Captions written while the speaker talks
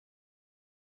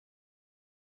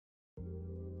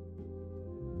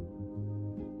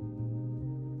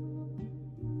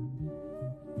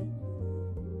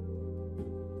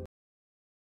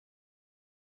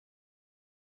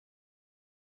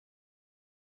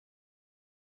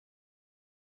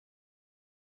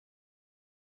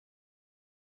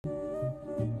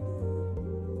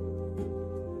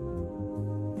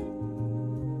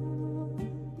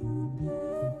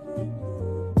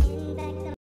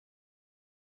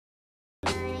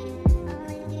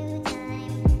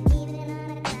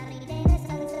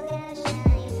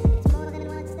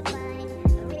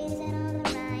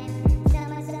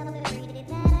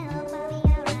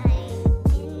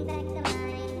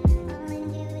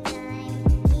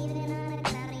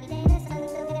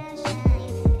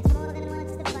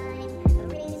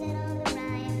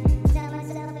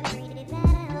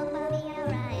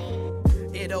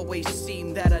always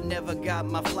seemed that I never got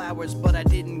my flowers, but I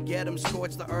didn't get them.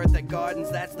 Scorch the earth at gardens,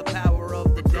 that's the power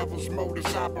of the devil's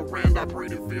modus operandi.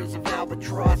 Breeding fears of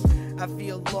albatross. I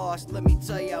feel lost, let me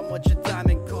tell you how much a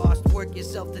diamond cost. Work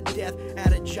yourself to death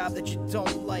at a job that you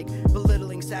don't like.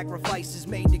 Belittling sacrifices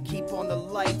made to keep on the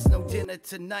lights. No dinner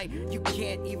tonight, you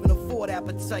can't even afford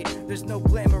appetite. There's no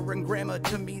glamour and grammar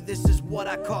to me, this is what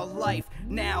I call life.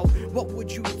 Now, what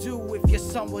would you do if your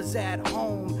son was at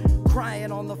home,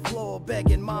 crying on the floor,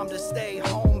 begging mom to stay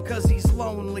home, cause he's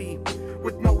lonely,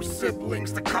 with no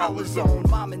siblings to call his own?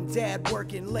 Mom and dad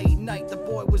working late night, the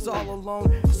boy was all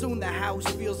alone. Soon the house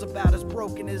feels about as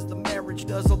broken as the marriage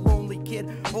does. A lonely kid,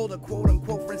 older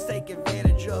quote-unquote friends take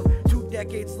advantage of. 2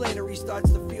 decades later, he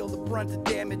starts to feel the brunt the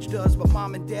damage does. But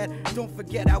mom and dad, don't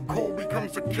forget how cold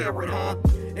becomes a carrot, huh?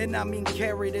 And I mean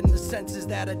carrot in the senses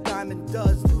that a diamond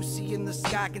does. Lucy in the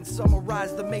sky can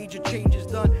summarize the major changes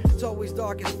done. It's always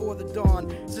darkest for the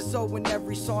dawn. So in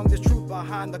every song there's truth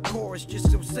behind the chorus.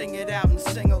 Just so sing it out and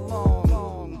sing along.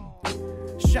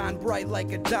 Shine bright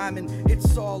like a diamond,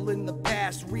 it's all in the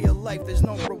past. Real life, there's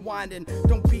no rewinding.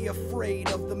 Don't be afraid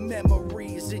of the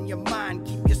memories in your mind.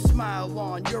 Keep your smile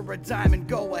on, you're a diamond,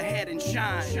 go ahead and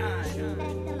shine.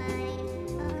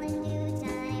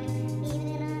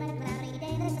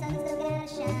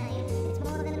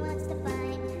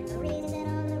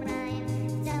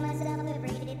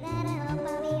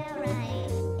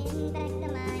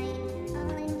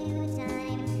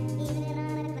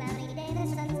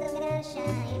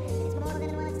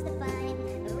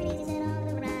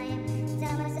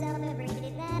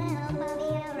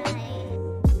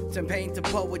 And paint to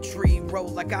poetry,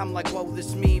 wrote like I'm like, whoa,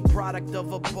 this me. Product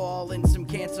of a ball and some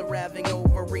cancer-having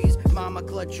ovaries. Mama,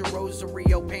 clutch your rosary,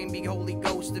 oh, pain be Holy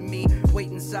Ghost in me.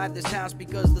 Wait inside this house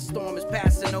because the storm is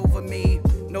passing over me.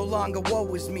 No longer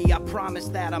woe is me, I promise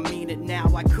that I mean it now.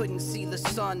 I couldn't see the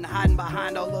sun hiding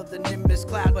behind all of the nimbus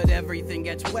cloud, but everything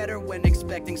gets wetter when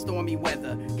expecting stormy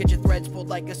weather. Get your threads pulled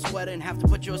like a sweater and have to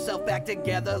put yourself back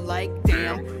together like,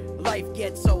 damn. Life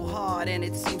gets so hard and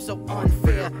it seems so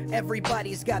unfair.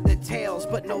 Everybody's got their tails,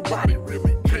 but nobody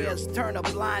really cares. Turn a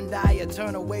blind eye or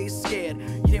turn away scared.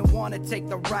 You didn't want to take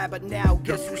the ride, but now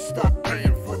guess who's stuck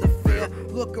paying for the fare?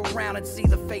 Look around and see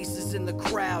the faces in the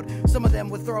crowd. Some of them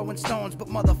were throwing stones, but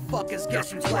motherfuckers,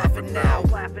 guess who's laughing now?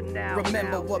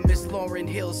 Remember what Miss Lauryn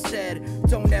Hill said,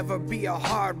 don't ever be a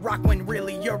hard rock when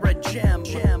really you're a gem.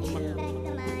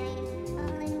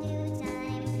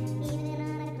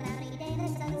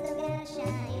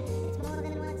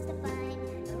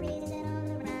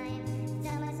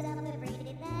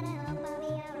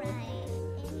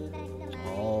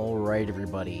 Alright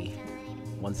everybody,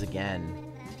 once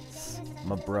again,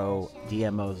 my bro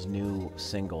DMO's new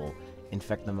single,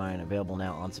 Infect the Mind, available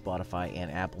now on Spotify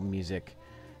and Apple Music.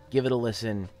 Give it a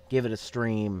listen, give it a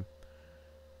stream,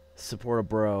 support a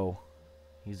bro,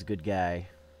 he's a good guy,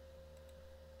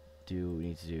 do what we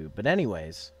need to do. But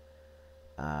anyways,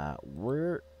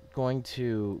 we're going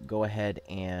to go ahead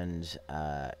and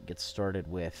get started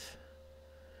with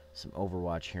some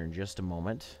Overwatch here in just a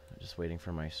moment. I'm just waiting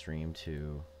for my stream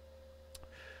to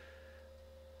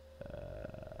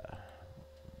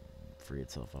free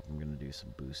itself up. I'm going to do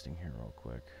some boosting here real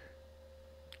quick.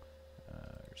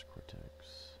 There's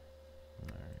Cortex.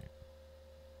 Alright.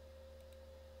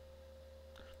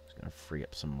 Just going to free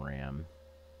up some RAM.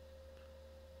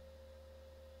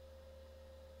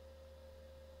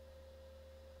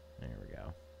 There we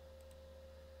go.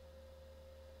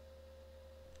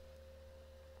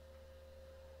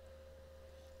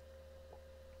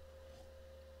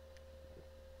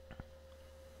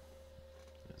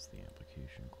 Is the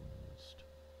application closed?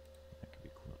 That could be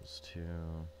closed too.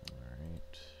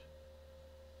 Alright.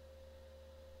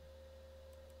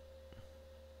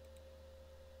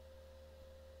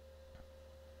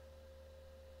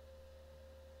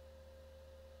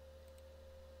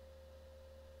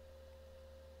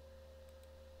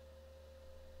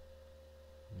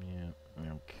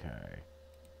 Yeah, okay.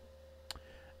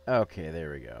 Okay,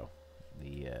 there we go.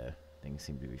 The things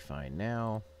seem to be fine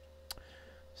now.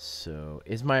 So,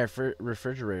 is my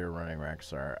refrigerator running,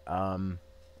 Rexar?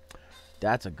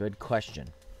 That's a good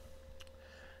question.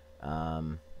 I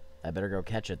better go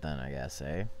catch it then, I guess,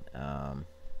 eh?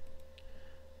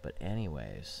 But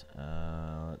anyways,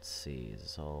 let's see. Is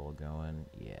this all going?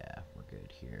 Yeah, we're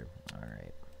good here.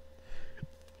 Alright.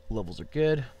 Levels are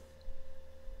good.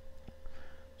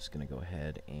 Just gonna go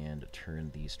ahead and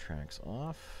turn these tracks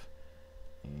off.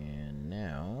 And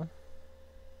now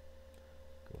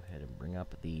go ahead and bring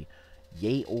up the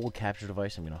yay old capture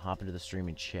device. I'm going to hop into the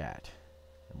streaming chat,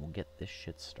 and we'll get this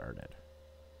shit started.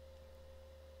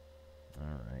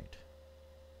 Alright.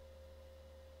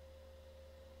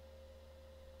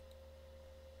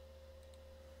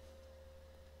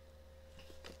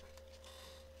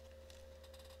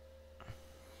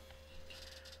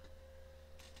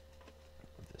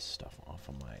 off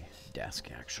on my desk,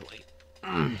 actually.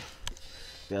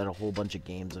 Got a whole bunch of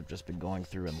games I've just been going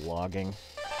through and logging.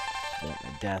 At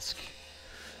my desk.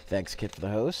 Thanks, Kit, for the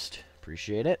host.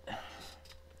 Appreciate it.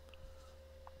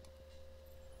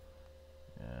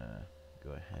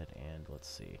 Go ahead and let's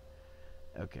see.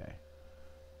 Okay.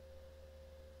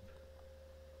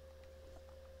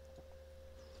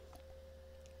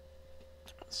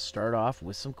 Start off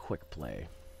with some quick play.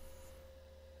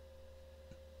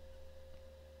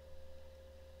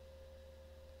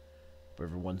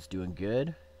 Everyone's doing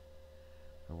good.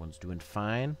 Everyone's doing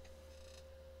fine.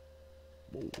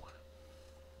 Whoa.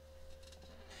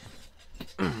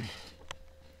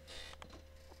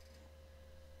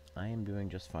 I am doing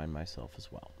just fine myself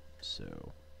as well.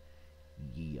 So,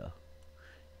 yeah.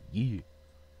 Yeah.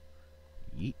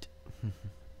 Yeet.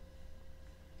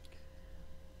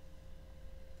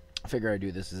 I figure I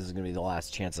do this. This is going to be the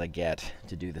last chance I get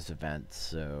to do this event,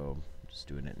 so I'm just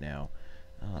doing it now.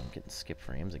 Oh, I'm getting skip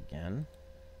frames again.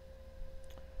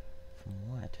 From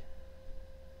what?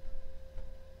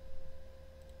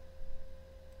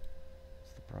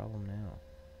 What's the problem now?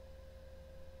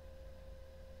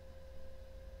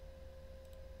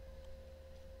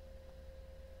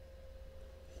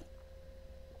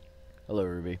 Hello,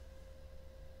 Ruby.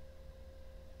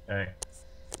 Hey.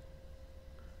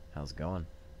 How's it going?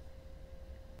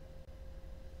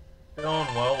 Going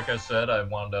well. Like I said, I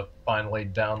wound up finally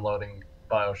downloading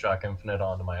BioShock Infinite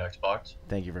onto my Xbox.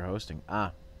 Thank you for hosting.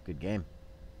 Ah, good game.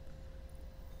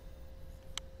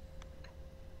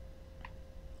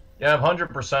 Yeah, I've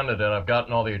 100%ed it. I've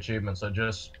gotten all the achievements. I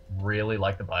just really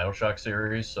like the BioShock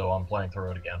series, so I'm playing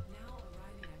through it again.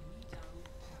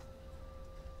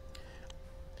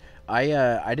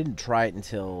 I didn't try it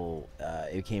until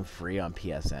it became free on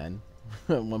PSN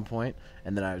at one point,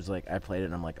 and then I was like, I played it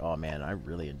and I'm like, oh man, I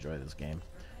really enjoy this game.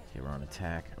 Okay, we're on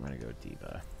attack. I'm gonna go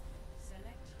Diva.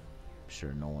 I'm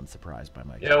sure no one's surprised by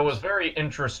my Yeah, it was very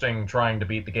interesting trying to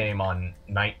beat the game on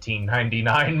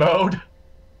 1999 mode.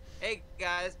 Hey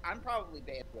guys, I'm probably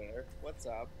Bandware. What's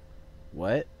up?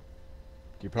 What?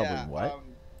 You're probably what?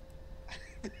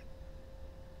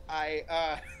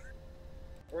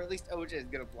 Or at least OJ is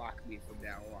gonna block me from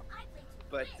now on.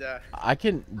 But I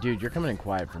can, dude. You're coming in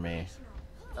quiet for me.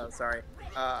 oh sorry.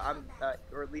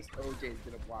 Or at least OJ is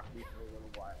gonna block me for a little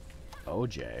while.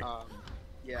 OJ.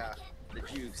 Yeah, the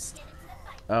juice.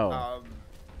 Oh.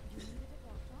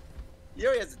 You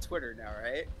know he has a Twitter now,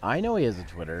 right? I know he has a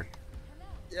Twitter.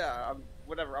 Yeah,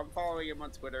 whatever. I'm following him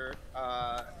on Twitter,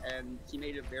 and he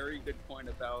made a very good point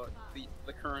about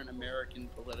the current American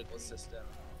political system.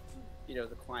 You know,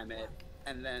 the climate,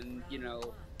 and then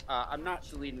I'm not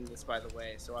deleting this, by the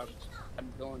way, so I'm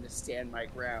going to stand my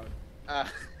ground. I'm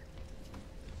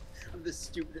gonna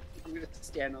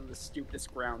stand on the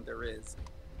stupidest ground there is.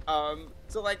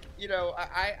 So like,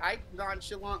 I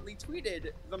nonchalantly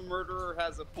tweeted, "The murderer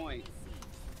has a point."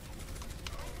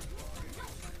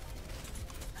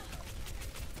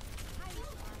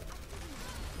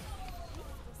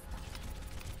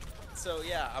 So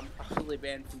yeah, I'm probably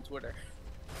banned from Twitter.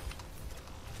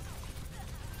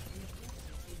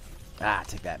 Ah,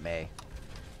 take that, May.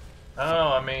 Oh,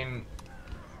 I mean,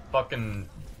 fucking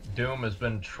Doom has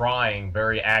been trying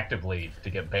very actively to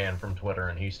get banned from Twitter,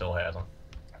 and he still hasn't.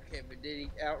 Okay, but did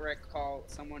he outright call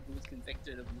someone who was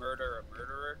convicted of murder a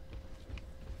murderer?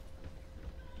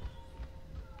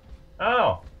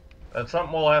 Oh, that's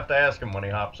something we'll have to ask him when he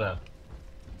hops in.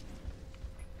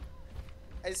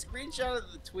 I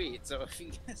screenshotted the tweet, so if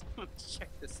you guys want to check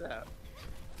this out.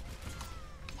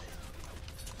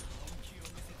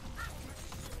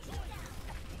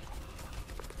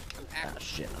 I'm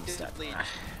shit, I'm stuck. actively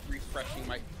refreshing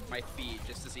my feed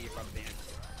just to see if I'm banned.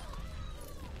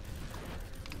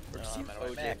 Or to see if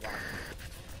OJ blocked me.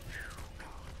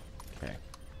 Okay.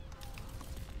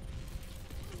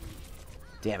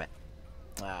 Damn it.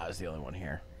 Ah, I was the only one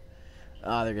here.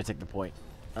 Ah, they're gonna take the point.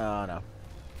 Oh, no.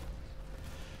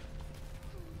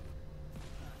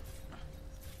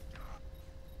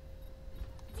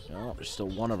 Oh, there's still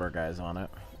one of our guys on it.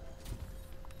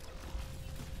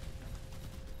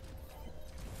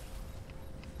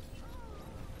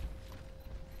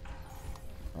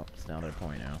 Oh, it's down their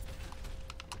point now.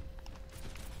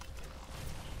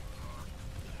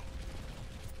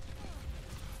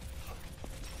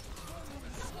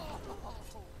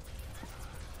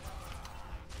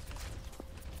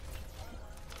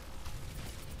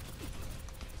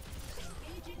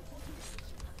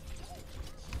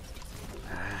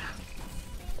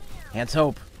 Hands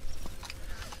hope.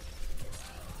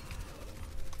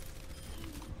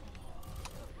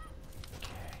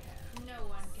 No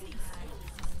one can hide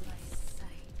from my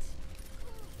sight.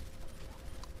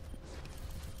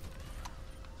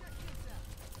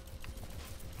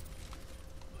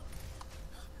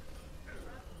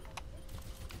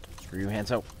 Screw you,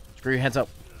 Hanso. Screw you, Hanso.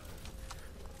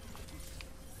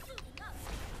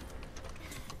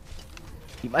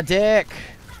 Eat my dick!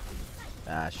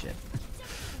 Ah, shit.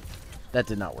 That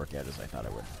did not work out as I thought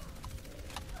it would.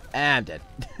 Ah, I'm dead.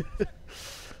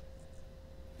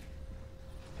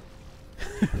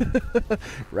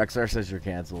 Rexar says you're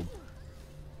canceled.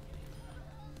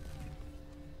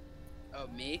 Oh,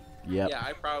 me? Yep. Yeah,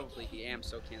 I probably am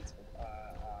so canceled.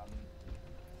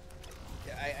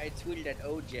 I tweeted at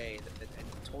OJ and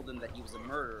told him that he was a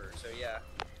murderer, so yeah.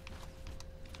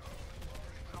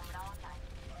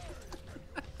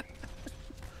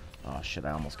 Oh shit,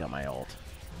 I almost got my ult.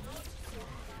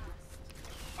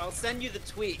 I'll send you the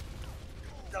tweet.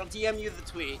 I'll DM you the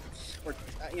tweet. Or,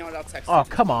 you know what, I'll text you. Oh,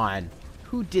 come on.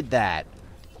 Who did that?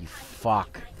 You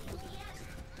fuck.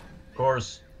 Of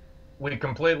course, we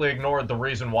completely ignored the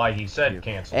reason why he said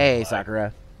cancel. Hey,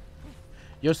 Sakura.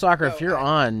 Yo, Sakura, Oh, if you're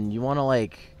on, you wanna,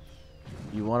 like...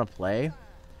 You wanna play?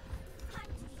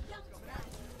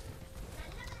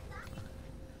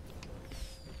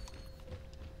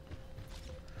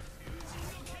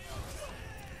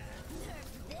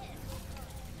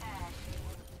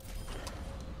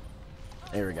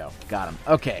 There we go. Got him.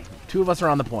 Okay. 2 of us are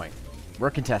on the point. We're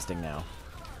contesting now.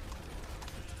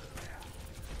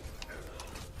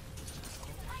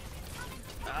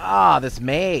 Ah, this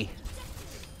May.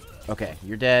 Okay,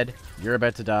 you're dead. You're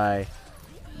about to die.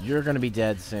 You're gonna be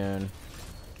dead soon.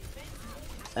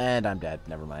 And I'm dead.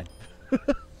 Never mind.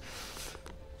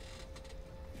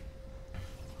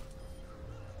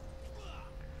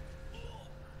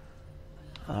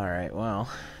 Alright, well.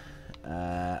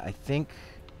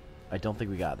 I don't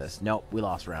think we got this. Nope, we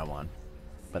lost round 1.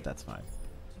 But that's fine.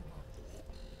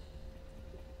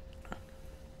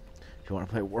 If you want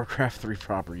to play Warcraft 3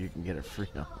 proper, you can get it free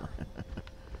online.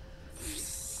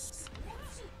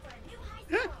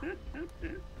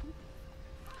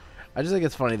 I just think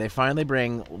it's funny. They finally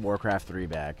bring Warcraft 3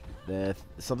 back.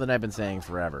 Something I've been saying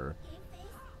forever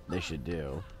they should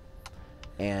do.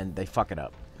 And they fuck it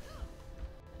up.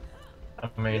 I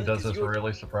mean, does this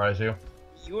really surprise you?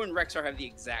 You and Rexar have the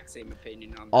exact same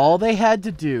opinion on that. All they had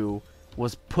to do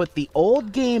was put the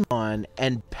old game on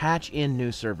and patch in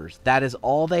new servers. That is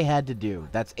all they had to do.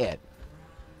 That's it.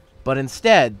 But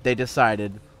instead, they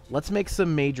decided, let's make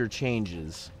some major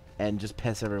changes and just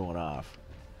piss everyone off.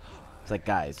 It's like,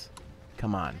 guys,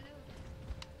 come on.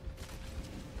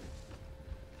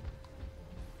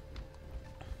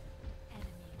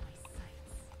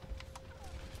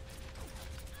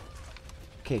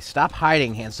 Okay, stop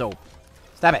hiding, Hanso.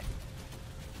 Stop it.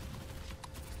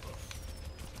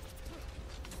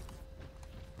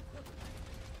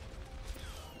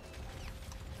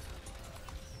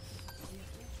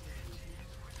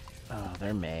 Oh,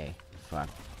 they're May. Fuck.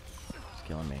 It's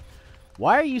killing me.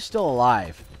 Why are you still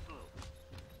alive?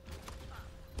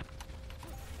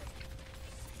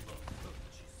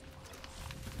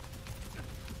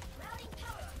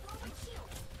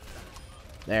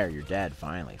 There, you're dead,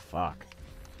 finally. Fuck.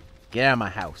 Get out of my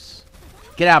house.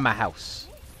 Get out of my house.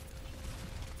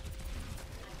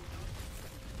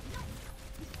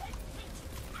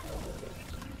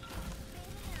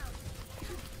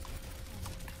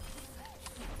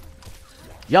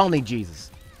 Y'all need Jesus.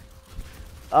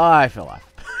 Oh, I fell off.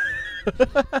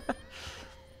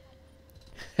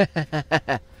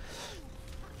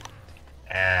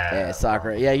 Yeah,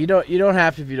 Sakura. Yeah, you don't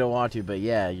have to if you don't want to, but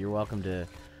yeah, you're welcome to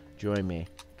join me.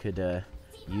 Could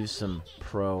use some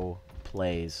pro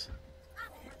plays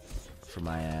for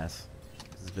my ass.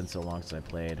 It's been so long since I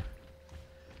played.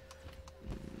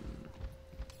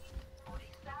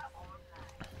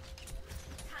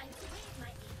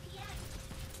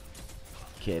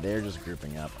 Okay, they're just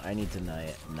grouping up. I need to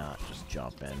not just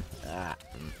jump in. Ah,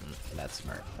 that's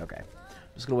smart. Okay.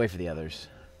 I'm just gonna wait for the others.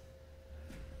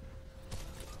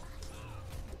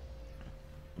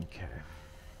 Okay.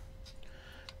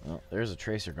 Well, there's a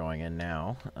tracer going in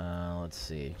now. Let's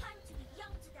see.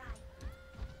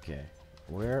 Okay.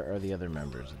 Where are the other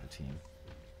members of the team?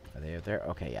 Are they out there?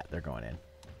 Okay, yeah, they're going in.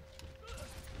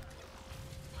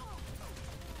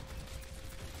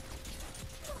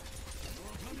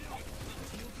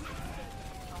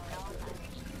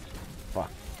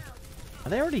 Fuck. Are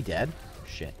they already dead?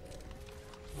 Shit.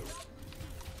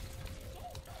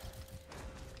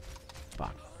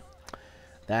 Fuck.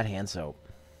 That hand soap.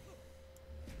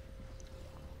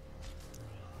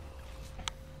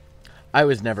 I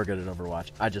was never good at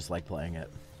Overwatch. I just like playing it.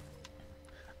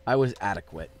 I was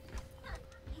adequate.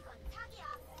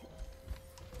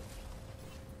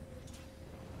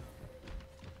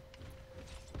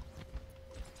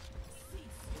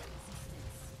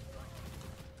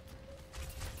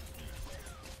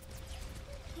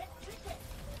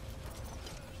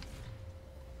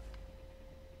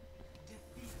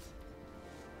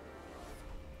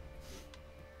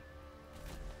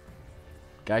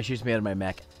 Guy shoots me out of my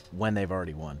mech when they've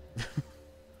already won.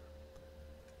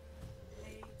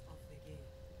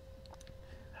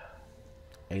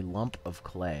 A lump of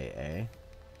clay, eh?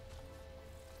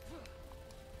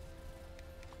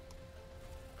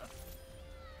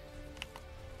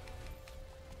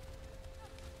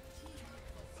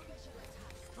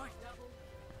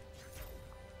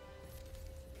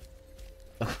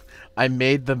 I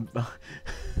made the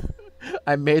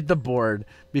I made the board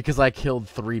because I killed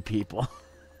 3 people.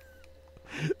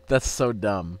 That's so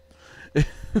dumb. I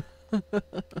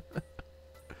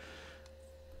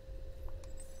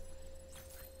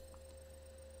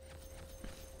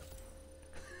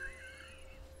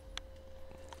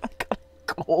got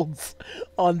golds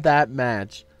on that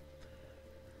match.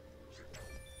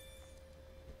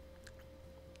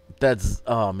 That's,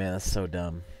 oh man, that's so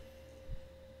dumb.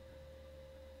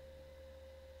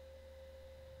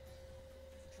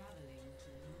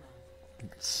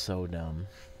 So dumb.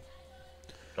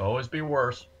 Always be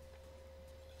worse.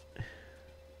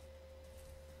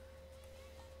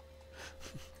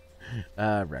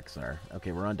 Rexar.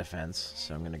 Okay, we're on defense,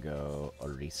 so I'm gonna go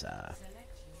Orisa.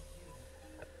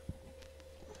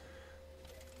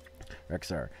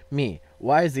 Rexar. Me.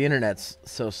 Why is the internet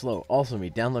so slow? Also me,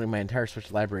 downloading my entire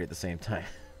Switch library at the same time.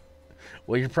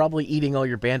 Well, you're probably eating all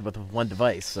your bandwidth with one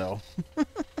device, so...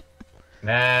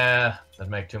 Nah, that'd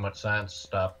make too much sense.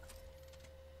 Stop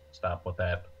with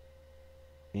that.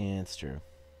 Yeah, it's true.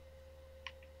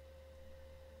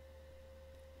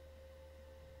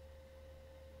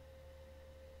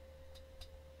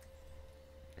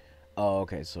 Oh,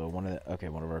 okay, so one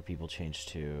of our people changed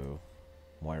to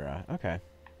Moira. Okay.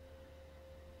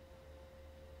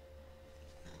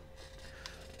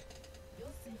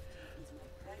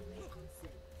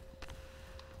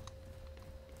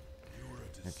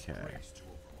 Okay. To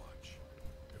OverWatch.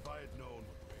 If I had known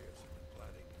what Reyes had been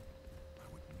planning, I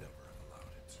would never have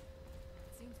allowed it.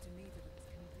 It seems to me that it was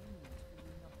convenient for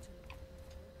you not to look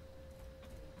at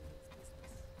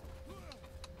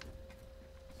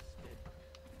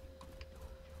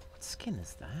What skin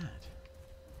is that?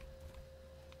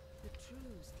 the true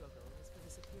struggle is for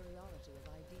the superiority of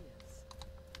ideas.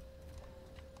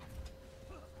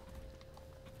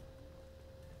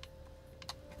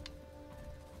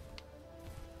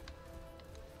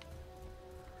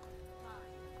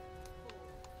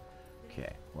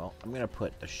 Okay, well, I'm gonna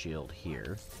put the shield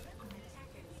here.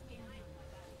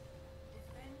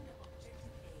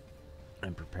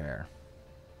 And prepare.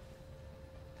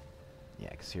 Yeah,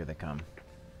 because here they come.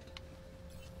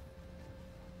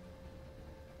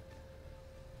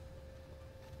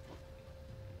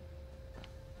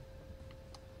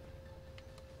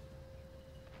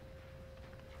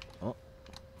 Oh.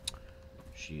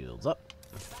 Shields up.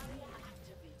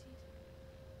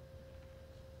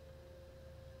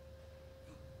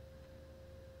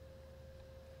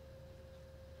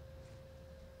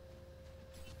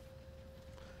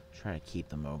 Try to keep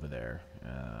them over there.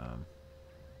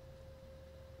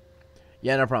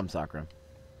 Yeah, no problem, Sakura.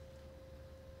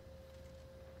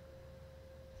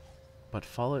 But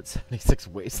Fallout 76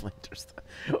 Wastelanders.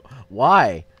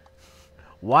 Why?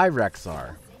 Why,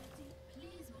 Rexar?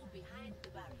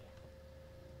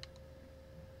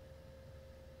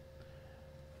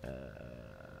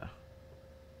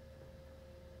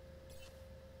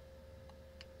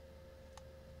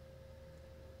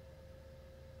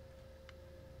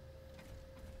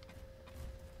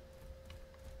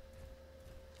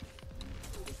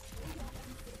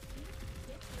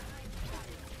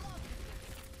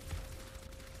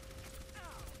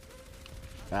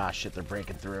 Ah, shit, they're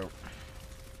breaking through.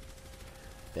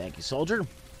 Thank you, soldier.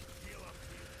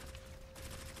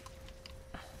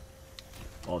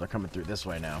 Oh, they're coming through this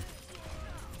way now.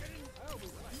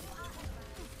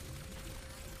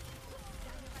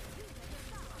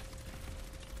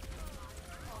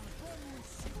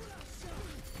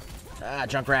 Ah,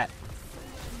 Junkrat.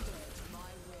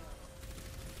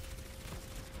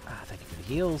 Ah, thank you for the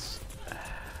heals.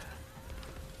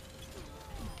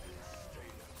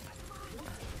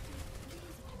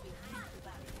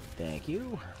 Thank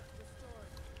you.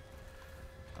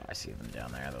 Oh, I see them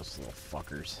down there, those little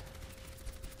fuckers.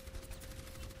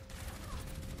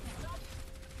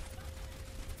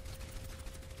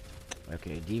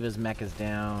 Okay, Diva's mech is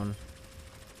down.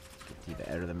 Get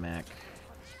Diva out of the mech.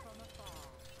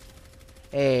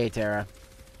 Hey, Tara.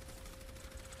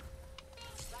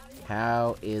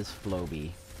 How is Floby?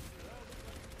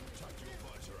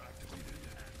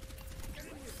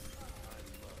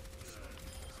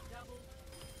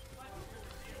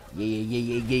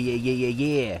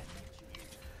 Yeah.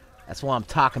 That's what I'm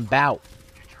talking about.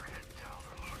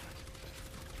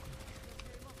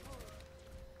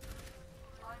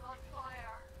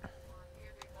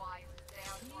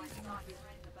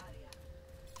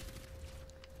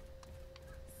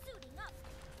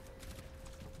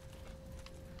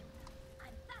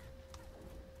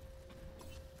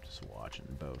 Just watching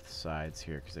both sides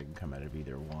here because they can come out of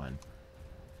either one.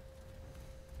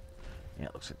 Yeah,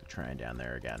 it looks like they're trying down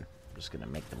there again. I'm just gonna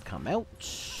make them come out.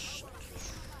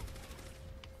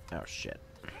 Oh shit.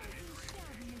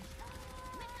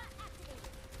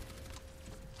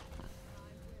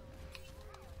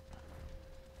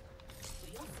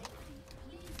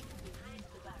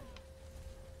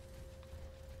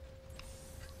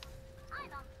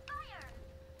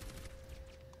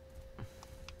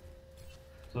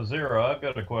 So Zero, I've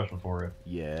got a question for you.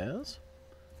 Yes.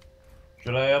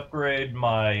 Should I upgrade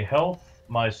my health,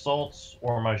 my salts,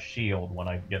 or my shield when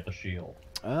I get the shield?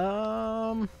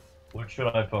 What should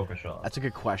I focus on? That's a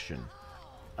good question.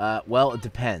 Well, it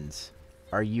depends.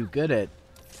 Are you good at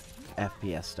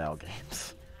FPS style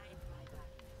games?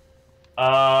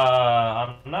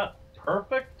 I'm not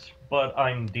perfect, but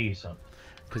I'm decent.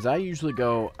 Because I usually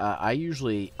go, I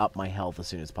usually up my health as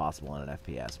soon as possible in an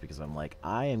FPS because I'm like,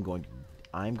 I'm going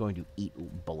to eat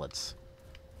bullets.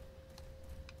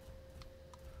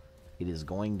 It is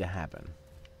going to happen.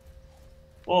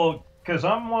 Well, because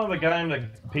I'm one of the kind of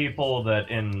people that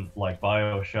in, like,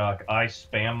 BioShock, I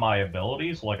spam my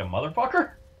abilities like a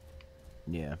motherfucker.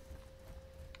 Yeah.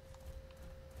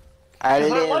 I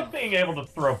like being able to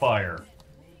throw fire.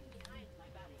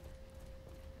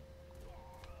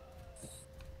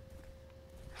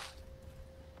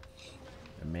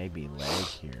 There may be lag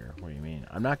here. What do you mean?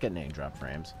 I'm not getting any drop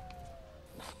frames.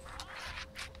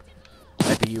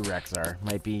 Might be you, Rexar.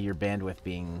 Might be your bandwidth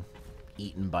being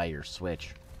eaten by your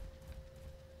Switch.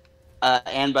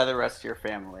 And by the rest of your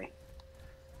family.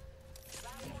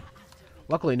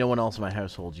 Luckily, no one else in my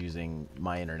household's using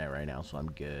my internet right now, so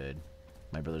I'm good.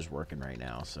 My brother's working right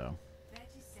now, so...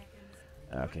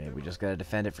 Okay, we just gotta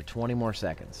defend it for 20 more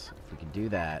seconds. If we can do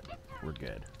that, we're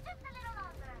good.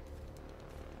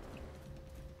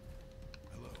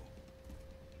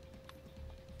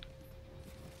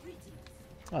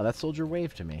 Oh, that soldier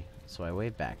waved to me, so I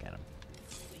waved back at him.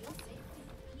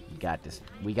 We got this.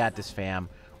 We got this, fam.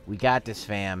 We got this,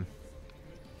 fam.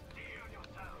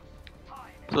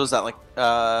 So was that like,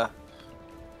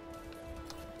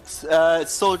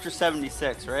 it's Soldier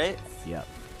 76, right? Yep.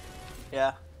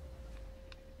 Yeah.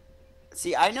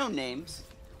 See, I know names.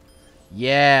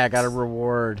 Yeah, I got a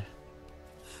reward.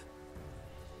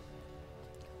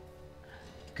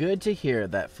 Good to hear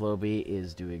that Floby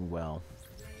is doing well.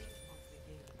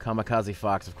 Kamikaze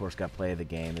Fox, of course, got play of the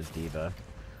game as Diva.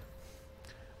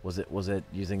 Was it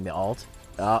using the alt?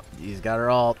 Oh, he's got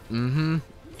her alt. Mm-hmm.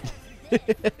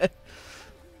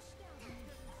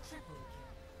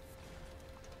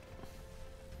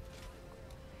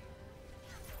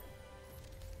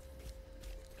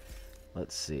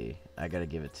 Let's see. I gotta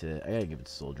give it to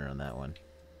Soldier on that one.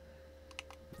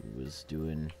 He was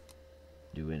doing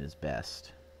his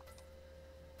best.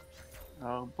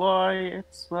 Oh boy,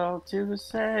 it's well to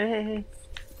say.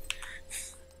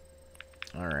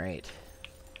 All right.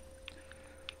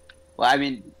 Well, I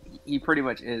mean, he pretty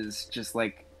much is just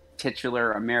like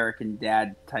titular American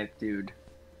dad type dude.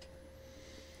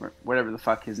 Whatever the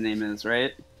fuck his name is,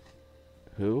 right?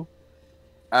 Who?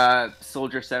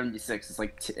 Soldier 76 is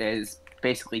like is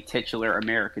basically titular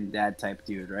American dad type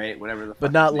dude, right? Whatever the fuck.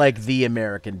 But not like the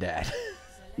American dad.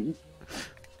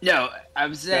 No,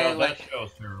 I'm saying No, that like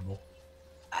show's terrible.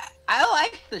 I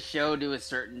like the show to a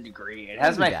certain degree. It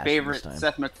has my favorite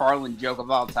Seth MacFarlane joke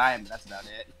of all time. That's about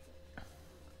it.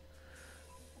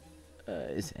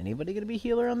 Is anybody gonna be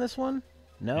healer on this one?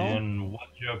 No. And what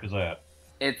joke is that?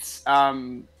 It's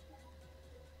okay,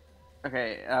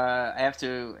 I have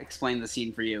to explain the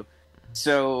scene for you.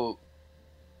 So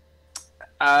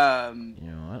You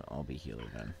know what? I'll be healer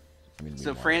then.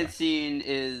 So Francine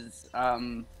is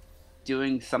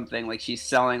doing something like she's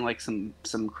selling like some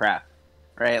crap,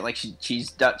 right? Like she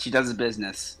does a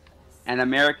business, and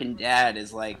American Dad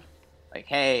is like,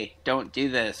 hey, don't do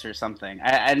this or something.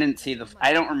 I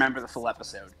don't remember the full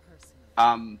episode.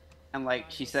 And like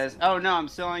she says, oh no, I'm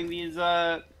selling these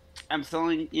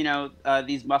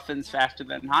these muffins faster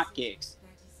than hotcakes,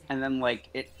 and then like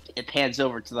it pans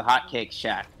over to the hotcake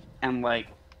shack, and like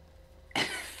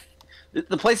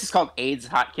the place is called AIDS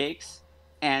Hotcakes,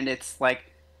 and it's like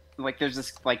there's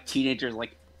this like teenager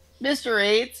like, Mr.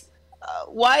 AIDS,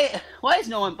 why is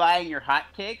no one buying your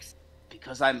hotcakes?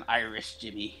 Because I'm Irish,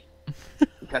 Jimmy.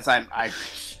 Because I'm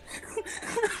Irish.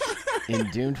 In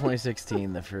Doom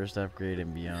 2016, the first upgrade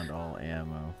in Beyond All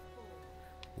Ammo.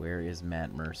 Where is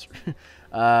Matt Mercer?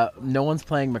 No one's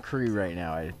playing McCree right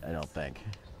now, I don't think.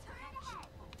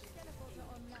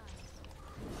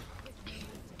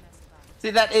 See,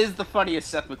 that is the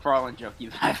funniest Seth MacFarlane joke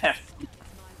you've ever seen.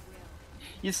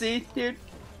 You see, dude?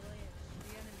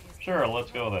 Sure,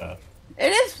 let's go with that. It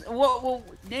is. Well,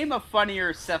 name a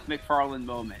funnier Seth MacFarlane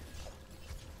moment.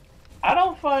 I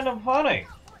don't find him funny.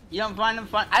 You don't find him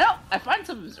fun? I find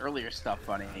some of his earlier stuff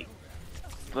funny,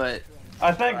 but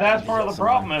I think that's part of the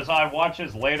problem is I watch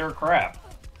his later crap.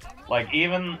 Like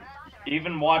even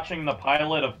watching the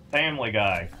pilot of Family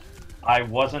Guy, I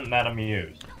wasn't that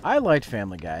amused. I liked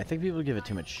Family Guy. I think people give it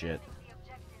too much shit.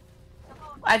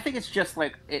 I think it's just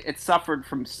like it suffered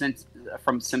from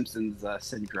Simpsons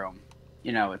syndrome.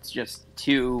 You know, it's just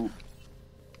too.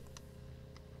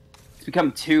 It's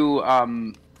become too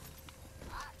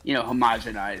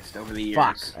homogenized over the years.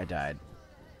 Fuck! I died.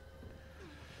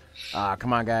 Ah,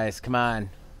 come on, guys. Come on.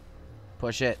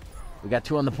 Push it. We got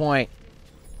 2 on the point.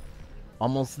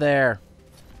 Almost there.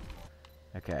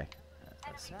 Okay.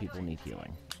 Some people need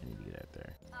healing. I need to get out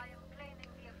there.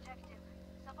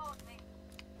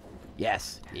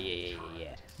 Yes. Yeah.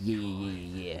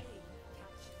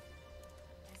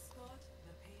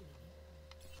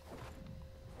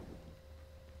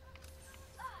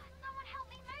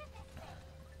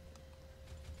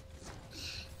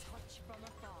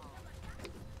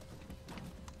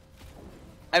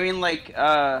 I mean, like,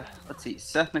 let's see.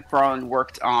 Seth MacFarlane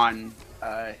worked on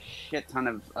a shit ton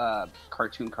of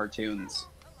cartoons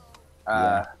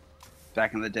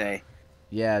back in the day.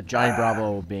 Yeah, Johnny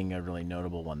Bravo being a really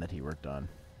notable one that he worked on.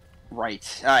 Right.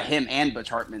 Him and Butch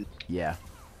Hartman. Yeah.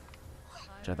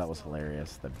 Which I thought was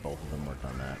hilarious that both of them worked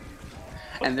on that.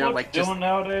 And they're like doing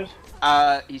nowadays?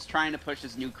 He's trying to push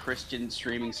his new Christian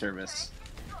streaming service.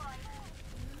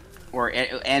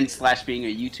 And/slash being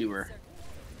a YouTuber.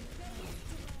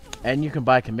 And you can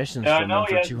buy commissions from them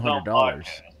for $200.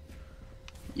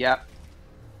 Yep.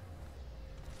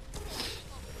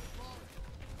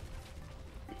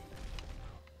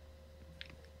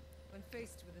 When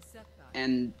faced with a setback,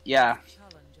 And yeah,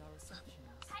 challenge our assumptions.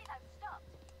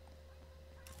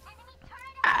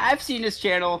 I've seen his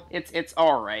channel. It's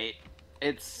all right.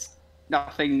 It's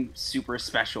nothing super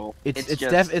special.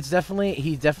 He's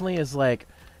definitely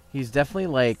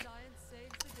like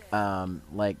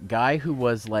guy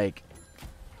who's like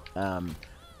I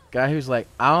don't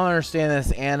understand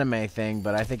this anime thing,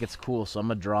 but I think it's cool, so I'm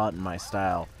gonna draw it in my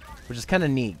style, which is kind of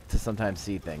neat to sometimes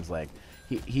see things like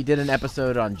he did an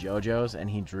episode on JoJo's and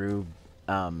he drew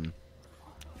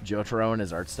Jotaro in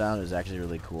his art style. It was actually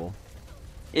really cool.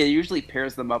 It usually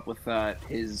pairs them up with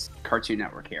his Cartoon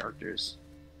Network characters.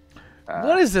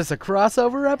 What is this, a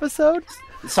crossover episode?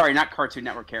 Sorry, not Cartoon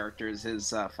Network characters. His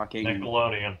fucking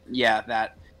Nickelodeon. Yeah,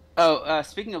 that. Oh,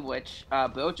 speaking of which,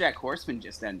 BoJack Horseman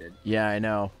just ended. Yeah, I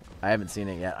know. I haven't seen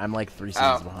it yet. I'm like 3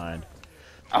 seasons behind.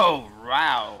 Oh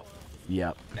wow.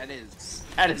 Yep. That is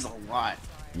a lot.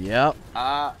 Yep.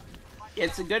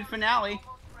 It's a good finale.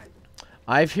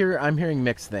 I'm hearing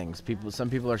mixed things. Some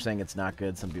people are saying it's not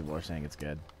good. Some people are saying it's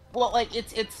good. Well, like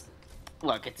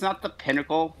look, it's not the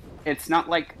pinnacle. It's not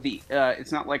like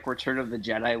it's not like Return of the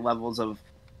Jedi levels of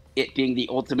it being the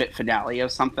ultimate finale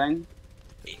of something.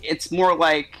 It's more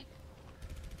like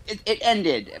it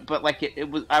ended, but like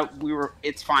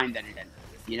it's fine that it ended,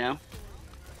 you know?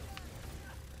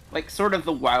 Like sort of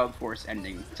the Wild Force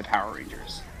ending to Power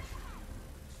Rangers.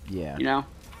 Yeah. You know?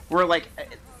 We're like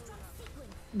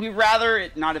we'd rather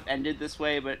it not have ended this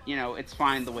way, but you know, it's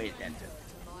fine the way it ended.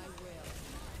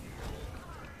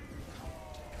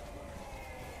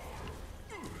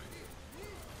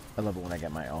 I love it when I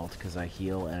get my ult because I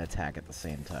heal and attack at the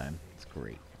same time. It's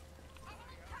great.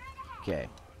 Okay.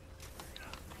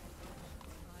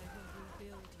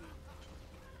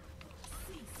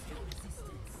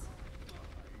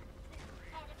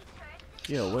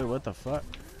 Yo, wait, what the fuck?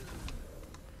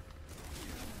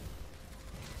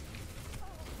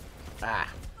 Ah.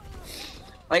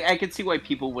 Like, I could see why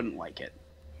people wouldn't like it.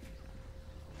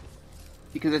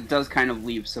 Because it does kind of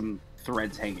leave some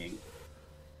threads hanging.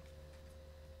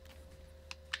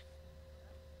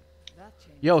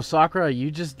 Yo, Sakura, you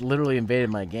just literally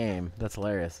invaded my game. That's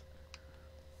hilarious.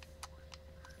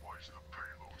 Why is the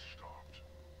payload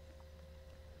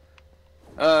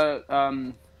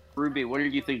stopped? Ruby, what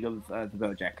did you think of the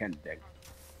BoJack ending?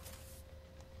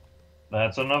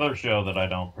 That's another show that I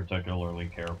don't particularly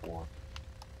care for.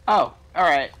 Oh,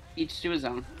 alright. Each to his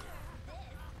own.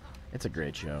 It's a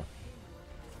great show.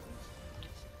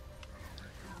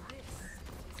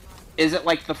 Is it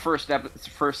like the first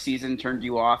season turned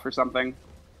you off or something?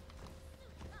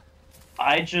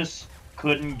 I just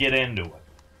couldn't get into it.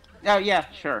 Oh yeah,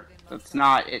 sure. That's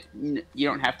not it. You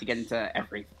don't have to get into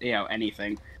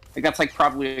anything. Like that's like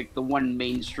probably like the one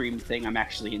mainstream thing I'm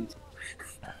actually into.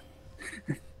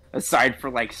 aside for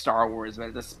like Star Wars, but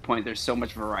at this point there's so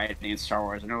much variety in Star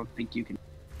Wars. I don't think you can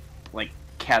like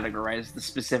categorize the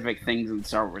specific things in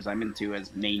Star Wars I'm into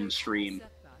as mainstream.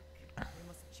 Setback. We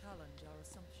must challenge our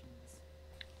assumptions.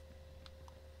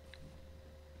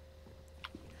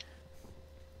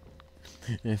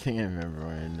 The thing I remember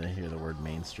when I hear the word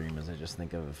mainstream is I just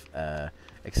think of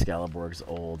Excalibur's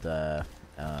old,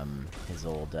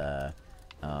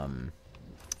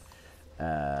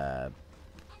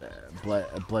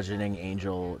 bludgeoning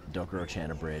angel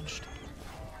Dokuro-chan abridged,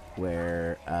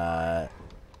 where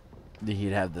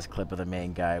he'd have this clip of the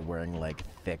main guy wearing like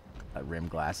thick rim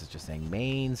glasses, just saying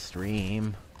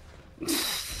mainstream.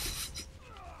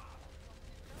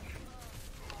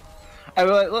 I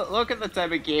mean, look at the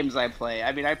type of games I play.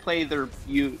 I mean, I play the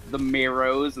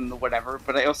Meros and the whatever,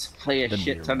 but I also play a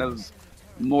shit ton of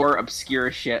more obscure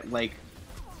shit like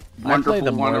Wonderful I play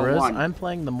the 101. Moiras. I'm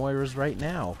playing the Moiras right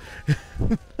now.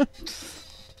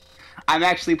 I'm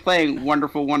actually playing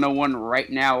Wonderful 101 right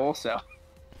now also.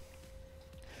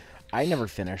 I never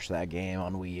finished that game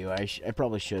on Wii U. I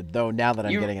probably should, though, now that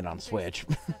I'm getting it on Switch.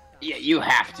 Yeah, you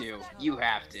have to. You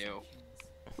have to.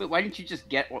 Wait, why didn't you just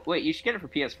get... Wait, you should get it for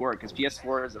PS4, because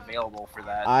PS4 is available for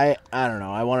that. I don't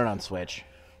know. I want it on Switch.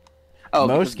 Oh,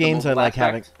 most games I like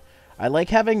having... aspect? I like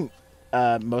having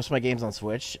most of my games on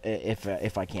Switch,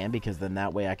 if I can, because then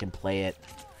that way I can play it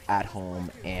at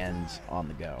home and on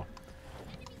the go.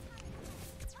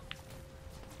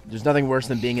 There's nothing worse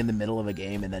than being in the middle of a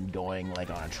game and then going,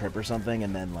 like, on a trip or something,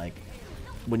 and then, like,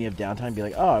 when you have downtime, be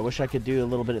like, oh, I wish I could do a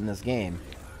little bit in this game.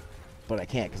 But I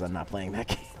can't, because I'm not playing that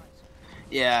game.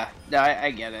 Yeah, no, I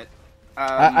get it.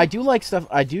 I do like stuff.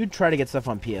 I do try to get stuff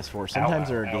on PS4. Sometimes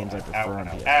there are games I prefer on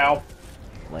PS4. Ow.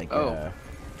 Like,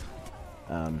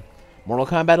 Mortal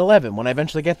Kombat 11. When I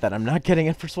eventually get that, I'm not getting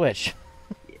it for Switch.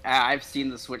 I've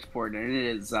seen the Switch port, and it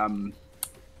is,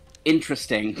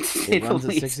 interesting, to say It the runs at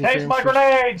least. 60 Take frames my per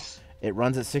grenades! It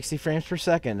runs at 60 frames per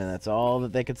second, and that's all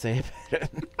that they could say about it.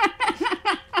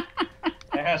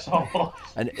 Asshole.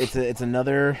 And it's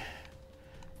another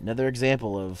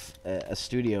example of a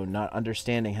studio not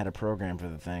understanding how to program for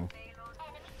the thing.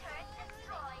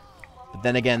 But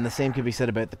then again, the same could be said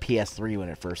about the PS3 when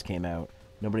it first came out.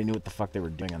 Nobody knew what the fuck they were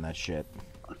doing on that shit.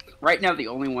 Right now, the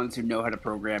only ones who know how to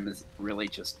program is really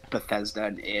just Bethesda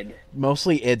and id.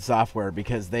 Mostly id Software,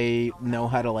 because they know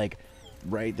how to, like,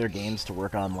 write their games to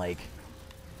work on, like,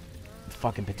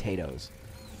 fucking potatoes.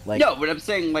 Like, No, but I'm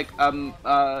saying, like,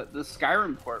 the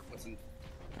Skyrim port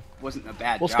wasn't a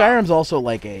bad job. Skyrim's also,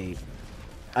 like, a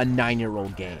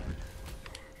 9-year-old game.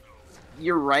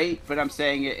 You're right, but I'm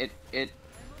saying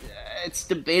it's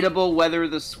debatable whether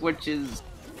the Switch is,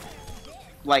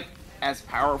 like, as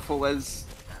powerful as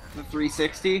the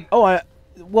 360. Oh,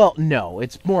 well, no,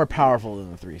 it's more powerful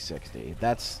than the 360.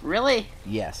 That's... Really?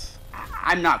 Yes.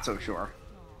 I'm not so sure.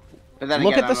 But then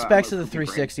Look again, at the I'm specs a of the cookie brain.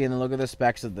 360 and then look at the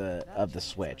specs of the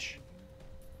Switch.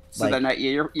 So like- then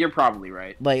you're probably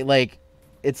right. Like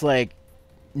it's like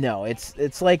no,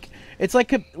 it's like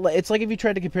if you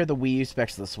tried to compare the Wii U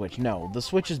specs to the Switch. No, the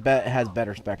Switch has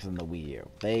better specs than the Wii U.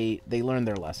 They learned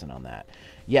their lesson on that.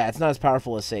 Yeah, it's not as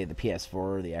powerful as, say, the PS4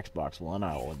 or the Xbox One,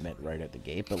 I'll admit right at the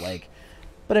gate, but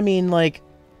I mean, like,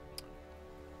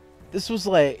 this was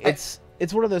like it's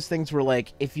one of those things where,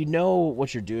 like, if you know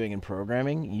what you're doing in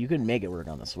programming, you can make it work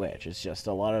on the Switch. It's just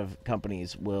a lot of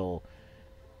companies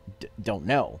don't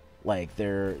know. Like,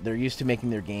 they're used to making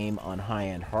their game on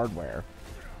high-end hardware,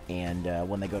 and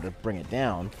when they go to bring it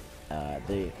down,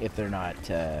 if they're not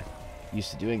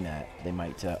used to doing that, they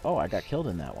might oh, I got killed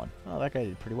in that one. Oh, that guy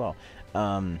did pretty well.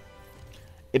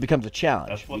 It becomes a challenge.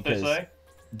 That's what because they say?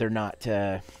 they're not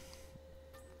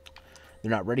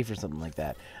ready for something like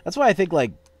that. That's why I think,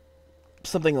 like,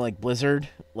 something like Blizzard,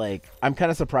 like, I'm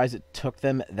kind of surprised it took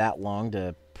them that long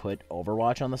to put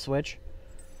Overwatch on the Switch.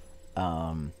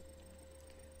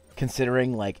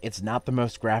 Considering, like, it's not the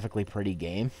most graphically pretty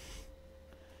game.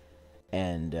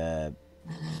 And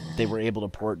they were able to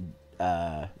port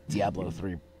Diablo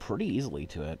 3 pretty easily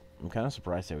to it. I'm kind of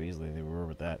surprised how easily they were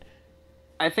with that.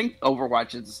 I think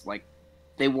Overwatch is, like,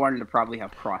 they wanted to probably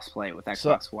have crossplay with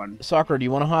Xbox One. Sakura, do you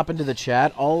want to hop into the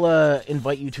chat? I'll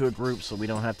invite you to a group so we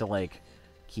don't have to, like,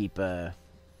 keep doing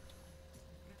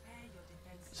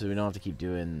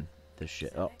this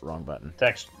shit. Oh, wrong button.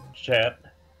 Text chat.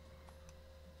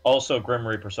 Also, Grim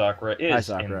Reaper Sakura is Hi,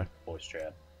 Sakura. in voice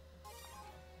chat.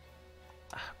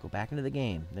 Go back into the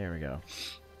game. There we go.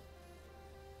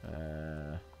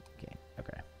 Game.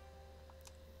 Okay.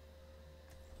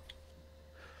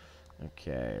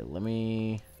 Okay, let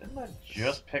me Didn't I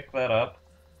just pick that up?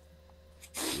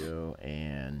 go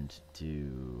and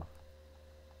do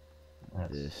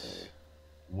Let's this. see.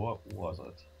 What was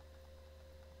it?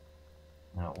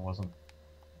 No, it wasn't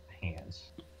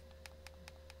hands.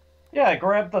 Yeah, I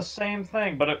grabbed the same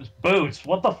thing, but it was boots.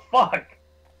 What the fuck?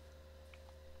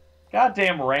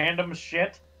 Goddamn random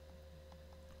shit.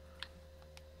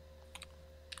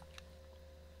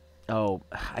 Oh,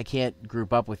 I can't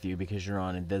group up with you because you're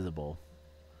on invisible.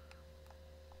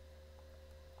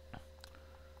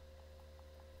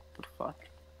 What the fuck?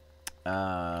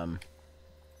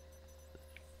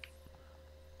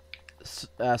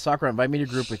 Sakura, invite me to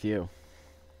group with you.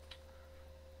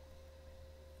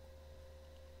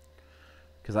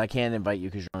 Because I can't invite you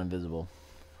because you're on invisible.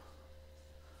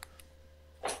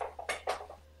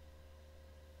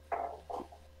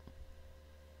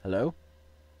 Hello?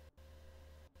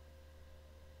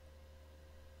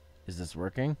 Is this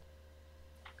working?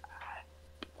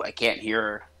 I can't hear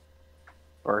her.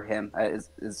 Or him. Is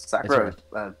Sakura...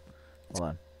 Hold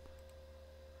on.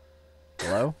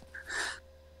 Hello?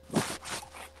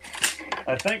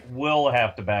 I think we'll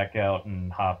have to back out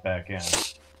and hop back in.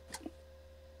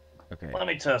 Okay. Let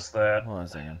me test that. Hold on a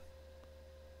second.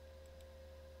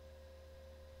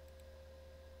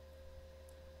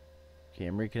 Okay,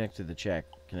 I'm reconnected to the check.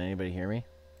 Can anybody hear me?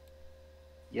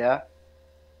 Yeah? Okay,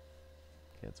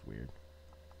 that's weird.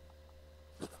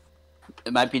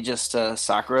 It might be just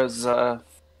Sakura's,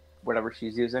 whatever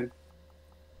she's using.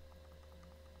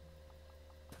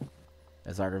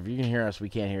 Sakura, if you can hear us, we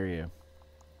can't hear you.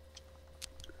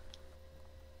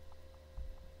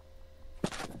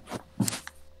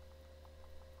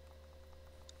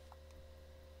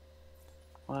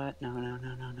 What?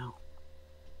 No.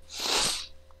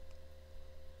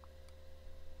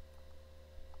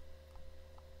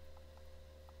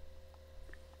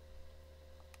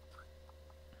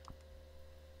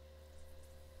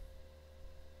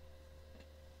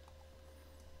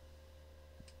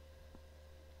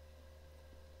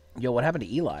 Yo, what happened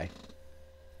to Eli?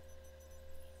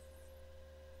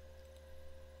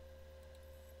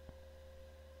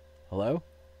 Hello?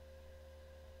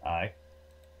 Aye.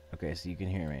 Okay, so you can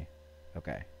hear me.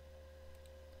 Okay.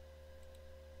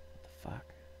 What the fuck?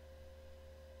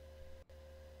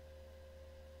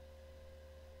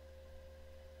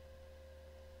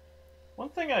 One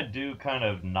thing I do kind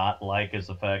of not like is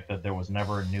the fact that there was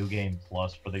never a New Game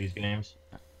Plus for these games.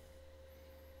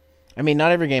 I mean,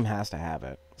 not every game has to have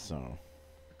it, so...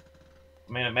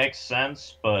 I mean, it makes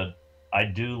sense, but I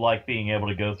do like being able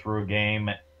to go through a game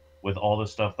with all the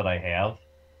stuff that I have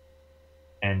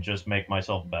and just make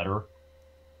myself better.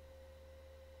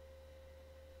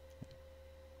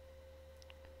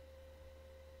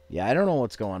 Yeah, I don't know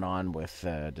what's going on with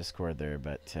Discord there,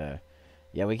 but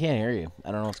yeah, we can't hear you.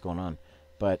 I don't know what's going on.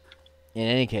 But in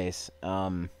any case,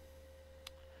 you're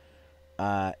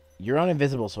on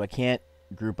invisible, so I can't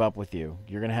group up with you.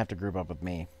 You're going to have to group up with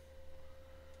me.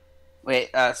 Wait,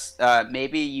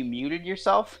 maybe you muted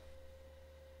yourself?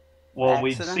 Well, Accident?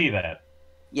 we'd see that.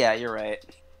 Yeah, you're right.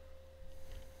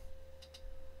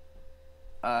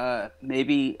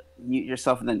 Maybe mute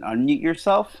yourself and then unmute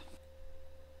yourself?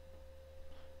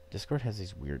 Discord has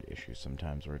these weird issues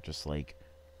sometimes where it just, like,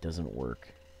 doesn't work.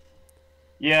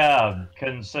 Yeah,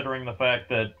 considering the fact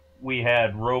that we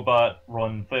had Robot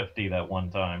Run 50 that one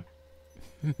time.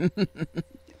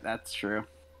 That's true.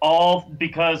 All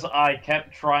because I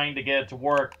kept trying to get it to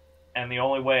work, and the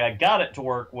only way I got it to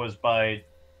work was by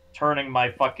turning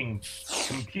my fucking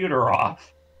computer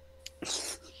off.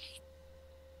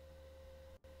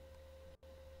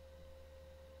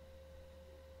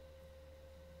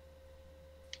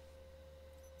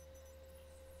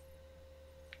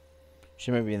 She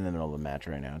might be in the middle of a match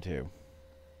right now, too.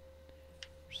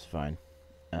 Which is fine.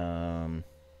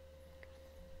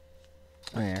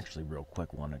 I actually, real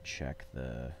quick, want to check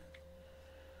the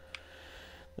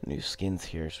new skins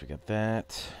here. So we got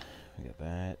that. We got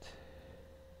that.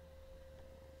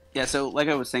 Yeah, so like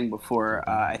I was saying before,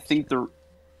 I think the...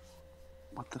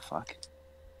 What the fuck?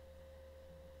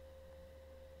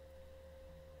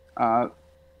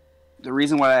 The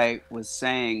reason why I was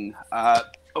saying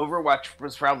Overwatch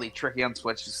was probably tricky on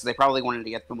Switch because they probably wanted to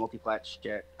get the multi-plat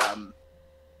shit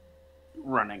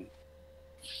running.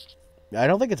 I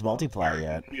don't think it's multiplayer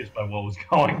yet. Confused by what was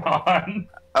going on.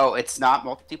 Oh, it's not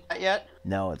multi-plat yet?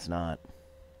 No, it's not.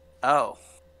 Oh.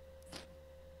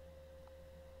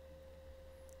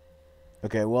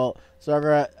 Okay, well,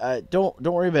 Sakura, don't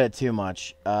worry about it too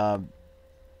much.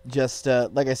 Just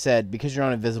like I said, because you're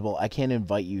on invisible, I can't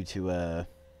invite you to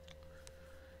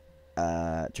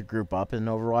group up in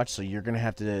Overwatch, so you're gonna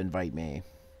have to invite me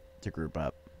to group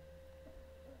up.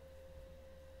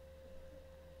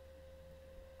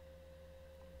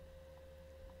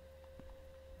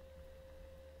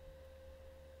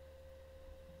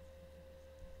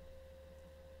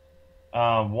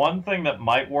 One thing that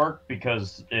might work,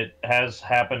 because it has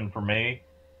happened for me,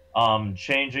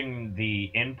 changing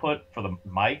the input for the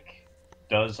mic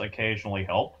does occasionally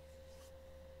help.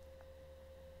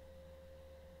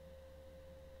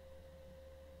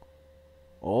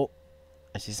 Oh,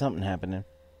 I see something happening.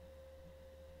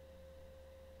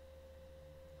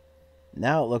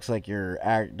 Now it looks like you're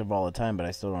active all the time, but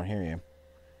I still don't hear you.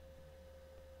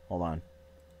 Hold on.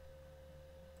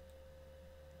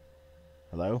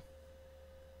 Hello?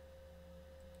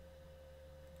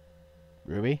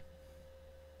 Ruby?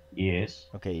 Yes.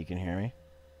 Okay, you can hear me.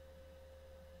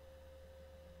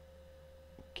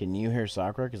 Can you hear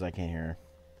Sakura? Because I can't hear her.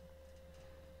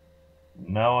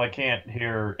 No, I can't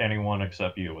hear anyone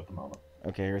except you at the moment.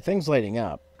 Okay, her thing's lighting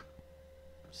up.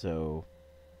 So...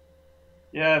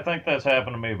 Yeah, I think that's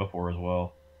happened to me before as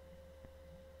well.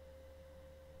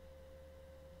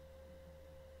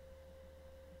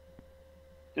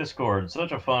 Discord,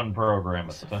 such a fun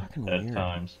program So at fucking weird.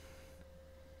 times.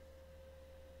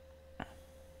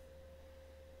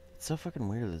 It's so fucking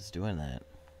weird that it's doing that.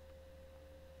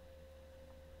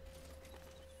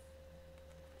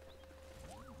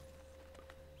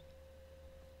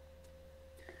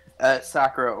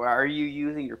 Sakura, are you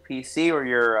using your PC or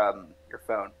your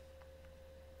phone?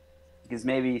 Because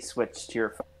maybe switch to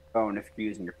your phone if you're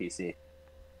using your PC.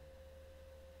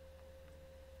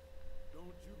 Don't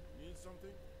you need something?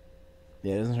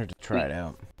 Yeah, it doesn't hurt to try it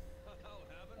out.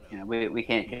 Yeah, we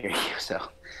can't hear you, so.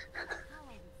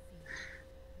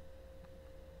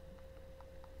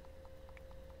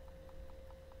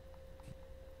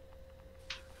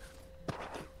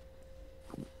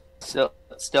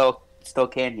 Still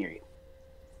can hear you.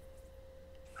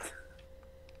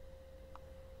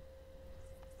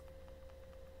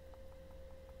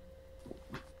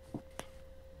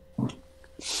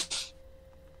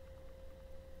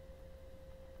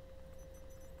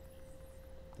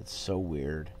 It's so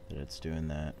weird that it's doing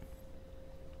that.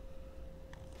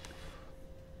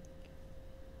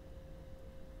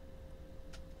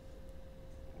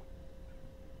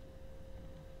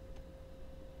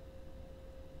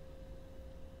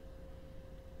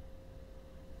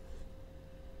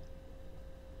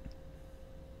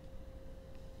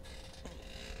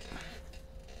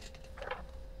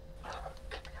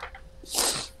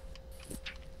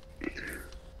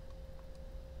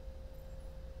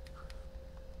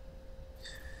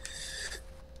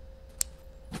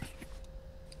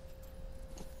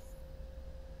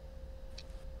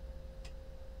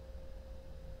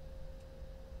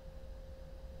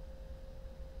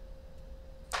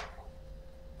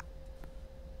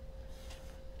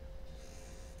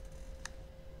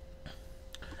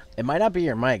 It might not be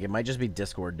your mic. It might just be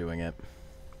Discord doing it.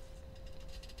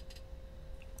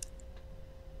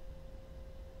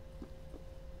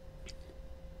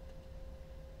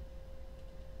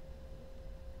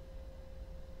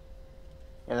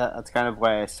 Yeah, that's kind of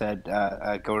why I said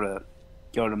go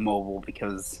to mobile,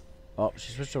 because. Oh,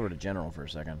 she switched over to general for a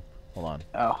second. Hold on.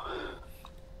 Oh.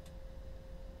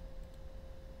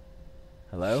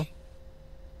 Hello?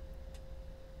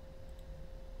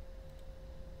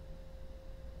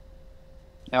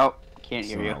 Nope, can't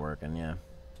hear Still you. not working, yeah.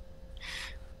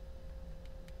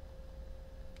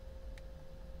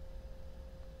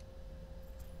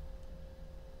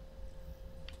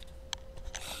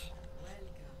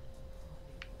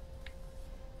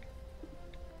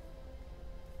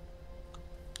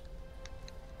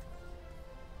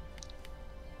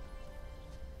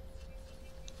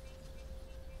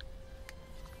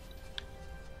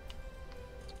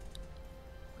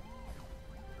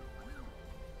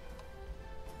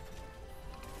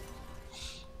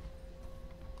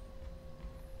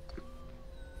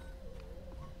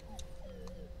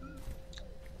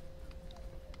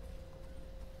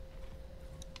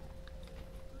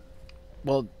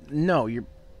 Well, no, you're...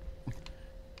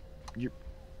 If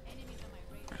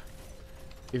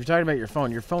you're talking about your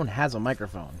phone has a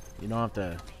microphone. You don't have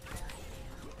to...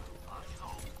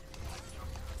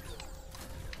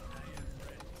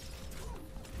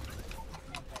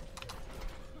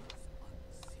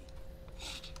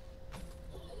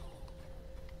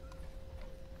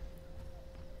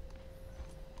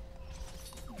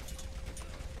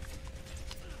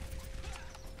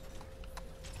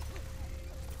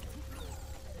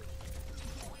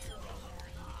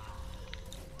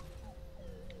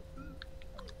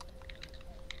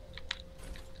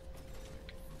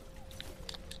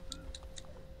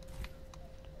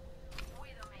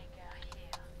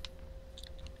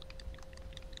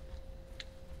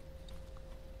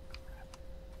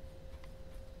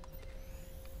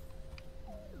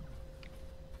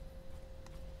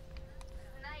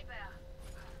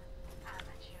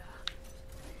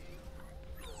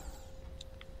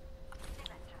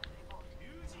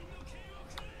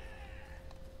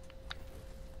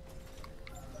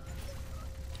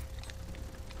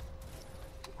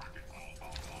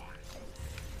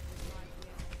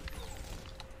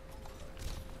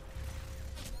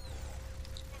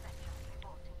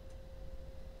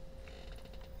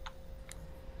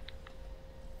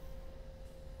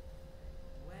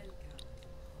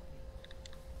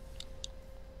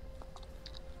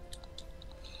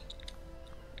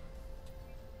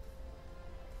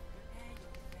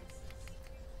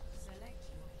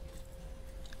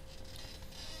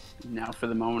 Now for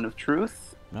the moment of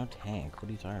truth. No tank. What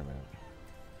are you talking about?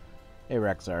 Hey,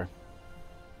 Rexar.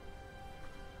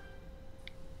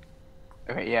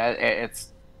 Okay, yeah,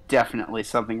 it's definitely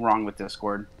something wrong with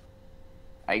Discord.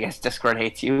 I guess Discord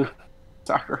hates you,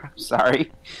 Soccer. I'm sorry.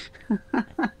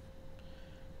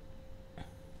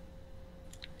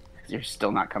 You're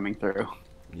still not coming through.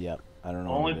 Yep. I don't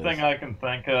know. Only thing I can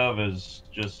think of is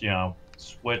just,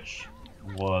 switch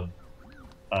would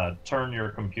turn your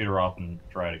computer off and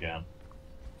try it again.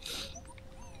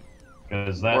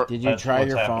 Because that. Did you try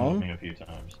your phone? To me a few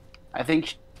times. I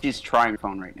think she's trying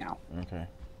phone right now. Okay.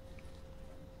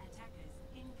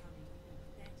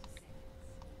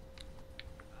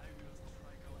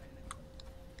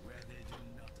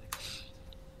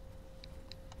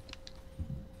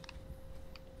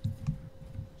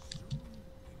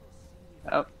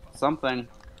 Oh, something.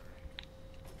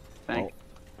 I think.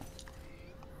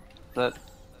 But.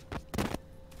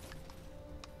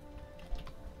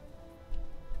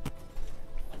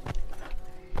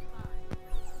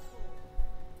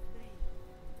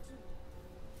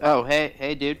 Oh,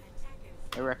 hey, dude.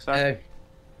 Hey, Rexar. Hey.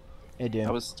 Hey, dude.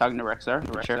 I was talking to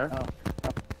Rexar. Sure. Oh.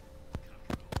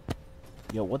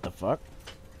 Yo, what the fuck?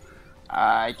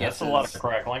 I guess That's a lot of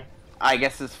crackling. I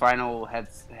guess his final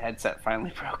headset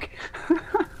finally broke.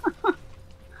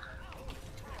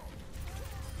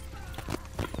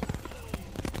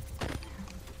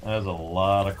 That's a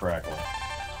lot of crackling.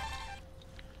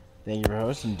 Thank you for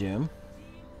hosting, Doom.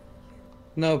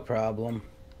 No problem.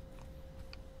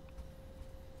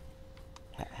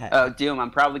 Oh, Doom,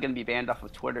 I'm probably gonna be banned off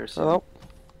of Twitter soon. Hello?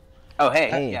 Oh, hey,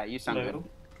 Hey. yeah, you sound Hello.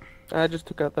 good. I just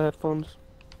took out the headphones.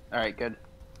 Alright, good.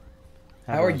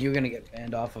 How are you gonna get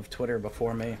banned off of Twitter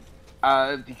before me?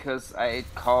 Because I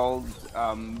called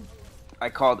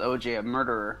OJ a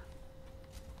murderer.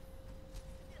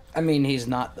 I mean, he's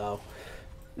not though.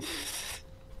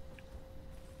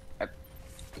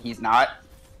 He's not?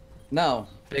 No,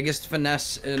 biggest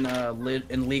finesse in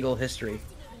legal history.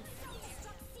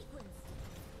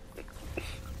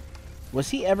 Was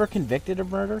he ever convicted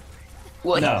of murder?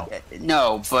 Well, No.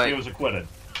 No, but He was acquitted.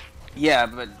 yeah,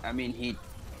 but I mean, he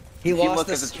He If you lost look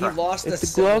at a the he tri- lost a If the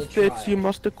civil glove fits, trial. you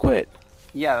must acquit.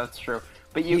 yeah, that's true.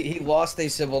 But He lost a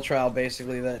civil trial,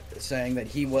 basically that saying that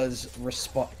he was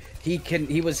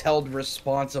he was held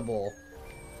responsible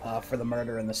for the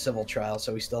murder in the civil trial,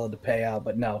 so he still had to pay out.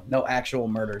 But no actual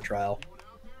murder trial.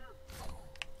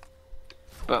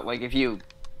 But like, if you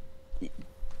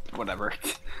whatever.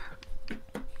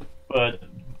 But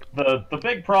the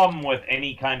big problem with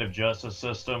any kind of justice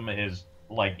system is,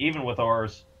 like, even with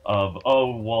ours, of,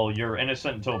 oh, well, you're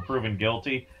innocent until proven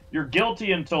guilty. You're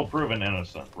guilty until proven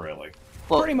innocent, really.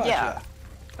 Well, Pretty much, yeah.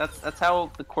 yeah. That's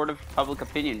how the court of public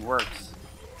opinion works.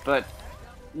 But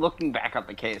looking back on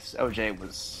the case, OJ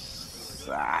was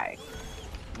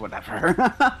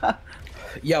whatever.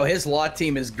 Yo, his law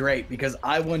team is great because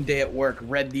I one day at work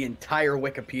read the entire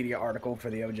Wikipedia article for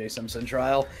the O.J. Simpson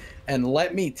trial, and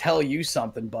let me tell you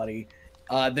something, buddy.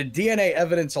 The DNA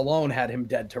evidence alone had him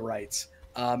dead to rights,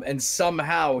 and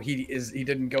somehow he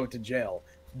didn't go to jail.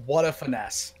 What a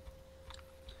finesse!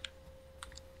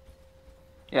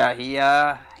 Yeah, he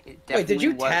definitely Wait, did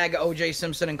you was... tag O.J.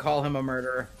 Simpson and call him a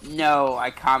murderer? No,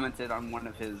 I commented on one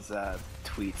of his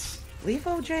tweets. Leave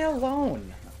O.J.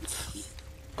 alone.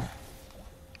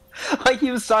 Like, he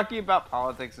was talking about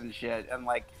politics and shit, and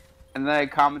then I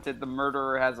commented, the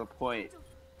murderer has a point.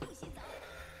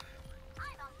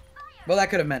 Well, that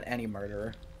could have meant any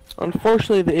murderer.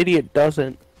 Unfortunately, the idiot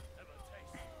doesn't.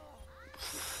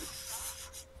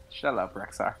 Shut up,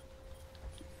 Rexar.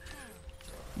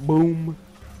 Boom.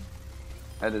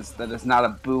 That is not a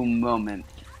boom moment.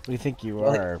 What do you think you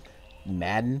are,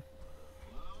 Madden?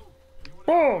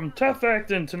 Oh, I'm tough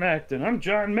acting to acting. I'm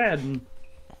John Madden.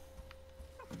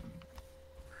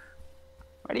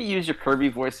 Why do you use your Kirby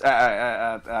voice,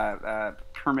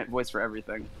 Kermit voice for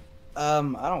everything? I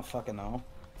don't fucking know.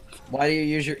 Why do you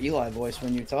use your Eli voice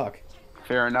when you talk?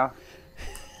 Fair enough.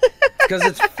 Because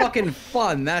it's fucking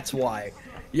fun, that's why.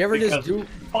 You ever Because just do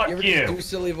fuck you ever you. just do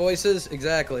silly voices?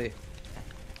 Exactly.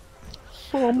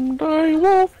 Someday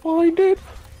we'll find it.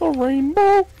 A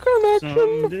rainbow connection.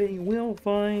 Someday we'll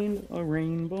find a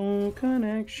rainbow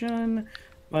connection.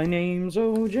 My name's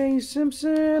O.J.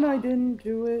 Simpson. I didn't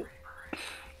do it.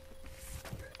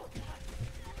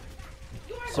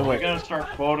 So we're gonna start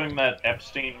quoting that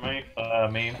Epstein meme? I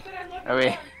mean,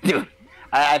 dude,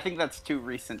 I think that's too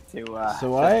recent to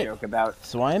joke about.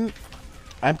 So I'm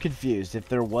confused. If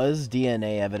there was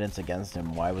DNA evidence against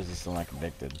him, why was he still not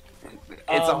convicted?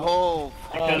 It's a whole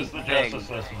Because the thing. justice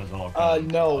system is all kinds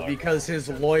of No, fuck. because his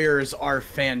lawyers are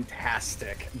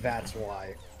fantastic. That's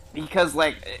why. because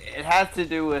like it has to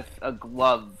do with a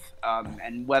glove,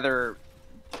 and whether.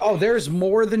 Oh, there's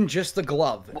more than just the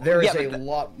glove. There is yeah, a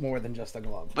lot more than just the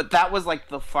glove. But that was like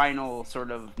the final sort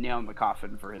of nail in the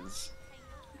coffin for his.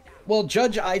 Well,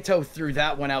 Judge Ito threw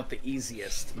that one out the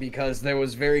easiest because there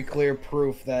was very clear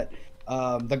proof that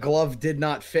the glove did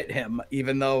not fit him,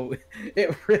 even though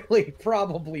it really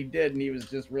probably did, and he was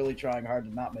just really trying hard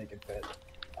to not make it fit.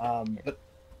 But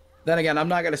then again, I'm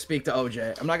not going to speak to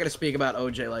OJ. I'm not going to speak about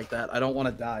OJ like that. I don't want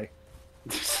to die.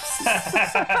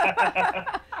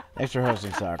 Thanks for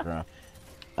hosting, Sakura.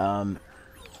 I'm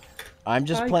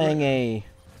just playing a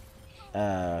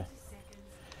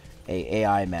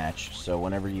AI match, so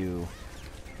whenever you're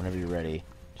ready,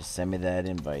 just send me that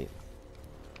invite.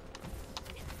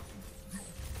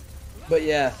 But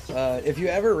yeah, if you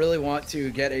ever really want to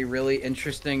get a really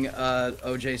interesting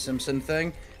O.J. Simpson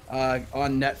thing,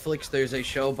 on Netflix there's a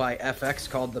show by FX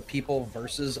called The People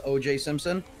versus O.J.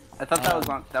 Simpson. I thought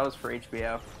that was for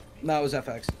HBO. No, it was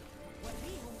FX.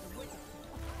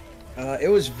 It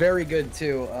was very good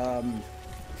too.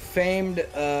 Famed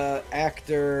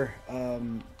actor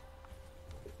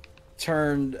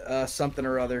turned something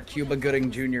or other. Cuba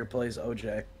Gooding Jr. plays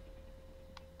OJ.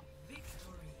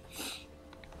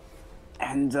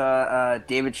 And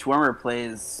David Schwimmer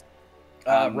plays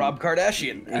Rob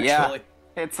Kardashian. Actually. Yeah,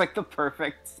 it's like the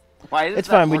perfect. Why does It's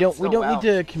that fine. We work don't so well? need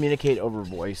to communicate over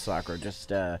voice, Sakura.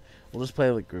 Just we'll just play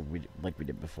like we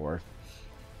did before.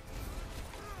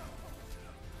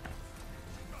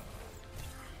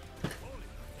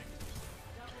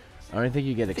 I don't think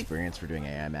you get experience for doing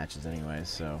AI matches anyways,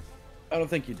 so. I don't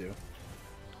think you do.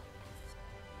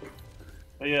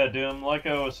 But yeah, Doom, like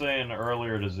I was saying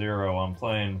earlier to Zero, I'm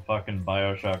playing fucking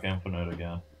Bioshock Infinite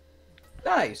again.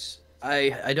 Nice.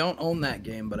 I don't own that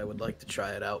game, but I would like to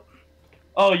try it out.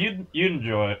 Oh, you'd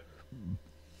enjoy it.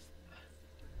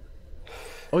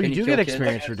 Oh, you Can you do get kill kids?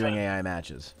 experience for doing AI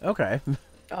matches. Okay.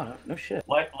 Oh, no shit.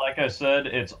 Like I said,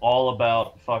 it's all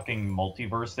about fucking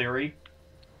multiverse theory.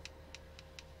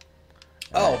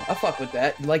 Oh, I fuck with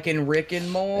that. Like in Rick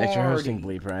and Morty. Thanks for hosting,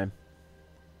 Bleed Prime.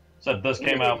 So this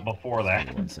came out before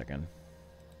that. 1 second.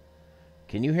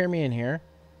 Can you hear me in here?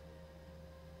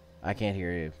 I can't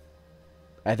hear you.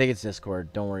 I think it's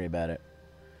Discord. Don't worry about it.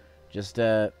 Just,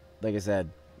 like I said,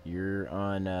 you're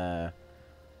on,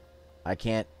 I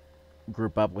can't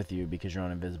group up with you because you're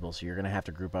on Invisible, so you're going to have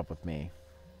to group up with me.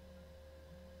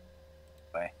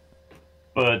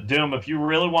 But Doom, if you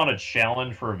really want a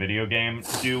challenge for a video game,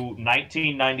 do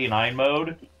 1999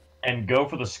 mode and go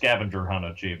for the scavenger hunt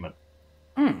achievement.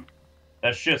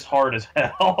 That shit's hard as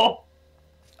hell.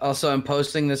 Also, I'm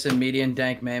posting this in Median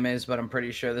Dank Memes, but I'm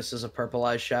pretty sure this is a Purple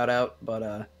Eyes shout out.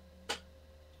 But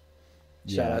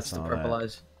Yeah, shout I outs to saw Purple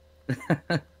that.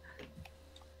 Eyes.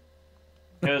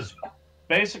 Because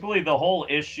basically the whole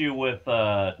issue with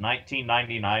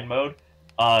 1999 mode,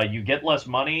 you get less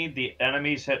money, the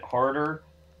enemies hit harder,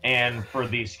 and for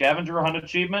the scavenger hunt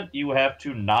achievement, you have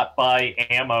to not buy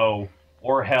ammo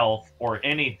or health or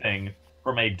anything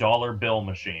from a dollar bill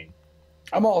machine.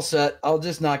 I'm all set. I'll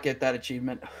just not get that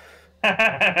achievement.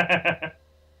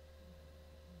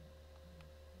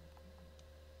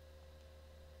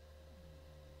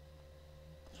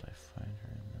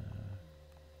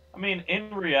 I mean,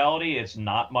 in reality, it's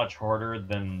not much harder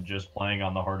than just playing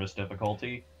on the hardest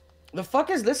difficulty. The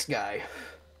fuck is this guy?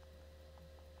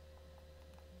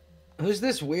 Who's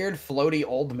this weird floaty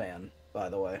old man, by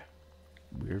the way?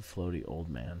 Weird floaty old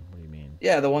man. What do you mean?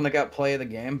 Yeah, the one that got play of the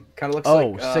game. Kind of looks Oh,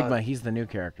 like... Sigma. He's the new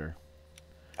character.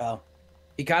 Oh.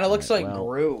 He kind of looks like well,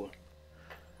 Gru.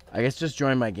 I guess just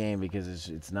join my game because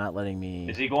it's not letting me...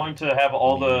 Is he going to have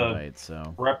all the invite,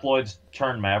 so. Reploids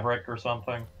turn Maverick or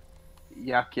something?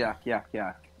 Yuck. I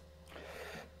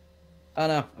don't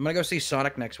know. I'm gonna go see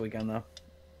Sonic next weekend, though.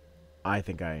 I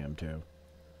think I am, too.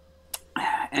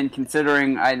 And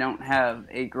considering I don't have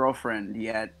a girlfriend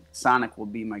yet, Sonic will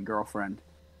be my girlfriend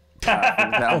for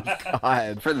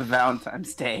the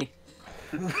Valentine's Day.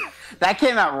 That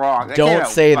came out wrong. That Don't came out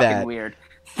say fucking that. Weird.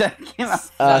 That came out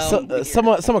weird.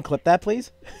 Someone clip that,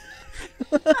 please.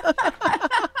 That's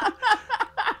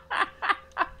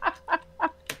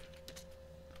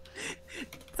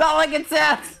all I can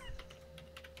say.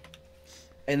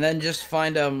 And then just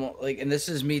find like, and this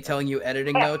is me telling you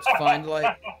editing notes. Find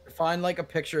like a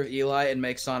picture of Eli and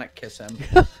make Sonic kiss him.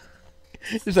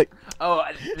 It's like, oh,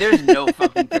 there's no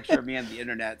fucking picture of me on the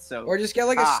internet. So or just get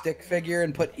like a stick figure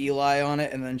and put Eli on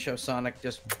it, and then show Sonic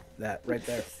just that right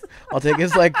there. I'll take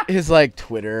his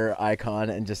Twitter icon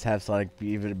and just have Sonic be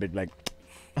even a bit like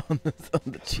on the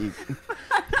cheek.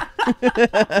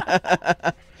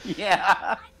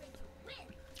 Yeah.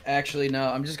 Actually, no.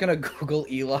 I'm just gonna Google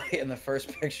Eli in the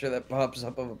first picture that pops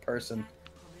up of a person.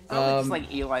 Probably just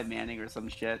like Eli Manning or some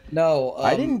shit. No,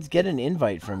 I didn't get an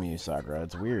invite from you, Sakura.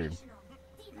 It's weird.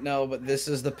 No, but this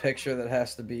is the picture that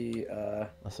has to be.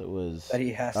 Unless it was. That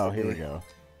he has to. Oh, here be. we go.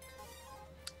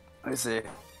 Let me see.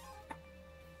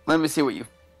 Let me see what you.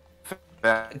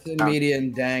 It's in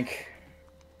median dank.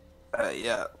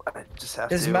 Yeah, I just have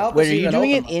His to. mouth Wait, is are you even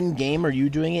doing it open. in game or are you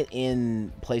doing it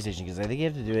in PlayStation? Because I think you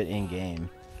have to do it in game.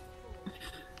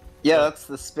 Yeah, that's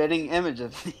the spitting image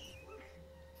of me.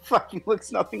 Fucking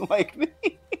looks nothing like me.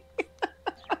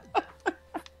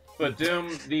 But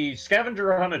Doom, the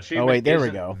scavenger hunt achievement Oh wait, there we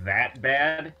isn't go. that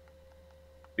bad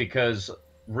because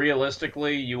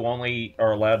realistically, you only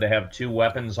are allowed to have 2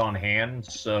 weapons on hand,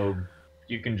 so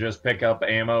you can just pick up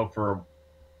ammo for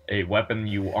a weapon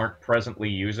you aren't presently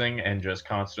using and just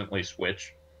constantly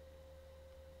switch.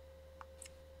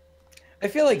 I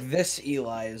feel like this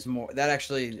Eli is more. That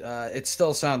actually, it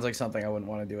still sounds like something I wouldn't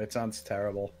want to do. It sounds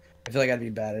terrible. I feel like I'd be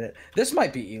bad at it. This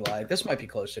might be Eli. This might be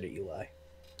closer to Eli.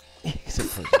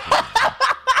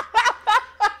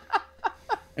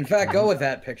 In fact, go with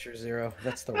that picture, Zero.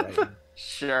 That's the right one.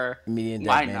 Sure. Median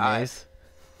Why dead not? mayonnaise.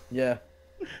 Yeah.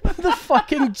 The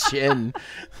fucking chin.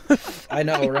 I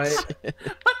know, right?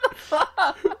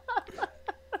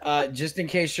 Just in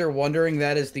case you're wondering,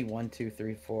 that is the 1, 2,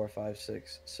 3, 4, 5,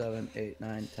 6, 7, 8,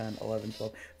 9, 10, 11,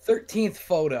 12, 13th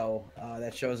photo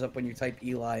that shows up when you type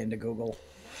Eli into Google.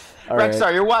 All Rexar,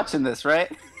 right. you're watching this,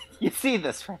 right? You see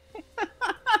this, right?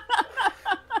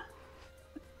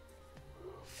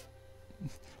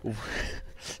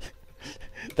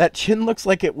 That chin looks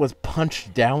like it was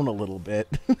punched down a little bit.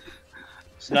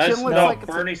 It's nice to looks know like it's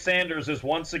Bernie Sanders is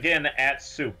once again at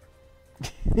soup.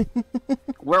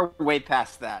 We're way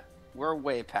past that. We're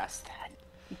way past that.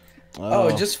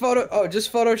 Just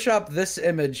Photoshop this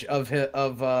image of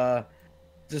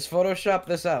just Photoshop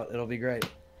this out. It'll be great.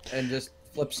 And just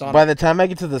flip Sonic. By the time I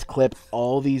get to this clip,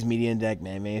 all these median deck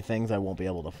meme things I won't be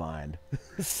able to find.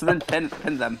 So then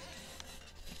pin them.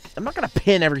 I'm not gonna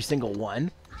pin every single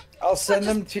one. I'll send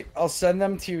them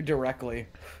to you directly.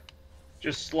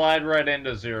 Just slide right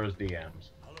into Zero's DMs.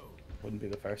 Wouldn't be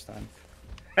the first time.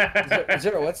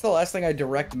 Zero, what's the last thing I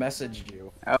direct messaged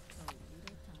you?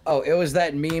 Oh, it was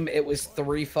that meme. It was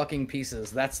 3 fucking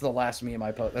pieces. That's the last meme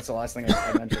I put. That's the last thing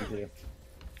I mentioned to you.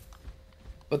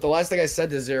 But the last thing I said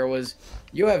to Zero was,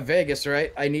 "You have Vegas,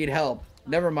 right? I need help."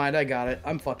 Never mind, I got it.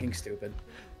 I'm fucking stupid.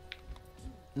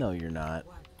 No, you're not.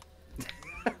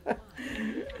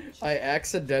 I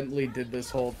accidentally did this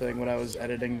whole thing when I was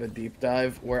editing the deep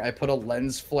dive, where I put a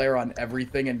lens flare on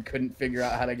everything and couldn't figure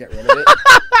out how to get rid of it.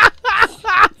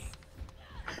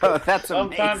 Oh, that's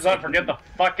amazing. Sometimes I forget the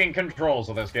fucking controls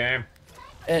of this game.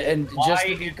 And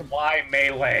Why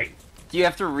melee? Do you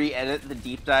have to re-edit the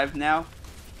deep dive now?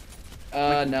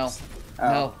 No.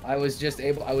 No, I was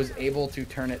able to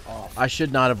turn it off. I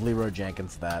should not have Leroy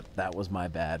Jenkins that. That was my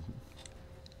bad.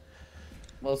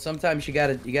 Well, sometimes you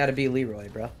gotta be Leroy,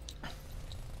 bro.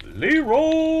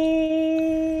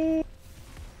 Leroy!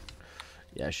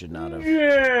 Yeah, I should not have.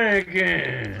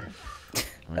 Jenkins!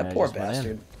 That poor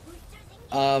bastard.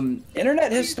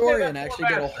 Internet Historian actually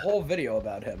did a whole video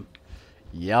about him.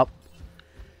 Yep.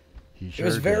 It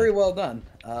was very well done.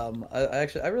 I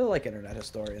really like Internet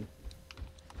Historian.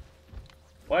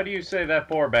 Why do you say that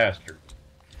poor bastard?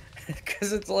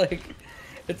 Because it's like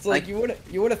you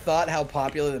would have thought how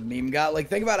popular the meme got. Like,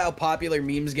 think about how popular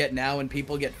memes get now, and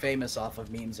people get famous off of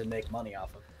memes and make money off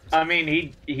of them. I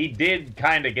mean, he did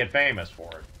kind of get famous for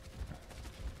it.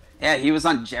 Yeah, he was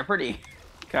on Jeopardy,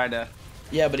 kind of.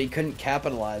 Yeah, but he couldn't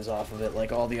capitalize off of it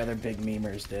like all the other big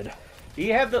memers did. He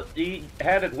had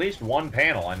at least one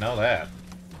panel. I know that.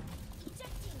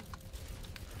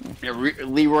 Yeah,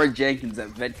 Leroy Jenkins at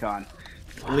VidCon.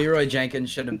 Leroy Jenkins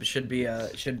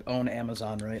should own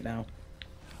Amazon right now.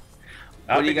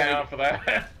 I'll be down for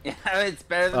that. Yeah, it's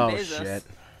better than Bezos.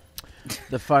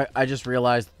 Shit. I just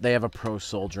realized they have a pro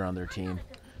soldier on their team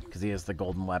because he has the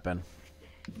golden weapon.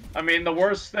 I mean, the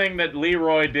worst thing that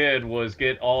Leroy did was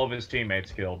get all of his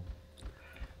teammates killed.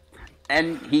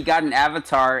 And he got an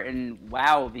avatar in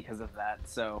WoW because of that,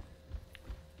 so...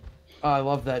 Oh, I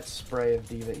love that spray of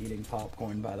Diva eating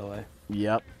popcorn, by the way.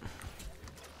 Yep.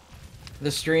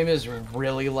 The stream is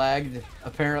really lagged,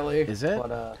 apparently. Is it?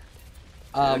 But,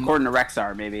 according to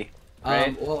Rexar, maybe.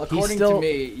 Right? Well, according to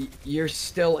me, you're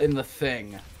still in the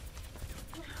thing.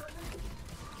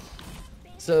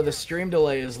 So the stream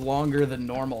delay is longer than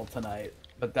normal tonight,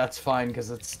 but that's fine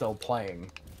because it's still playing.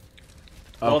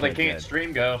 Well, Okay, they can't good.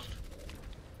 stream Ghost.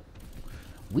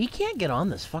 We can't get on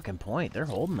this fucking point. They're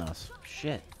holding us.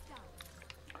 Shit.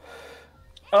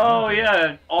 Oh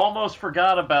yeah, almost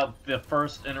forgot about the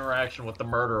first interaction with the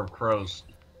murder of Crow's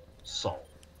soul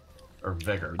or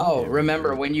vigor. Oh,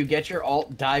 remember when you get your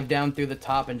ult, dive down through the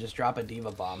top and just drop a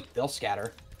diva bomb. They'll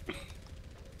scatter.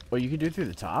 Well, you can do it through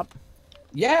the top.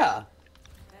 Yeah.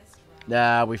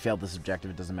 Nah, we failed this objective.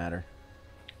 It doesn't matter.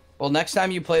 Well, next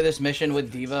time you play this mission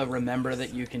with Diva, remember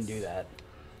that you can do that.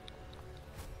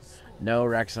 No,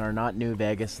 Rexar, not New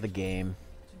Vegas, the game.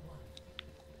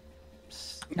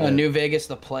 No, New Vegas,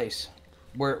 the place.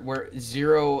 We're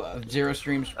Zero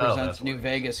Streams presents New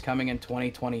Vegas coming in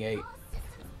 2028.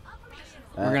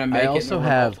 We're gonna make I it also in a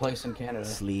have place in Canada.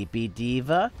 Sleepy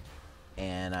Diva,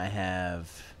 and I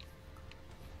have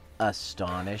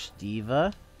Astonished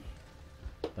Diva.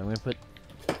 I'm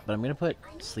gonna put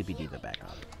Sleepy Diva back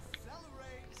on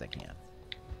because I can,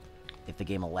 if the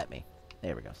game will let me.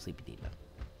 There we go, Sleepy Diva.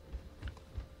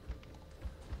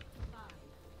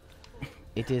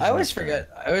 It is. I always forget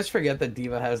that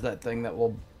Diva has that thing that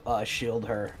will shield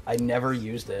her. I never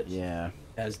used it. Yeah.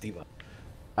 As Diva.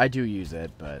 I do use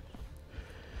it, but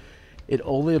it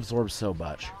only absorbs so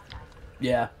much.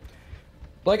 Yeah.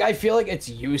 Like, I feel like it's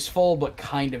useful, but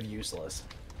kind of useless.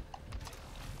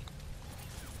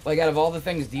 Like, out of all the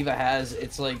things Diva has,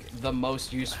 it's like the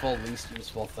most useful, least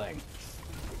useful thing.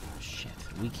 Shit.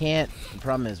 We can't. The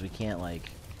problem is we can't, like.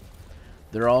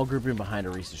 They're all grouping behind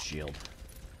Arisa's shield.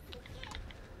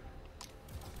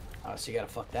 Oh, so you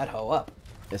gotta fuck that hoe up.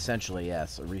 Essentially,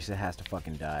 yes. Arisa has to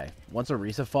fucking die. Once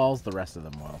Arisa falls, the rest of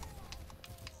them will.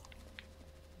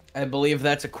 I believe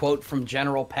that's a quote from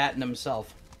General Patton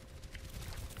himself.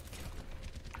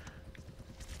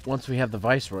 Once we have the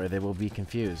Viceroy, they will be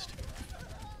confused.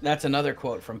 That's another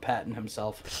quote from Patton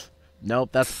himself.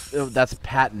 Nope, that's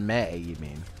Patton May, you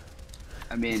mean.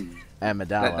 I mean...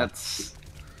 Amidala. That's...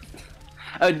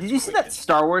 did you see that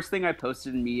Star Wars thing I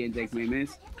posted in Me and Jake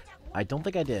Memes? I don't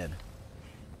think I did.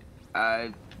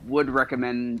 Would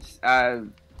recommend.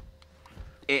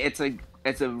 It's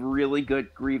a really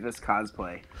good Grievous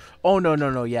cosplay. Oh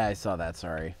no! Yeah, I saw that.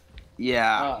 Sorry.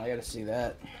 Yeah. Oh, I gotta see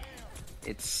that.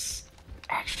 It's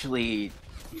actually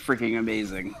freaking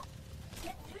amazing.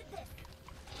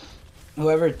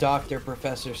 Whoever Dr.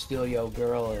 Professor Steelio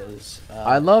Girl is.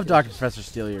 I love Dr. Professor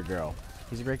Steelio Girl.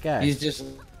 He's a great guy. He's just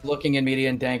looking at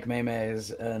Median Dank Memes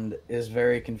and is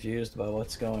very confused by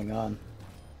what's going on.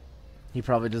 He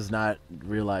probably does not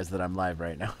realize that I'm live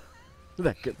right now.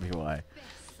 That could be why.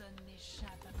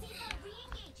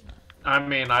 I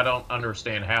mean, I don't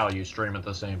understand how you stream at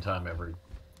the same time every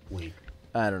week.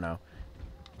 I don't know.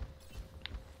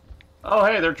 Oh,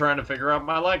 hey, they're trying to figure out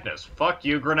my likeness. Fuck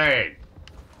you, grenade.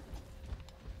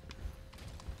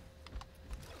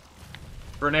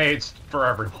 Grenades for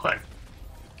everyone.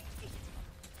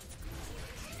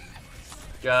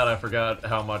 God, I forgot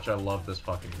how much I love this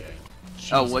fucking game.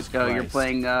 Oh, what? You're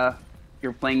playing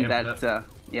that.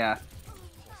 Yeah.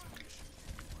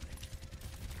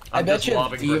 I bet you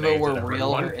if Diva grenades were at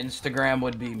real, her everyone. Instagram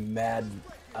would be mad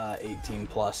 18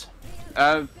 plus.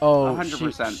 Oh,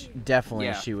 100%. Definitely,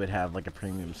 Yeah. she would have like a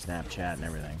premium Snapchat and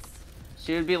everything.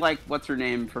 She would be like, what's her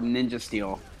name from Ninja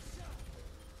Steel?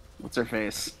 What's her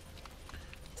face?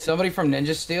 Somebody from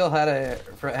Ninja Steel had a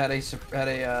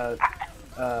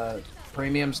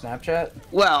premium Snapchat.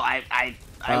 Well, I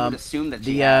would assume that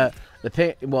she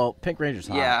the Pink Ranger's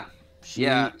hot.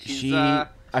 Yeah. She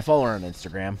I follow her on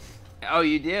Instagram. Oh,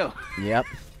 you do? Yep.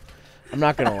 I'm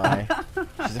not gonna lie.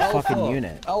 She's a fucking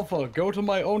unit. Alpha, go to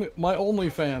my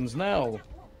OnlyFans now.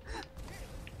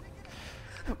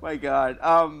 Oh my God.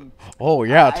 Oh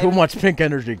yeah, too much pink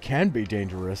energy can be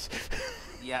dangerous.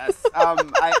 Yes.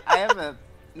 I have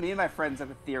me and my friends have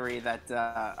a theory that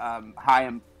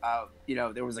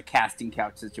there was a casting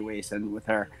couch situation with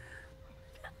her.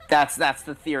 That's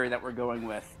the theory that we're going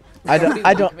with. I don't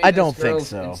think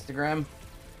so. Instagram.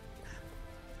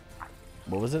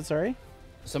 What was it? Sorry.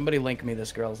 Somebody link me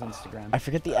this girl's Instagram. I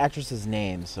forget the actress's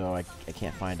name, so I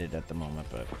can't find it at the moment.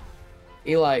 But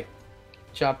Eli,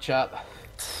 chop chop.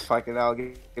 Fuck it, I'll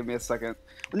give me a second.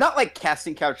 Not like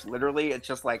casting couch literally. It's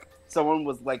just like someone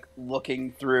was like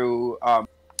looking through.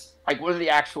 Like one of the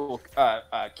actual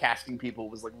casting people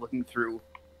was like looking through,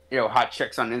 hot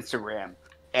chicks on Instagram,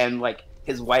 and like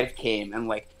his wife came and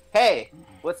like, hey,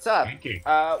 what's up?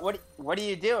 What are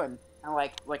you doing?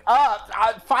 And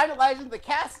I'm finalizing the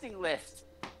casting list.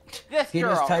 This He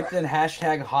girl. just typed in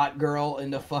hashtag hot girl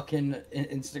into fucking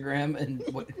Instagram and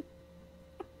what?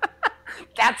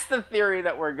 That's the theory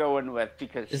that we're going with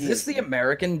because Is this the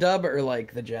American dub or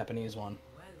like the Japanese one?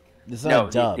 this is not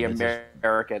a dub. the it's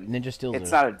American. Ninja Steel's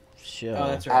It's not a show. Oh,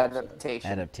 that's right.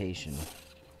 adaptation.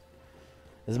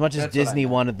 As much as That's what I Disney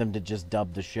meant. wanted them to just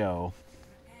dub the show.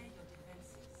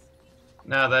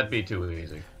 Nah, that'd be too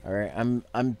easy. All right,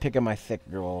 I'm picking my thick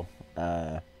girl,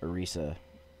 Orisa,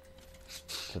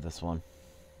 for this one.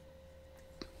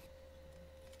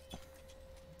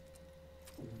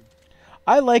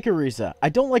 I like Orisa. I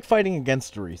don't like fighting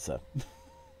against Orisa.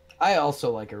 I also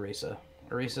like Orisa.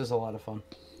 Orisa's a lot of fun.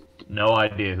 No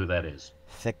idea who that is.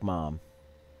 Thick mom.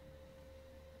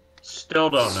 Still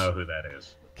don't know who that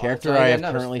is. Character I have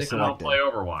currently I don't selected. play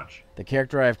Overwatch. The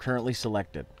character I have currently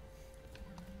selected.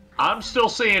 I'm still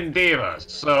seeing Divas,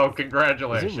 so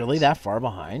congratulations. Is it really that far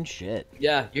behind? Shit.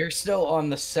 Yeah, you're still on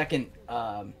the second,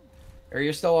 or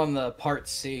you're still on the part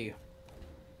C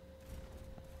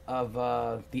of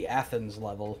the Athens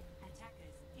level.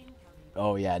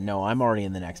 Oh yeah, no, I'm already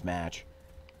in the next match.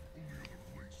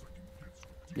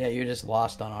 Yeah, you just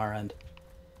lost on our end.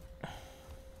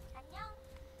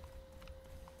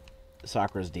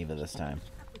 Sakura's Diva this time.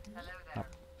 Hop,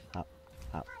 hop,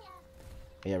 hop.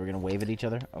 Yeah, we're gonna wave at each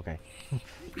other? Okay.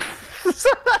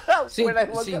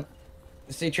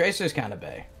 See, Tracer's kind of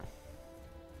bae.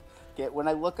 When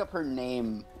I look up her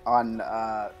name on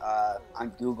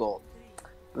Google,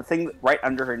 the thing right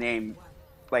under her name,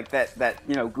 like that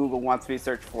Google wants me to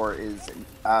search for is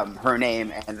her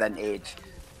name and then age.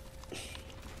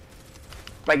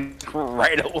 Like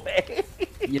right away.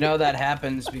 You know that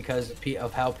happens because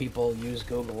of how people use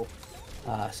Google.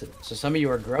 So some of you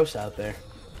are gross out there.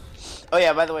 Oh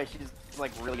yeah, by the way, she's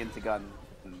like really into guns.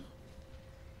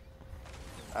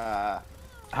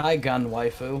 Hi, gun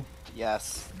waifu.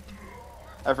 Yes.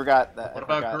 I forgot that. What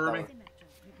about Kirby?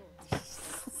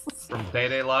 From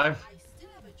Day Live?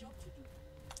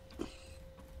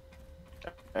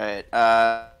 Alright,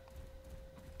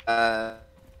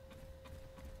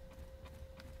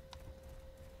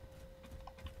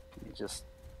 just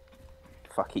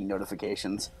fucking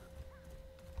notifications.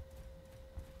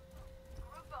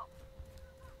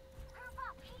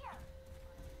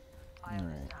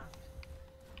 Alright.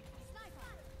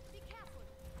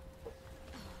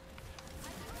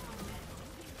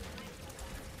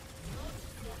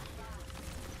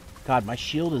 God, my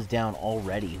shield is down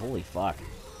already. Holy fuck.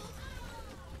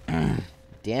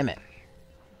 Damn it.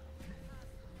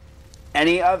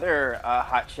 Any other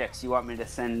hot chicks you want me to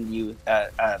send you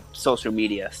social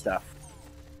media stuff?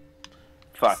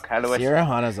 Fuck, how do I... Sierra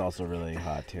Hana's also really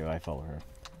hot too. I follow her.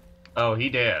 Oh, he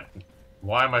did.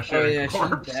 Why am I Oh shooting yeah,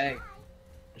 corpse?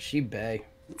 she bae.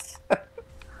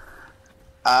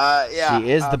 Yeah. She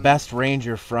is the best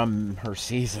ranger from her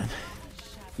season.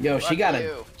 Yo, she got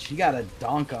you. a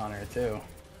donk on her too.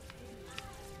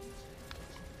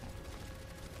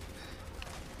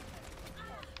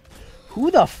 Who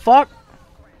the fuck?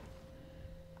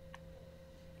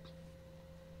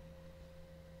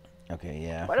 Okay,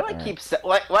 yeah. Why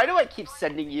do I keep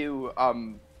sending you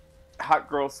hot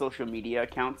girl social media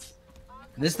accounts?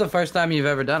 This is the first time you've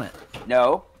ever done it.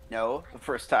 No, the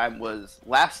first time was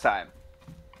last time.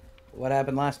 What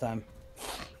happened last time?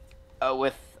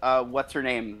 With what's her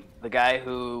name? The guy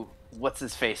who what's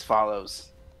his face follows.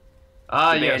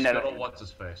 Ah, The yes, Bayonetta. good old what's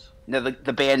his face. No, the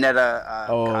Bayonetta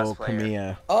Oh, cosplayer.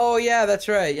 Kamiya. Oh yeah, that's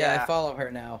right. Yeah, Yeah. I follow her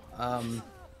now.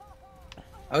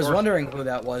 I was wondering who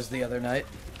that was the other night.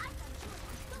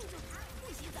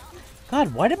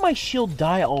 God, why did my shield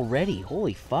die already?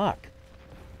 Holy fuck.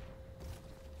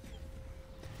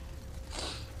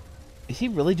 Is he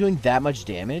really doing that much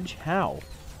damage? How?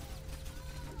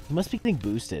 He must be getting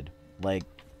boosted. Like,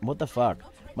 what the fuck?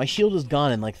 My shield is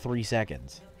gone in like 3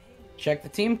 seconds. Check the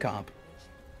team comp.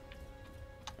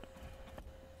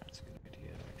 That's a good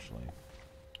idea, actually.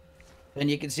 Then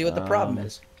you can see what the problem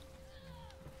is.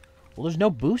 Well, there's no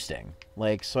boosting.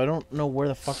 Like, so I don't know where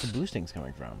the fuck the boosting's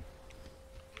coming from.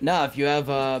 No, if you have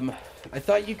I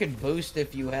thought you could boost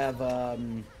if you have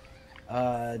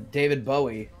David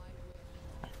Bowie.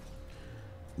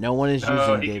 No one is No,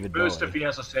 using he David can boost Bowie. if he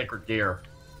has a sacred gear.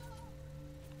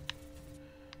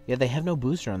 Yeah, they have no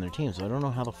booster on their team, so I don't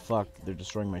know how the fuck they're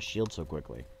destroying my shield so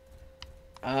quickly.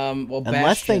 Well,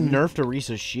 Unless they Bastion. nerfed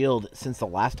Orisa's shield since the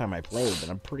last time I played, but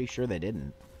I'm pretty sure they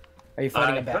didn't. Are you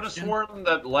fighting I a could have Bastion? sworn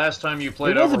that last time you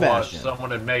played It was a Overwatch, Bastion. someone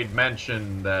had made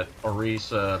mention that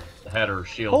Orisa had her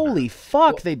shield. Holy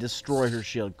fuck, they destroy her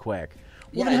shield quick.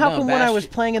 Well, then Yeah, how no, come when I was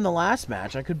Bastion- playing in the last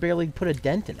match, I could barely put a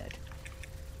dent in it?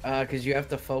 Because you have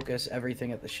to focus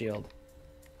everything at the shield.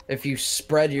 If you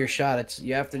spread your shot,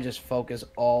 you have to just focus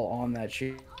all on that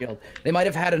shield. They might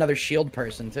have had another shield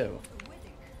person too.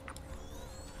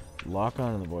 Lock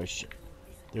on in the voice chat.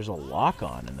 There's a lock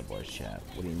on in the voice chat.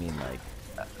 What do you mean, like?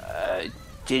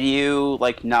 Did you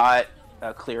like not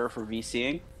clear for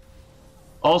VCing?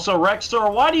 Also,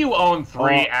 Rexstar, why do you own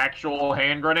 3 Oh. actual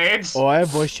hand grenades? Oh, I have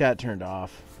voice chat turned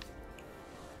off.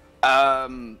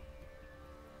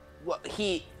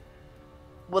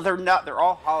 Well, they're not. They're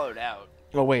all hollowed out.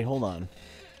 Oh wait, hold on.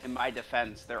 In my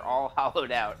defense, they're all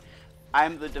hollowed out.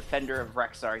 I'm the defender of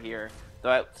Rexar here.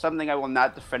 Though something I will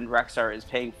not defend Rexar is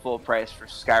paying full price for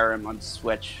Skyrim on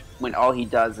Switch when all he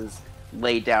does is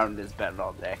lay down in his bed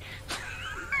all day.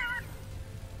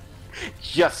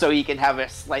 Just so he can have a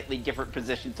slightly different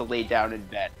position to lay down in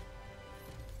bed.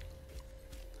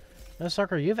 No,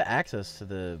 Sakura, you have access to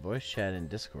the voice chat in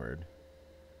Discord.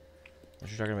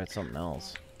 Unless you're talking about something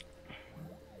else.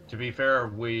 To be fair,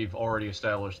 we've already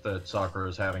established that Sakura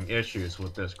is having issues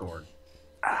with Discord.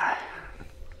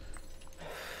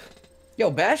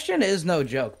 Yo, Bastion is no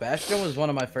joke. Bastion was one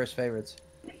of my first favorites.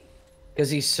 Because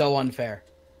he's so unfair.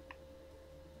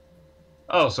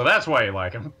 Oh, so that's why you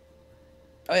like him.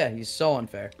 Oh yeah, he's so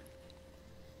unfair.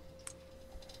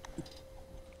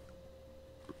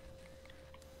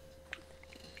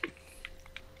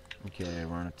 Okay,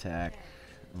 we're on attack.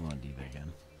 I'm on D.Va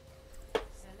again.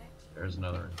 There's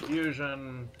another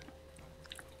infusion.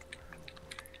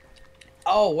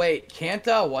 Oh wait, can't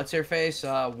what's her face?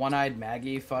 One-eyed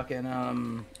Maggie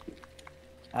fucking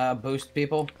boost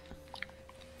people?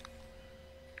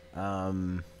 I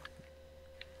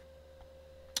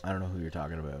don't know who you're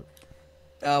talking about.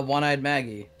 One-eyed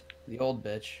Maggie, the old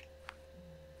bitch.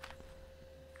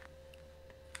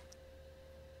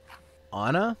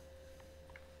 Anna?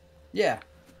 Yeah.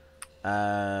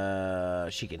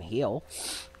 She can heal.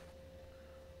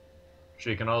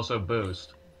 She can also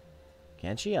boost.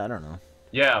 Can she? I don't know.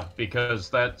 Yeah, because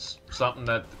that's something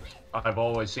that I've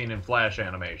always seen in Flash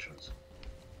animations.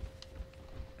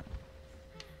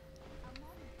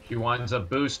 She winds up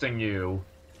boosting you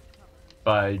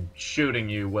by shooting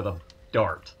you with a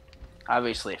dart.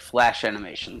 Obviously, Flash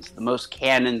animations, the most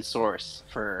canon source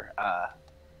for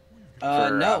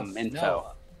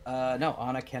info. No,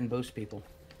 Anna can boost people.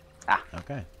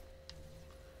 Okay.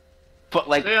 But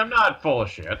like, See, I'm not full of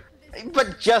shit.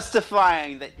 but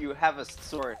justifying that you have a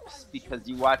source because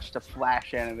you watched a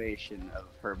Flash animation of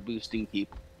her boosting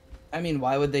people. I mean,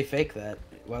 why would they fake that?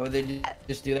 Why would they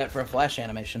just do that for a Flash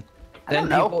animation? I don't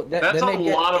know. That's a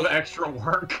lot of extra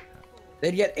work.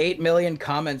 They'd get 8 million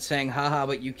comments saying, haha,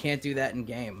 but you can't do that in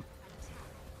game.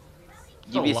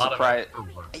 You'd be surprised.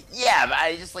 Yeah, but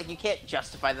I just like, you can't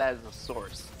justify that as a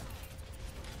source.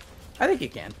 I think you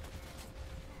can.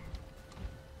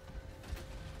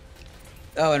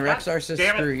 Oh, and Rexar says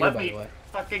Damn it, screw you, let by me the way.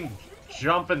 fucking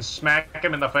jump and smack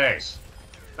him in the face.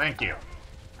 Thank you.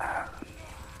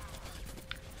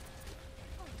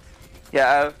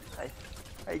 Yeah,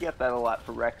 I get that a lot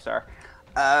for Rexar.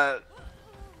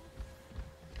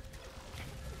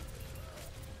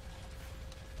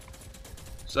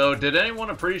 So, did anyone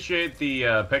appreciate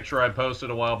the picture I posted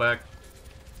a while back?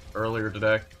 Earlier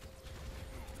today?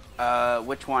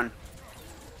 Which one?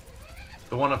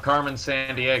 The one of Carmen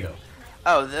Sandiego.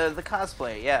 Oh, the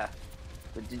cosplay, yeah.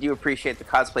 But did you appreciate the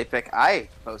cosplay pic I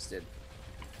posted?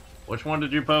 Which one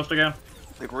did you post again?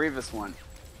 The Grievous one.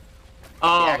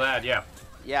 Oh, Yeah. that, yeah.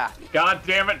 Yeah. God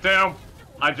damn it, Doom!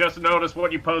 I just noticed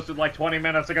what you posted like 20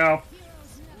 minutes ago.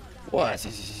 What?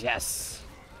 Yes.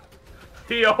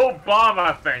 The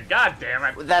Obama thing. God damn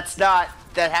it. That's not.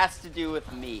 That has to do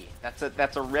with me. That's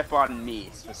a rip on me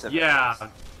specifically. Yeah,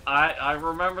 I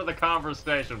remember the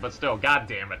conversation, but still, god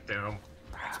damn it, Doom.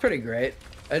 It's pretty great.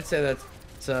 I'd say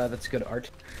that's good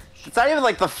art. It's not even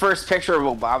like the first picture of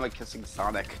Obama kissing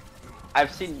Sonic.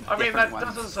 I've seen. I mean, that ones.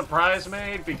 doesn't surprise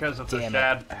me because it's Damn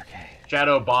a it. Chad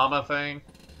Obama thing.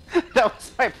 That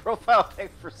was my profile pic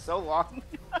for so long.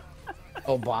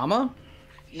 Obama?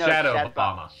 No, Shadow Shad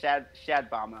Obama. Shad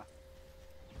Obama.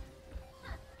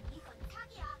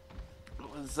 It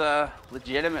was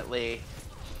legitimately.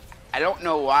 I don't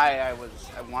know why I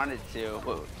wanted to.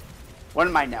 What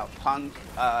am I now? Punk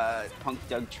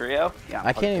Doug Trio? Yeah.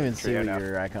 I Punk can't Doug even see Trio what now.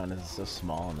 your icon is. It's so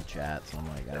small in the chat, so I'm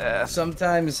like, I don't know.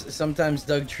 Sometimes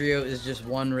Doug Trio is just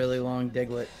one really long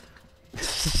Diglett.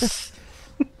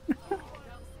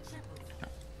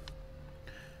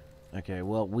 Okay,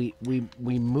 well, we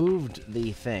moved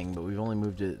the thing, but we've only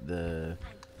moved it, the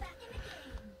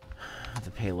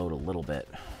payload a little bit.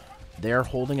 They're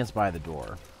holding us by the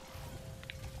door.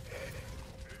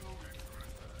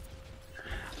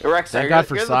 Thank God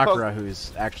for Sakura,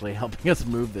 who's actually helping us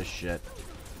move this shit.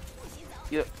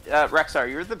 Rexar,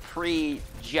 you're the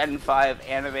pre-Gen 5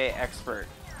 anime expert.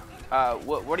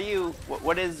 What are you?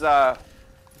 What is?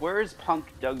 Where is Punk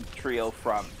Doug Trio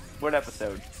from? What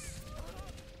episode?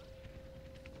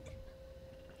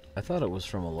 I thought it was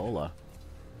from Alola.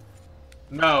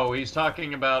 No, he's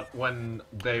talking about when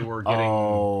they were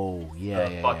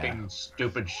getting fucking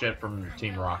stupid shit from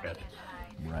Team Rocket.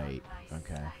 Right,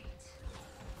 okay.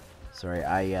 Sorry,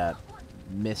 I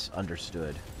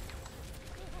misunderstood.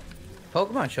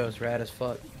 Pokemon show's rad as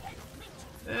fuck.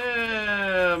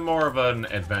 More of an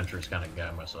adventures kind of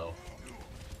guy myself.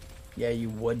 Yeah, you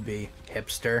would be,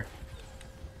 hipster.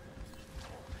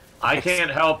 I can't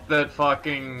help that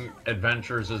fucking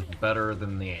Adventures is better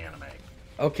than the anime.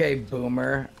 Okay,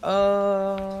 boomer.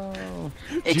 Oh.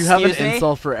 Do you have an Excuse me?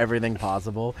 insult for everything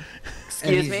possible?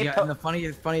 Excuse me? And the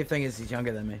funny thing is he's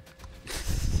younger than me.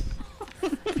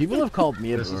 People have called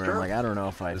me a This is boomer. true. I'm like, I don't know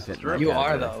if I This fit. is true. in that You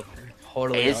are, category. though.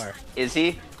 Totally are. Is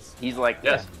he? He's like,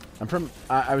 Yes. I'm from.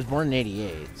 I was born in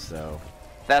 '88, so.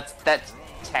 That's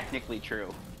technically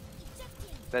true.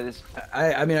 That is.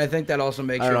 I mean, I think that also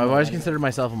makes I you don't know. a I've always millennial. considered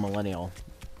myself a millennial.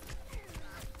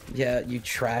 Yeah, you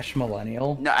trash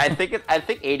millennial. No, I think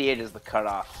 88 is the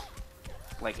cutoff.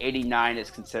 Like 89 is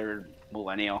considered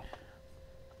millennial.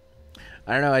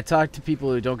 I don't know. I talk to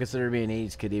people who don't consider me an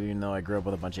 '80s kid, even though I grew up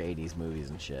with a bunch of '80s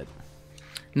movies and shit.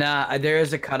 Nah, there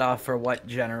is a cutoff for what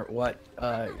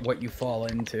you fall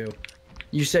into.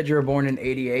 You said you were born in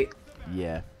 '88,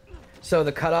 Yeah. so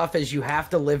the cutoff is you have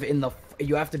to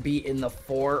be in the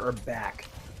 4 or back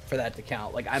for that to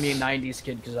count. Like I'm a '90s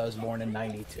kid because I was born in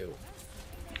 '92.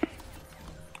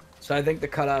 So I think the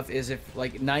cutoff is if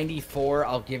like 94,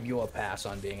 I'll give you a pass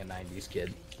on being a '90s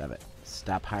kid. Stop it.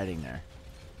 Stop hiding there.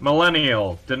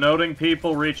 Millennial, denoting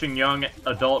people reaching young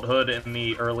adulthood in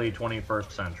the early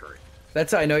 21st century.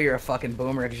 That's how I know you're a fucking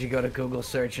boomer because you go to Google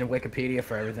search and Wikipedia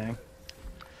for everything.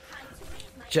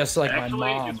 Just like Actually,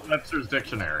 my mom. it's Webster's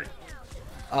Dictionary.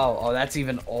 Oh, that's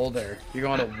even older. You're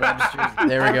going to Webster's.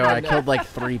 There we go. I killed like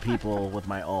 3 people with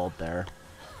my ult there.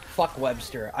 Fuck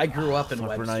Webster. I grew up in Fuck,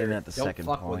 Webster. we're not even at the Don't second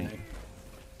fuck point.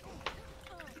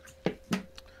 with me.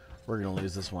 We're gonna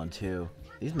lose this one too.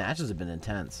 These matches have been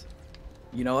intense.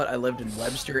 You know what? I lived in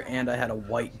Webster and I had a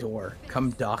white door.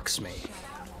 Come dox me.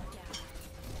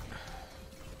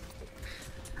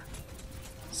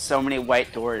 So many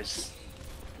white doors.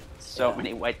 So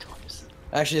many white doors.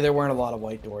 Actually, there weren't a lot of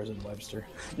white doors in Webster.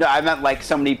 No, I meant like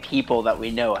so many people that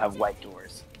we know have white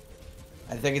doors.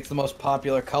 I think it's the most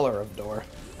popular color of door.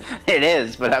 It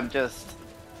is, but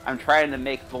I'm trying to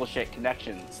make bullshit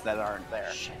connections that aren't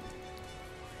there.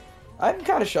 I'm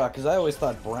kind of shocked because I always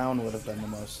thought brown would have been the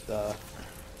most.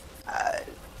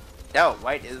 No,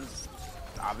 white is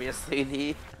obviously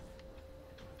the.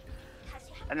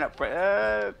 I don't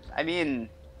know. I mean,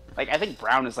 like I think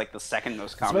brown is like the second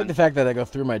most Despite common. the fact that I go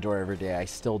through my door every day, I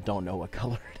still don't know what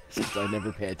color it is. I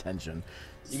never pay attention.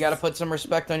 You got to put some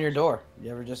respect on your door.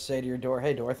 You ever just say to your door,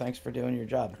 "Hey, door, thanks for doing your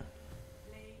job."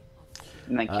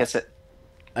 And then kiss it.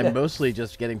 I'm mostly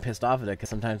just getting pissed off at it because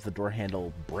sometimes the door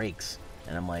handle breaks,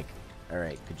 and I'm like, "All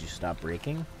right, could you stop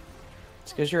breaking?"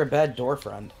 It's because you're a bad door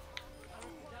friend.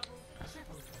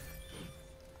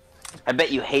 I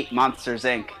bet you hate Monsters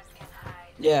Inc.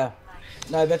 Yeah.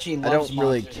 No, I bet she I loves don't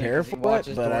really Monsters care because he for it,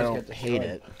 watches but I doors don't get hate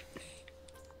destroyed.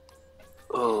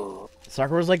 it. Ooh.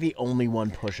 Sakura's like the only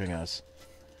one pushing us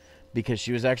because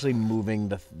she was actually moving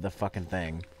the fucking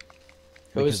thing.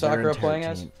 Who is Because their Sakura entire playing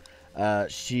as? team-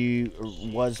 She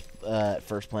was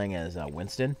first playing as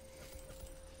Winston,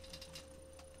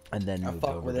 and then I moved fuck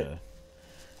over with to. it.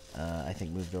 I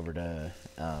think moved over to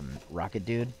Rocket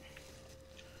Dude.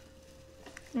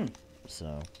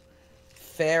 So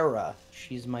Farah.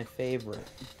 She's my favorite.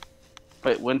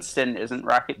 But Winston isn't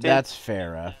Rocket Dude? that's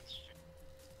Farah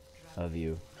of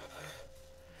you.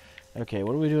 Okay,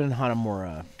 what are we doing in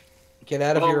Hanamura? Get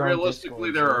out of Well, your own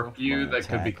realistically, Discord, there are Joe. a few that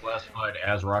could be Attack. classified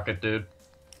as Rocket Dude.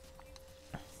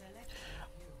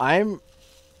 I'm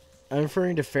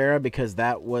referring to Farah because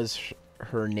that was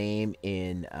her name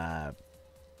in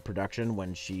production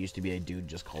when she used to be a dude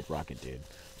just called Rocket Dude.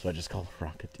 So I just call her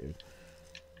Rocket Dude.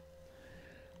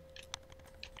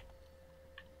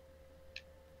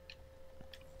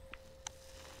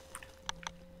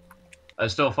 I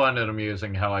still find it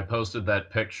amusing how I posted that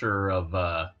picture of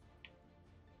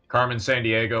Carmen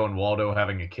Sandiego and Waldo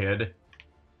having a kid,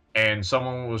 and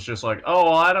someone was just like, "Oh,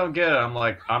 well, I don't get it." I'm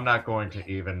like, I'm not going to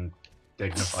even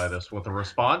dignify this with a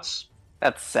response.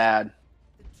 That's sad.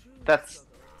 That's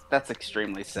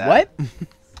extremely sad. What?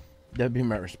 That'd be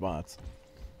my response.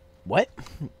 What?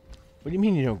 What do you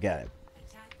mean you don't get it?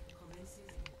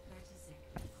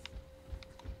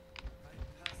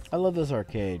 I love this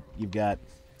arcade. You've got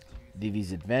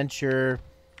Vivi's Adventure,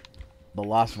 The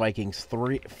Lost Vikings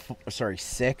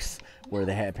 6, where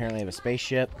they apparently have a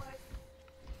spaceship.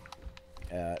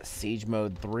 Siege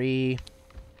Mode 3.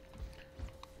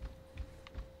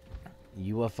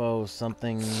 UFO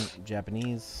something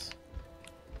Japanese.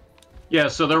 Yeah,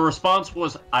 so their response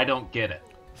was, "I don't get it."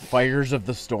 Fires of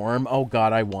the Storm. Oh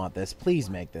god, I want this. Please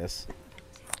make this.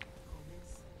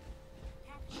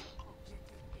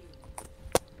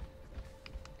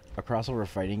 A crossover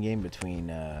fighting game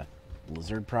between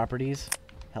Blizzard properties?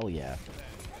 Hell yeah.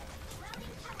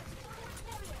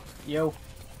 Yo.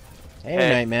 Hey,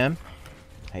 Nightman.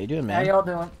 How you doing, man? How y'all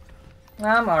doing?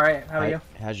 I'm alright. How are you?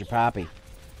 How's your poppy?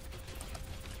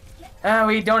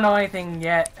 We don't know anything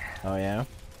yet. Oh, yeah?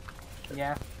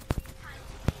 Yeah.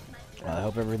 Well, I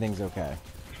hope everything's okay.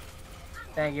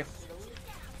 Thank you.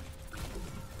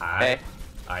 Hey.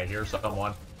 I hear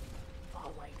someone.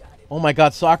 Oh my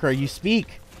god, Sakura, you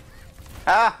speak!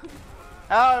 Ah!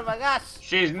 Oh my gosh!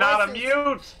 She's not a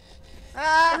mute!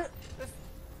 Ah! This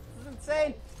is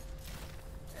insane!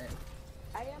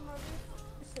 I am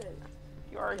a person.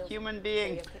 You are a human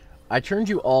being. I turned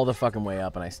you all the fucking way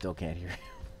up and I still can't hear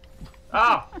you.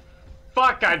 Oh!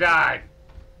 Fuck, I died!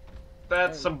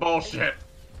 That's some bullshit.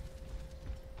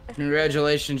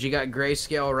 Congratulations, you got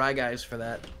grayscale Rye Guys for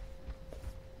that.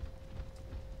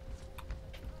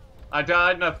 I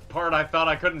died in a part I thought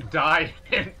I couldn't die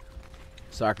in.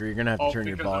 Sakura, you're gonna have to turn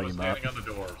your volume up. On the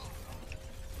doors.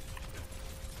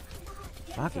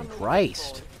 Fucking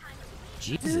Christ.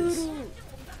 Jesus.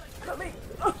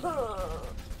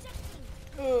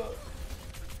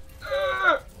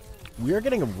 We are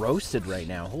getting roasted right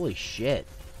now. Holy shit.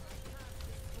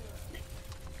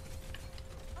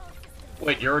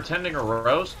 Wait, you're attending a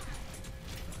roast?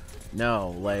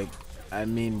 No, like, I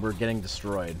mean, we're getting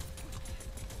destroyed.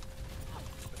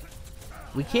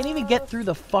 We can't even get through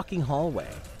the fucking hallway.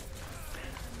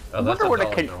 Oh, that's a wonder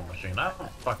what dollar bill machine. I don't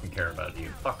fucking care about you.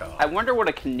 Fuck off. I wonder what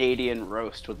a Canadian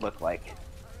roast would look like.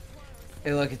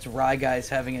 Hey, look, it's Rye Guys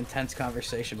having intense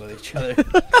conversation with each other.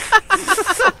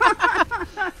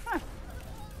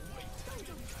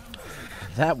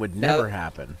 That would never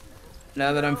happen.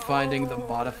 Now that I'm finding the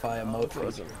modify emote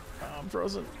frozen. I'm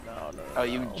frozen. No. Oh,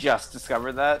 you just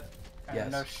discovered that?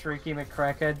 Yes. No Shrieky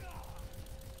McCrackhead.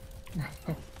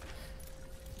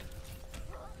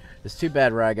 It's too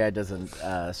bad Rye Guy doesn't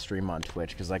stream on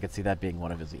Twitch, because I could see that being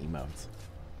one of his emotes.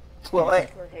 Well,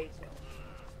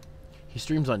 He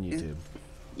streams on YouTube.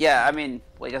 yeah, I mean,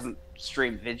 well, he doesn't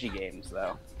stream Vigi games,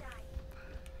 though.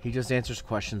 He just answers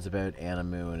questions about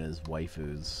Animu and his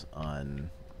waifus on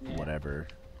whatever.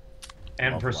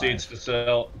 And proceeds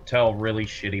to tell really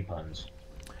shitty puns.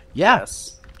 Yeah.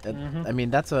 Yes. I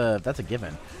mean, that's a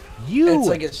given. You It's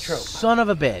like his trope. son of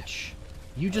a bitch.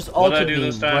 You just What'd I altered do me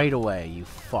this time? right away, you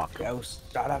fuck. You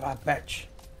son of a bitch.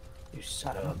 You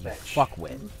son of a bitch.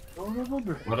 Fuckwit.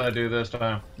 What did I do this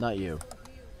time? Not you.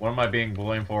 What am I being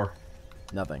blamed for?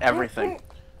 Nothing. Everything.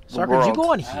 Sarker, did you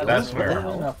go on heels? That's What the fair.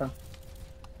 hell? Nothing.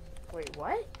 Wait,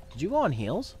 what? Did you go on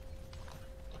heels?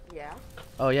 Yeah.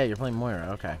 Oh yeah, you're playing Moira,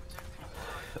 okay.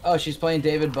 Oh, she's playing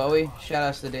David Bowie. Shout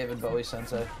outs to David Bowie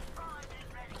Sensei.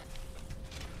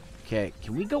 Okay,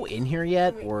 can we go in here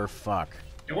yet, or fuck?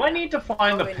 Do I need to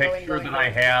find the picture that I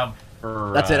have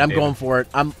for... That's it, I'm going for it.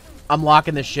 I'm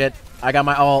locking this shit. I got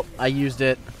my ult. I used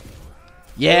it.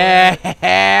 Yeah!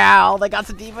 Oh, they got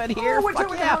some diva in here. Oh, Fuck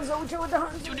yeah! with the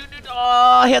Hanzo.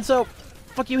 Oh, hand soap.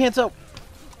 Fuck you, hand soap.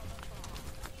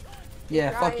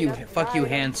 Yeah, fuck you,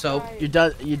 hand soap. You're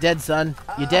done. You're dead, son.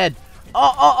 You're dead.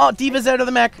 Oh! Diva's out of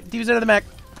the mech. Diva's out of the mech.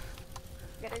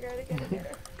 Get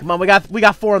her. Come on, we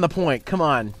got 4 on the point. Come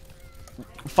on.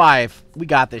 5. We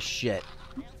got this shit.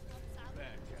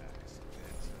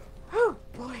 Oh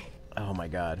boy. Oh my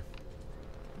god.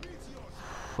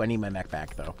 I need my mech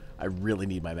back though. I really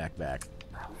need my mech back.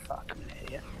 Oh, fuck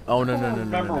me. Oh no.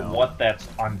 Remember what that's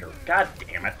under. God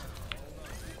damn it.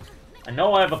 I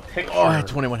know I have a picture. Oh, I had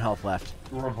 21 health left.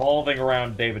 Revolving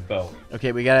around David Bowie.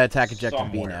 Okay, we gotta attack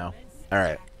objective B Somewhere. now.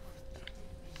 Alright.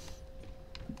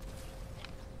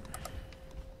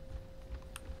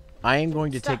 I am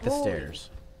going to take the stairs.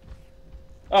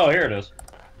 Oh, here it is.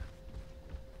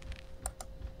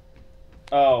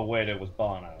 Oh, wait, it was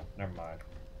Bono. Never mind.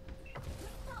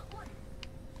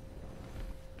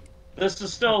 This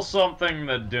is still something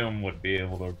that Doom would be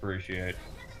able to appreciate.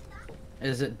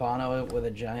 Is it Bono with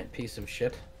a giant piece of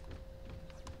shit?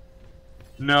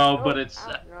 No, but it's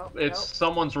nope.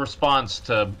 someone's response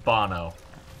to Bono.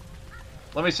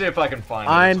 Let me see if I can find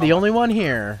it. I'm the only one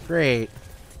here. Great.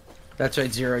 That's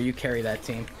right, Zero. You carry that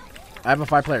team. I have a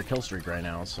 5-player kill streak right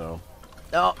now, so...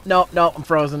 No, I'm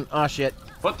frozen. Oh, shit.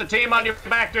 Put the team on your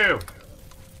back, too!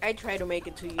 I try to make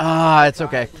it to you. Ah, it's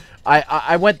okay.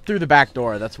 I went through the back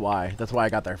door. That's why. That's why I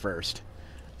got there first.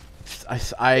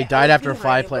 I died after a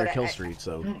 5-player kill streak,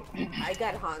 so... I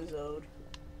got Hanzo'd.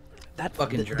 That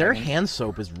fucking their dragon. hand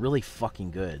soap is really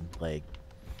fucking good. Like...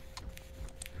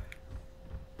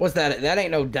 What's that? That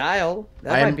ain't no dial.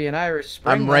 That might be an Irish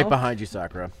Spring. I'm right though. behind you,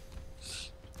 Sakura.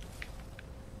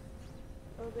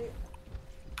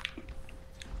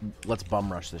 Let's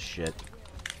bum rush this shit.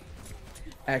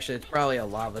 Actually, it's probably a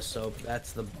lava soap.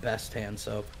 That's the best hand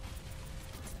soap.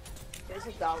 There's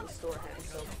a dollar store hand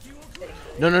soap.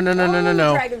 No, no, no, no, no, no,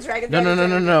 no. Dragons, No, no, no,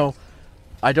 no, no.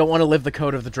 I don't want to live the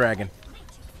code of the dragon.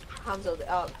 Hanzo,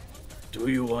 Do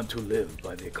you want to live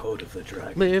by the code of the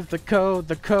dragon? Live the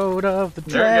code of the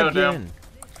There you go, dragon.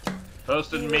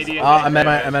 Posted media. I'm at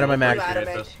my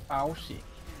max. Oh shit.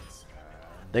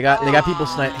 They got people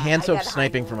hand soap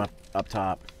sniping from up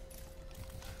top.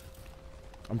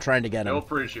 I'm trying to get him. You'll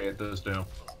appreciate this, too.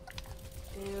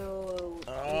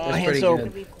 Hand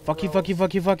soap. Fuck you, fuck you,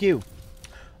 fuck you, fuck you.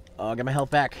 I'll get my health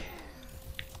back.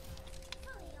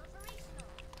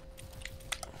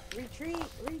 Retreat,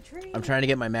 retreat. I'm trying to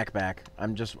get my mech back.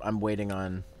 I'm waiting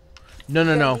on. No,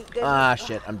 no, no. Ah,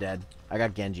 shit. I'm dead. I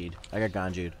got Genji'd. I got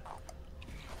Ganju'd.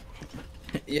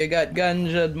 You got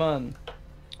Ganjad, man.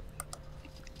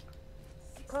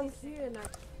 Come here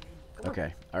now.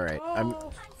 Okay. All right.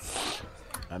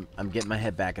 I'm getting my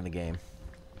head back in the game.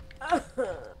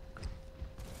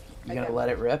 You gonna let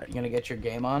it rip? You gonna get your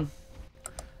game on?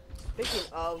 Speaking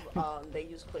of, they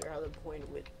use clear out the point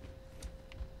with.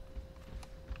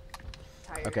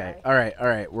 Okay. All right. All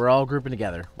right. We're all grouping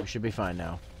together. We should be fine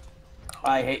now.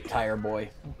 I hate Tire Boy.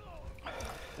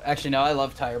 Actually, no, I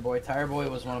love Tire Boy. Tire Boy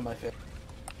was one of my favorites.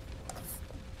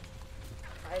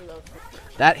 I love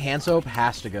That hand soap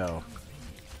has to go.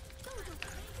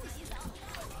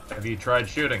 Have you tried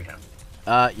shooting him?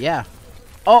 Yeah.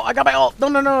 Oh, I got my ult. No,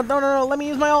 no, no, no, no, no. Let me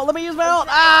use my ult. Let me use my ult.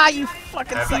 Ah, you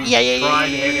fucking Have suck. you Yeah, yeah, yeah, tried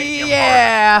yeah, hitting him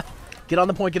yeah. Get on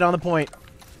the point. Get on the point.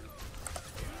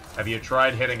 Have you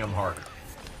tried hitting him hard?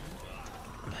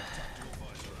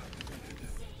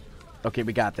 Okay,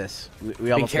 we got this. We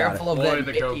Be almost careful got of it.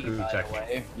 that Mickey, by the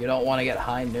way. You don't want to get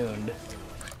high nooned.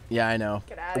 Yeah, I know.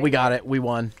 We got it. We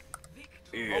won.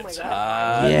 It's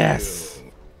Yes.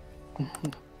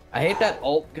 I hate that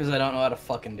ult because I don't know how to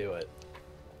fucking do it.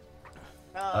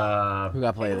 Who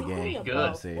got play of the game?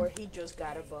 Good. See. Or he just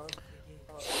got a bug.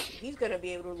 He's gonna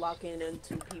be able to lock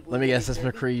into people. Let me guess. This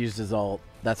McCree used his ult.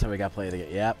 That's how we got play of the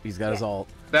game. Yep, he's got his ult.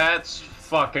 That's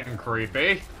fucking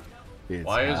creepy.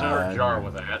 Why is there a jar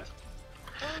with that?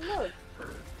 Oh look,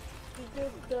 he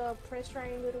did the press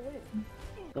triangle to win.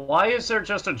 Why is there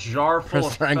just a jar full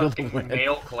Press of triangle to fucking win.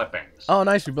 nail clippings? Oh,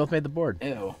 nice. We both made the board.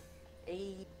 Ew.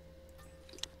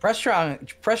 Press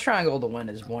triangle to win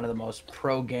is one of the most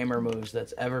pro gamer moves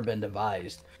that's ever been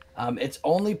devised. It's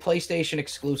only PlayStation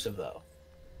exclusive though.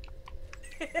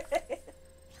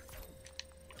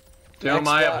 Doom,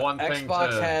 I have one thing Xbox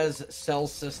to... has cell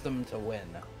system to win.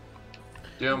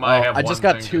 Doom, I have I just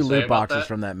one got thing 2 to say loot about boxes that.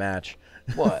 from that match.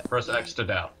 What? Press X to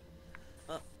doubt.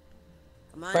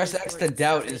 Press X to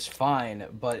doubt is fine,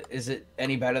 but is it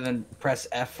any better than press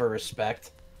F for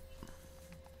respect?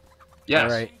 Yes. All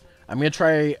right. I'm gonna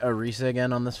try Arisa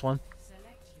again on this one.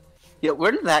 Yeah,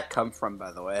 where did that come from,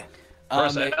 by the way?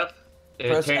 Press F. It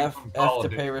Press came F, from F Call to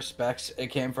of Duty. pay respects. It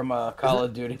came from Call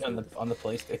of Duty on the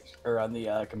PlayStation or on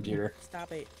the computer.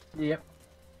 Stop it. Yep.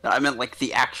 No, I meant like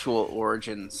the actual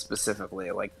origin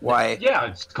specifically. Like why? Yeah,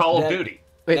 it's Call of Duty.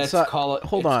 Wait, That's so, it's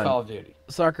hold on. Call of Duty.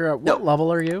 Sakura, what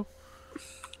level are you?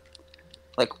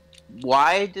 Like,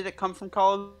 why did it come from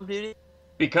Call of Duty?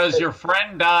 Because your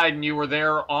friend died and you were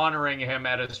there honoring him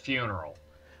at his funeral.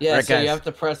 Yeah, Right, so guys. you have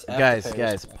to press F. Guys, to pay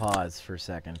guys, respect. pause for a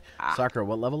second. Sakura,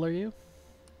 what level are you?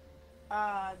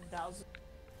 1,000.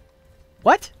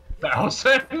 What?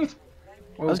 1,000?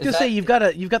 I was Is gonna that- say you've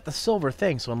got the silver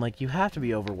thing, so I'm like, you have to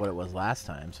be over what it was last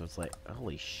time. So it's like,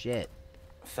 holy shit.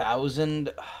 1,000.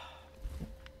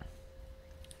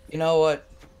 You know what?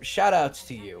 Shout outs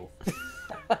to you.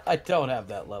 I don't have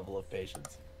that level of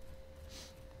patience.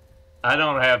 I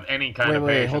don't have any kind of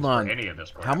Wait, patience hold on. for any of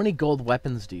this crap. How many gold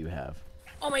weapons do you have?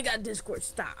 Oh my god, Discord,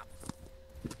 stop.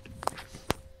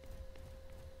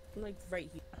 I'm like right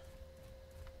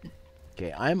here.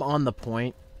 Okay, I'm on the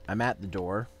point. I'm at the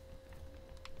door.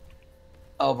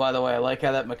 Oh, by the way, I like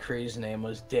how that McCree's name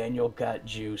was Daniel Got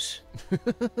Juice.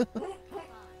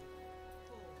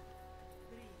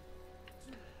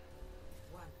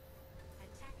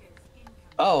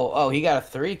 Oh, he got a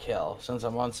 3 kill since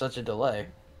I'm on such a delay.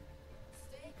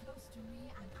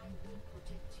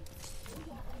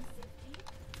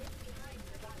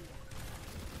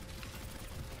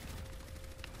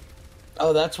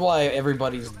 Oh, that's why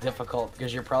everybody's difficult,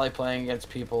 because you're probably playing against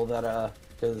people that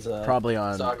because Probably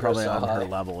on Sakura's so her high.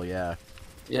 level, yeah.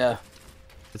 Yeah.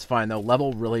 It's fine though.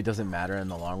 Level really doesn't matter in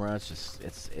the long run. It's just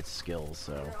it's skills.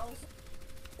 So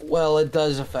Well, it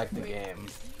does affect the game.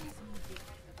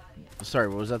 sorry,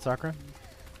 what was that, Sakura?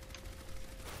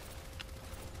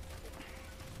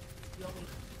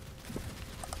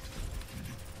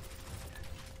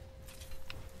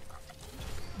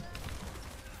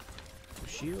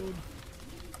 shield.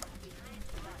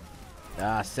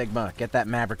 Ah, Sigma, get that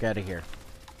Maverick out of here.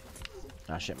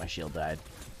 Ah, shit, my shield died.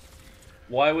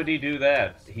 Why would he do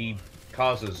that? He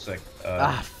causes sick.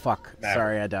 Fuck. Maverick.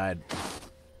 Sorry, I died.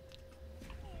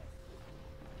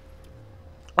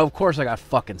 Of course I got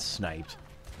fucking sniped.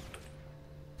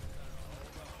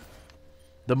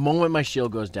 The moment my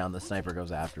shield goes down, the sniper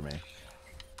goes after me.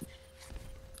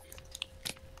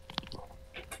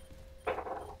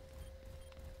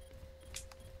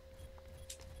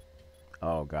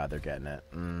 Oh god, they're getting it.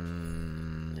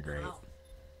 Great.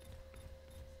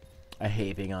 I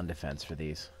hate being on defense for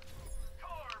these.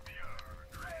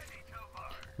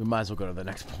 We might as well go to the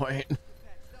next point.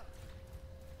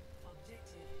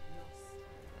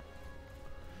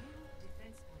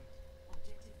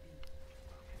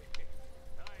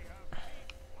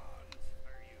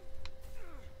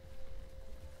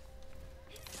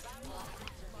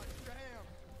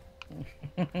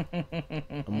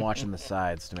 I'm watching the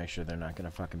sides to make sure they're not gonna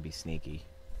fucking be sneaky.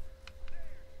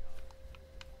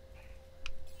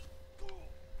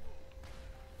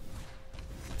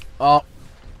 Oh!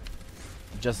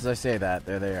 Just as I say that,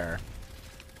 there they are.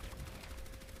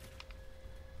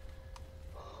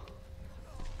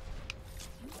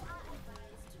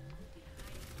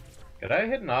 Could I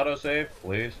hit an autosave,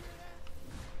 please?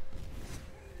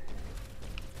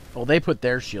 Well, they put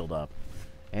their shield up.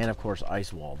 And, of course,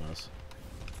 Ice Wall does.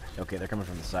 Okay, they're coming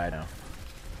from the side now.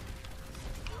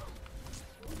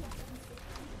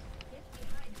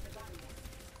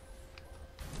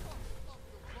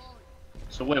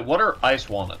 So wait, what are ice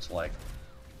walnuts like?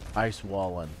 Ice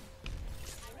Wallin.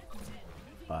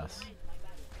 Us.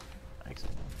 Ice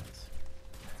walnuts.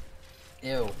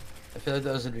 Ew. I feel like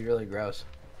those would be really gross.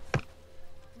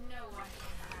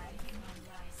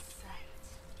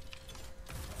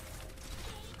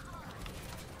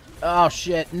 Oh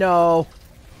shit, no!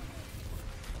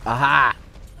 Aha!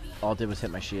 All it did was hit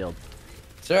my shield.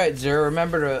 It's alright, Zero.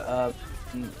 Remember to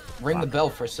ring the bell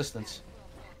for assistance.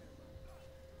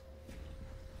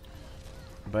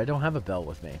 But I don't have a belt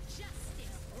with me.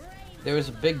 There was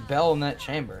a big bell in that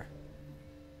chamber.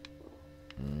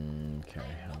 Okay,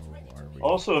 how are we?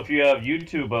 Also, if you have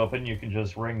YouTube open, you can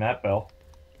just ring that bell.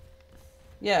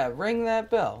 Yeah, ring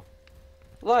that bell.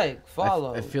 Like,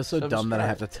 follow. I feel so dumb that I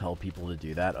have to tell people to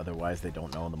do that, otherwise they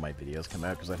don't know when my videos come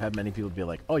out, because I've had many people be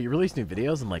like, oh, you release new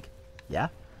videos? I'm like, yeah?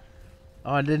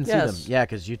 Oh, I didn't see them. Yeah,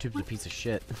 because YouTube's a piece of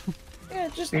shit. Yeah,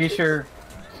 just Be sure.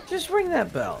 Just ring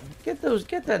that bell. Get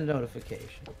that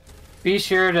notification. Be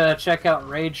sure to check out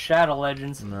Raid Shadow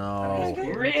Legends. No.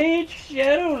 Raid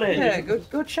Shadow Legends. Yeah,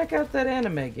 go check out that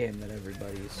anime game that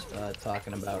everybody's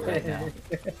talking about right now.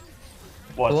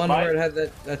 What's the one where it had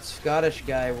that Scottish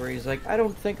guy where he's like, I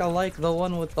don't think I like the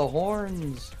one with the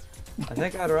horns. I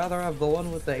think I'd rather have the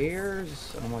one with the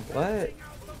ears. And I'm like, what?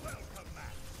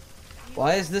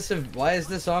 Why is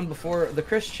this on before the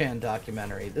Chris Chan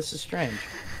documentary? This is strange.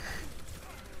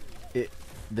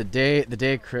 The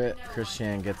day Chris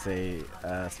Chan gets a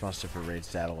sponsorship for Raid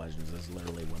Shadow Legends is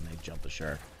literally when they jump the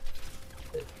shark.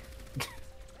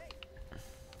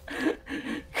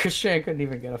 Chris Chan couldn't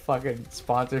even get a fucking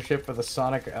sponsorship for the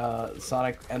Sonic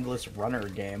Endless Runner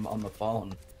game on the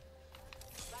phone.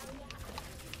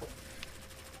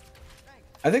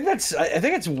 I think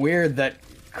it's weird that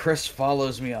Chris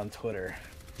follows me on Twitter.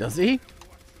 Does he?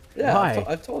 Yeah, Why?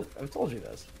 I've told you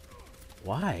this.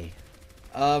 Why?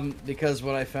 Because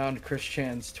when I found Chris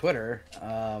Chan's Twitter,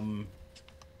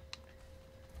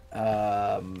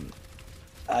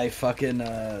 I fucking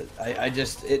I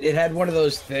just it had one of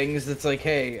those things that's like,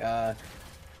 hey,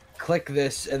 click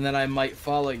this and then I might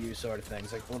follow you sort of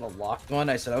things, like a little locked one.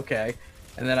 I said okay,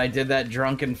 and then I did that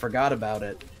drunk and forgot about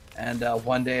it. And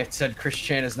one day it said Chris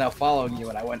Chan is now following you,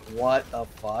 and I went, what the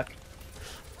fuck?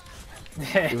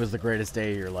 It was the greatest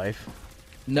day of your life.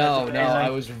 No, I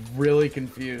was really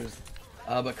confused.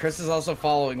 But Chris is also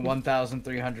following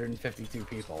 1,352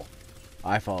 people.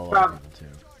 I follow a lot of people too.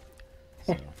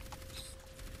 So.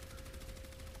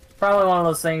 Probably one of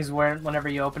those things where whenever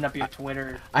you open up your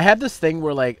Twitter, I have this thing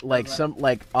where like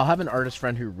I'll have an artist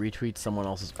friend who retweets someone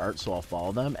else's art, so I'll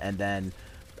follow them, and then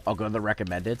I'll go to the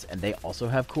recommendeds, and they also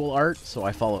have cool art, so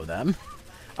I follow them.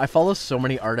 I follow so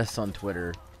many artists on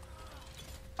Twitter.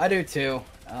 I do too.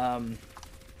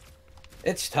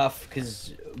 It's tough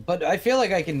but I feel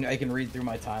like I can read through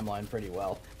my timeline pretty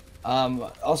well.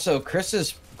 Also,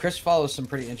 Chris follows some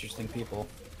pretty interesting people.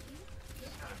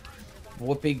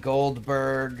 Whoopi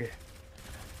Goldberg,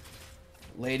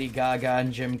 Lady Gaga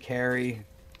and Jim Carrey,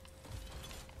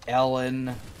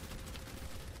 Ellen,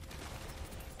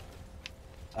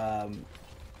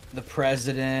 the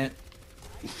president,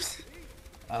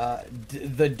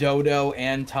 The Dodo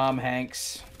and Tom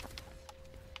Hanks.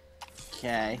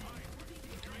 Okay.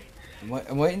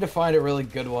 I'm waiting to find a really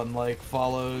good one, like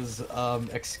follows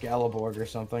Excalibur or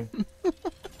something.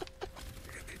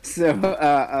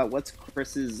 So, what's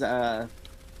Chris's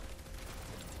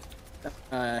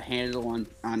handle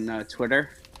on Twitter?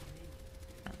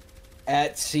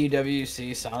 At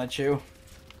CWC Sonichu.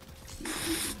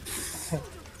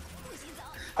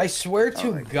 I swear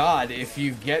to God, if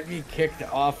you get me kicked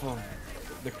off of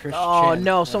the Chris Chan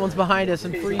no, someone's behind us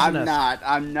and freezing us.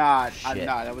 I'm not. Shit.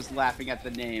 I was laughing at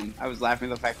the name. I was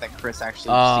laughing at the fact that Chris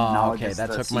actually Oh, acknowledges okay, that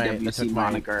the took my- CWC that took my-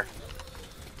 moniker.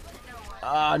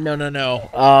 No.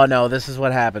 Oh, no, this is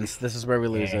what happens. This is where we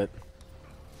lose it.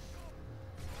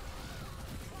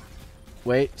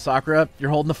 Wait, Sakura,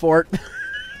 you're holding the fort.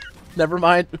 Never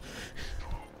mind.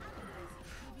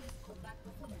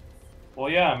 Well,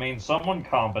 yeah, I mean, someone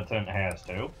competent has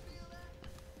to.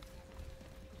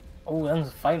 Oh, those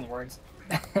are fighting words.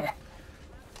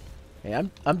 Hey,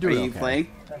 I'm doing Are you okay.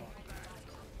 playing?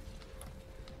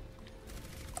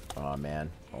 Oh man,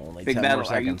 only Big 10 Battle, more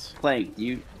seconds. are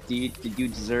you playing? Did you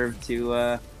deserve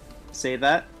to say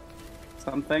that?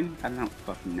 Something? I don't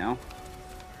fucking know.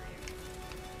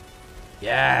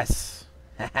 Yes.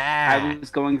 I was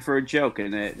going for a joke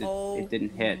and it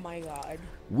didn't hit. Oh my god.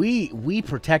 We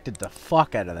protected the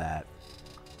fuck out of that.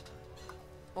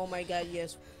 Oh my god,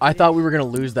 yes. I thought we were gonna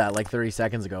lose that like 30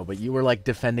 seconds ago, but you were like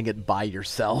defending it by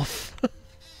yourself.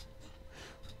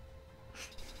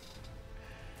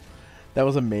 That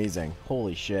was amazing.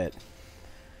 Holy shit.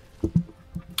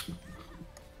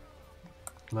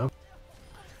 Hello?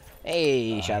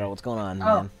 Hey, Shadow, what's going on, Oh,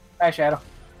 man? hi, Shadow.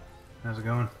 How's it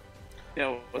going?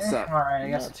 Yo, what's up? Alright, I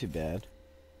guess. Not too bad.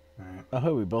 Alright.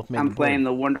 Oh, we both made I'm the playing board.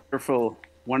 the wonderful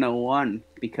 101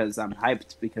 because I'm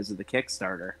hyped because of the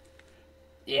Kickstarter.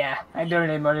 Yeah, I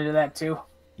donated money to that too.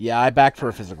 Yeah, I backed for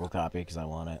a physical copy because I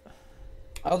want it.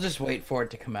 I'll just wait for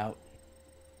it to come out.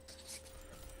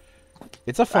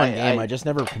 It's a fun game. I just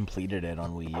never completed it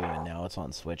on Wii U, and now it's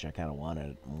on Switch. I kind of want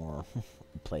it more.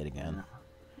 Play it again.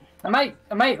 I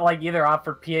might like either opt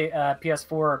for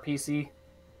PS4 or PC.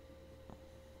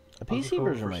 A PC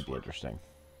version might be interesting.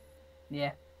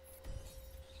 Yeah.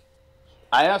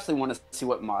 I actually want to see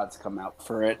what mods come out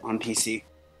for it on PC.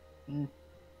 Mm.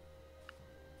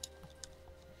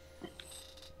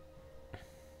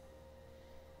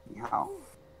 Wow.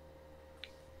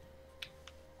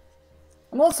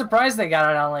 I'm a little surprised they got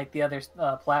it on like the other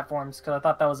platforms because I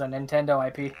thought that was a Nintendo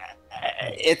IP.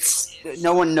 It's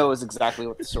no one knows exactly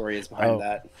what the story is behind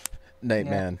that.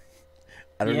 Nightman.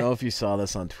 I don't know if you saw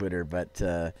this on Twitter, but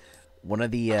one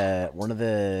of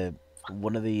the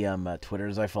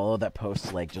Twitters I follow that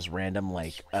posts like just random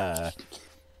like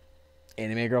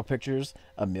anime girl pictures,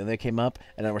 Amelia came up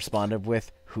and I responded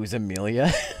with "Who's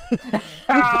Amelia?"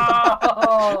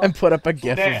 Oh! and put up a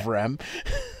gif of Rem.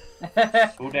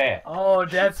 Who dat? Oh,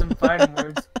 that's some fighting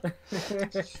words.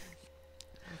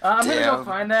 I'm gonna go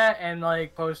find that and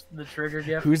like post the trigger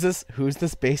gif. Who's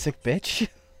this basic bitch?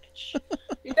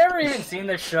 You've never even seen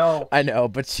the show. I know,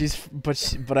 but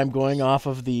I'm going off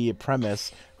of the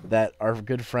premise that our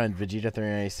good friend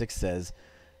Vegeta396 says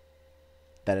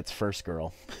that it's First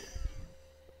Girl.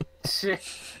 Shit.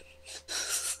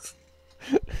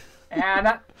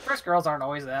 Yeah, first girls aren't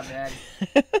always that bad.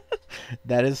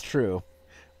 That is true.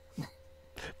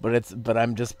 But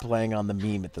I'm just playing on the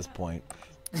meme at this point.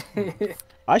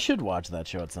 I should watch that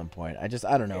show at some point. I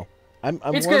don't know.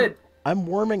 It's good. I'm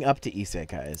warming up to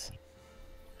isekais.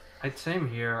 Same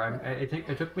here.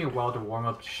 It took me a while to warm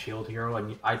up to Shield Hero,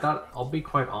 and I thought, I'll be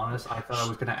quite honest, I thought I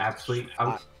was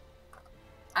gonna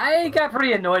I got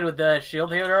pretty annoyed with the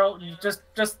Shield Hero,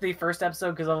 just the first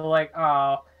episode, because I'm like,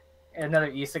 oh,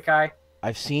 another isekai.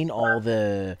 I've seen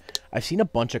a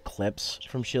bunch of clips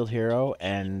from Shield Hero,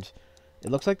 and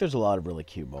it looks like there's a lot of really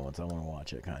cute moments. I want to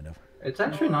watch it, kind of. It's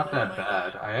actually not that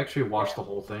bad. I actually watched the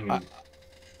whole thing. And...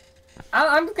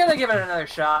 I'm gonna give it another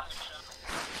shot.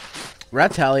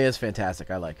 Ratalia is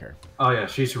fantastic. I like her. Oh yeah,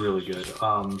 she's really good.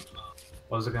 What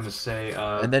was I gonna say?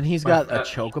 And then he's got a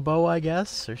chocobo, I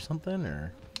guess, or something,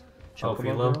 or chocobo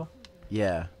Philo? Girl?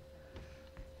 Yeah.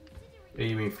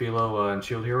 You mean Philo and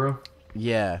Shield Hero?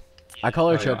 Yeah, I call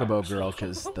her Chocobo Girl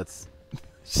because that's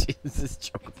she's this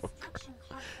Chocobo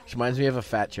Girl. She reminds me of a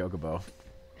fat Chocobo.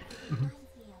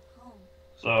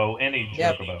 So any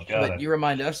Chocobo, got but it. you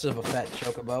remind us of a fat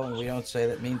Chocobo, and we don't say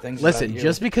that mean things. Listen, about you.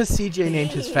 just because CJ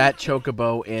named his fat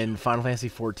Chocobo in Final Fantasy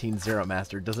XIV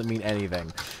Zeromaster doesn't mean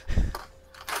anything.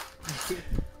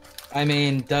 I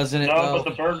mean, doesn't it? No,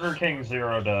 but the Burger King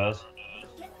Zero does.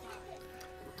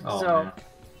 Oh, so, man.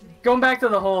 Going back to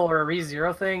the whole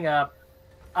ReZero thing,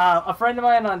 A friend of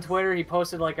mine on Twitter, he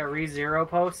posted like a ReZero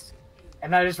post,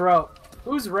 and I just wrote,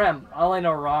 "Who's Rem? I only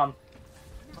know Rom."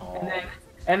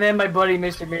 And then my buddy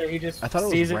Mr. Mir, he just I thought it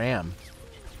was sees Ram.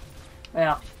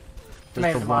 Yeah.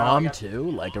 There's the Rom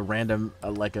too, like a random,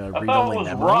 like a I read-only thought it was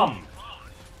memory. rum.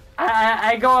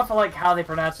 I go off of like how they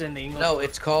pronounce it in the English. No,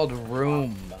 it's called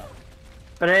Room.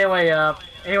 But anyway,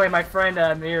 my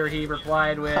friend Mir, he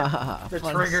replied with the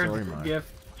Fun triggered story, Mark.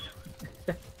 GIF.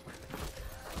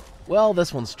 Well,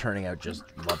 this one's turning out just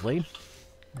lovely.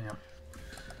 Yeah.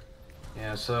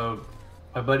 Yeah. So,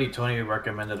 my buddy Tony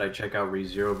recommended I check out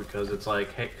ReZero because it's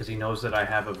like, hey, because he knows that I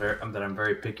have that I'm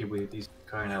very picky with these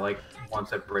kind of like ones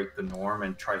that break the norm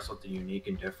and try something unique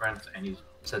and different. And he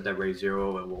said that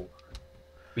ReZero will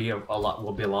be a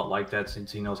lot like that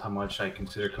since he knows how much I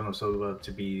consider Konosuba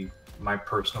to be my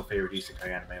personal favorite isekai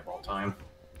anime of all time.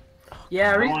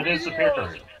 Yeah, Well, it is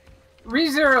superior.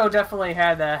 ReZero definitely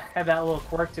had that little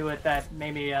quirk to it that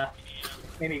made me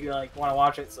like want to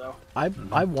watch it. So I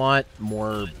want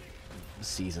more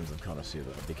seasons of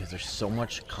Konosuba because there's so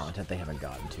much content they haven't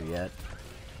gotten to yet.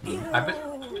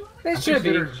 They should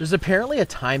be. There's apparently a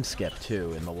time skip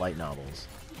too in the light novels,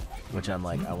 which I'm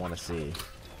like, I want to see.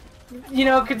 You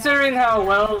know, considering how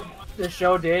well the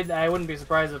show did, I wouldn't be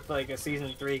surprised if like a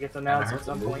season 3 gets announced at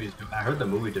some point. I heard the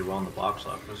movie did well in the box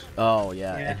office. Oh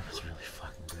yeah, and it was really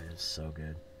fucking good. It was so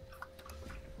good.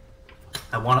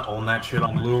 I want to own that shit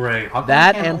on Blu-ray.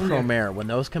 That and Promare. When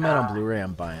those come out on Blu-ray,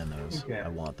 I'm buying those. Okay. I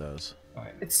want those.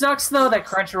 It sucks though that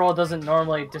Crunchyroll doesn't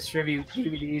normally distribute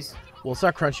DVDs. Well, it's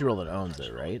not Crunchyroll that owns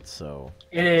it, right? So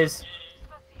It is.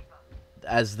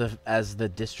 as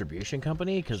the distribution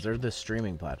company, because they're the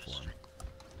streaming platform.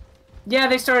 Yeah,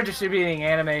 they started distributing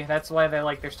anime. That's why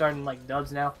they're starting like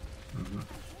dubs now.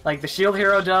 Like the Shield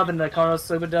Hero dub and the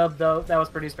Konosuba dub, though, that was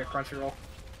produced by Crunchyroll.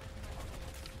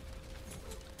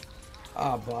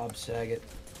 Ah, Bob Saget.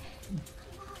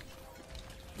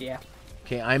 Yeah.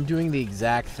 Okay, I'm doing the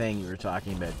exact thing you were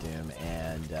talking about, Doom,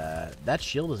 and that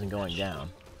shield isn't going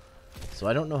down. So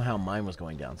I don't know how mine was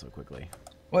going down so quickly.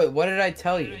 Wait, what did I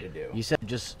tell you to do? You said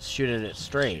just shoot at it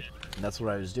straight, and that's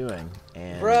what I was doing.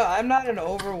 And Bruh, I'm not an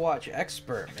Overwatch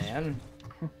expert, man.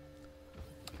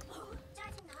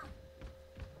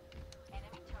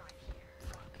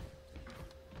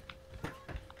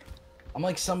 I'm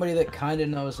like somebody that kind of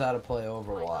knows how to play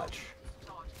Overwatch.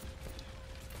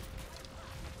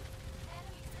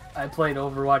 I played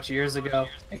Overwatch years ago,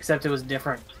 except it was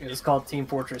different. It was called Team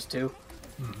Fortress 2.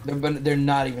 They're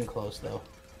not even close, though.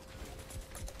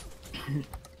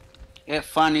 A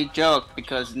funny joke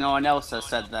because no one else has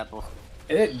said that before.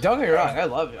 Don't get me wrong, I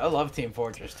love Team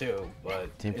Fortress 2,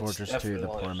 but Team Fortress 2, the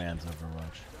poor man's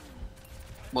Overwatch.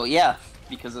 Well, yeah,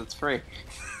 because it's free.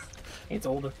 It's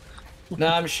older. No,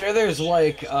 I'm sure there's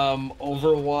like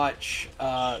Overwatch,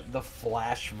 the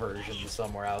Flash version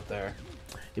somewhere out there.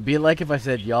 It'd be like if I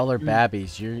said y'all are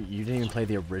babbies. You didn't even play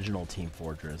the original Team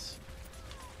Fortress.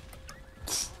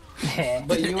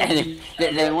 But did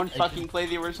anyone fucking play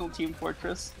the original Team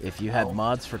Fortress? If you had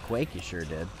mods for Quake, you sure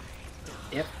did.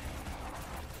 Yep.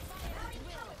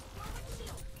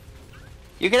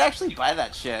 You could actually buy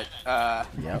that shit.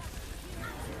 Yep.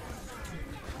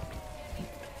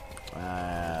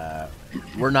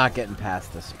 We're not getting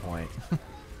past this point.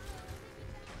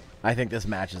 I think this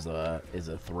match is a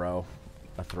throwaway.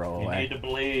 You need to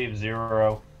believe,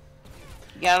 Zero.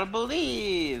 You gotta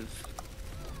believe.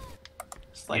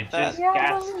 Just like You that. just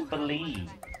got to believe.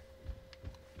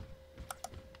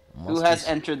 Who has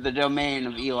entered the domain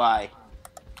of Eli?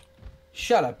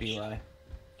 Shut up, Eli.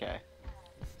 Okay.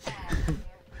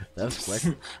 That was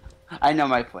quick. I know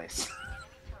my place.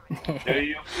 Do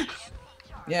you?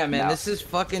 Yeah, man, No. this is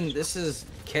Kaon.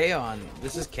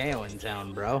 This is Kaon in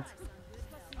town, bro.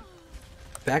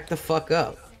 Back the fuck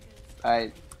up.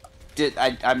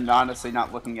 I'm honestly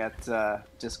not looking at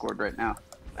Discord right now.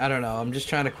 I don't know. I'm just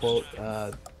trying to quote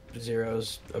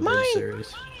Zero's abridged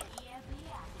series.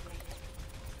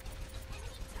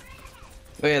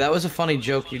 Oh yeah, that was a funny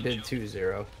joke you did too,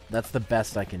 Zero. That's the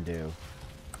best I can do.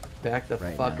 Back the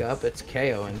Right fuck now. up. It's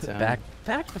KO in town.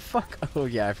 Back the fuck. Oh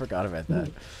yeah, I forgot about that.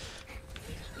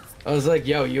 I was like,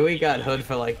 yo, Yui got hood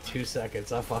for like 2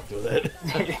 seconds. I fucked with it.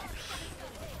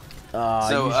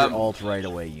 So, use your ult right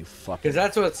away, you fucking. Because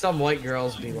that's what some white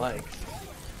girls be like.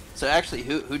 So actually,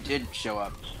 who did show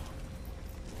up?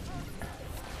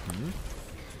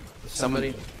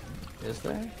 Somebody is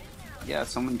there? Yeah,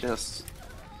 someone just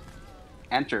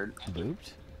entered.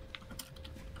 Booped?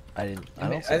 I didn't.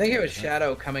 I think it was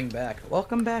Shadow coming back.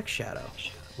 Welcome back, Shadow.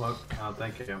 Well,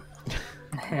 thank you.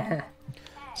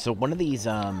 So one of these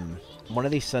one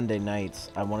of these Sunday nights,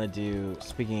 I want to do.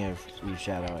 Speaking of you,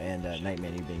 Shadow, and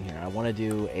Nightman, you being here, I want to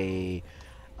do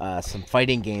some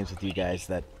fighting games with you guys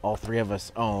that all three of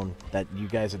us own. That you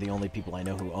guys are the only people I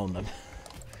know who own them.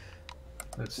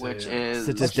 Which is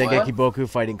such as Dengeki Boku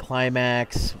Fighting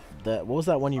Climax. What was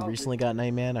that one you recently got,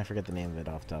 Nightman? I forget the name of it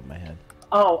off the top of my head.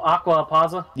 Oh, Aqua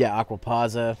Plaza. Yeah, Aqua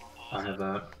Plaza. I have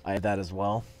that. I have that as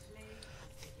well.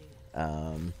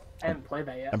 I haven't played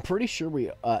that yet. I'm pretty sure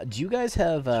we. Do you guys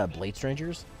have Blade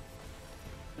Strangers?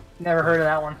 Never heard of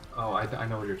that one. Oh, I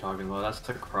know what you're talking about. That's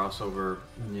the crossover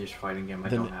niche fighting game. I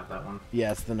don't have that one.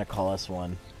 Yeah, it's the Nicholas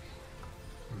one.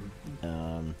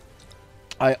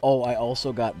 I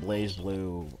also got Blaze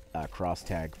Blue Cross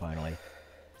Tag finally.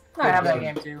 I have that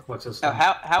game too. What's this? How was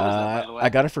that, by the way? I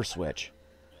got it for Switch.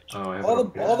 Oh, I have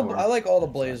I like all the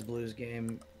Blaze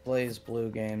Blue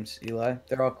games, Eli.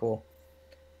 They're all cool.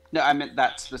 No, I meant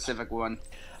that specific one.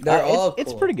 They're all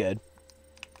It's cool. pretty good.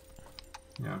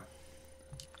 Yeah.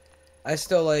 I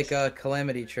still like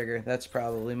Calamity Trigger. That's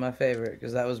probably my favorite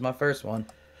because that was my first one.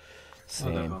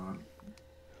 Same.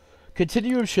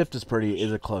 Continuum Shift is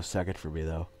a close second for me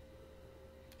though.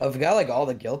 I've got like all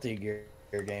the Guilty Gear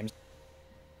games.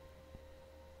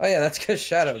 Oh yeah, that's because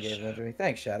Shadow gave them to me.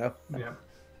 Thanks, Shadow. Yeah.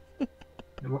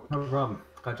 No problem.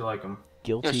 Glad you like them.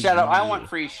 Guilty Yo, Shadow, Gear. I want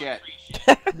free shit.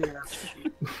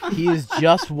 He is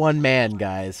just one man,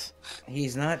 guys.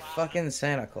 He's not fucking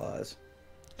Santa Claus.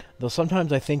 Though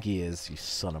sometimes I think he is, you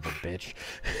son of a bitch.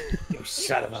 You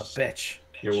son of a bitch.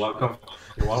 You're welcome.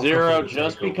 Zero,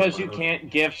 just because you can't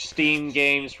gift Steam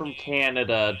games from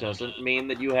Canada doesn't mean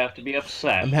that you have to be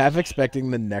upset. I'm half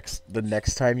expecting the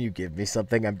next time you give me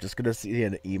something, I'm just gonna see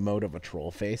an emote of a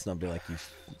troll face, and I'll be like, you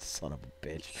son of a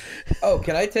bitch. Oh,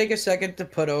 can I take a second to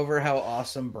put over how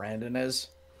awesome Brandon is?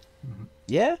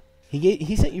 Yeah?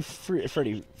 He sent you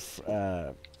Freddy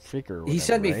Freaker. He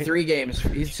sent me right? 3 games.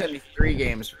 He sent me 3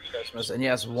 games for Christmas, and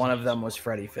yes, one of them was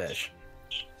Freddy Fish.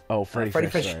 Oh, Freddy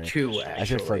Fish sorry. 2, actually. I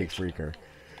said Freddy Freaker.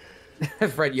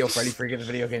 Freddy Freaker, the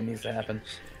video game needs to happen.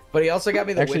 But he also got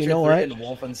me the Actually, Witcher you know 3 what? and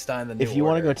Wolfenstein the New If you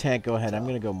want to Order. go tank, go ahead. I'm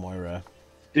gonna go Moira.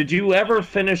 Did you ever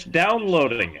finish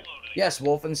downloading it? Yes,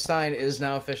 Wolfenstein is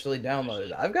now officially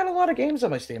downloaded. I've got a lot of games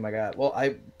on my Steam. I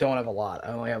don't have a lot.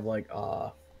 I only have like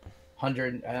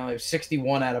 100. I only have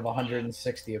 61 out of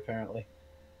 160 apparently.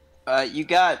 You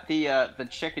got the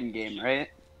chicken game, right?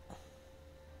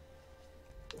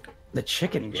 The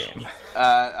chicken game.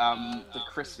 The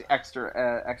crispy,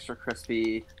 extra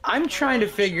crispy. I'm trying to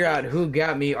figure out who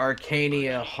got me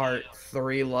Arcania Heart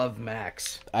 3 Love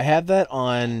Max. I have that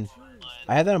on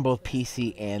both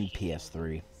PC and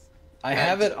PS3. I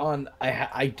have it on.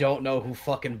 I don't know who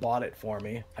fucking bought it for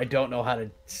me. I don't know how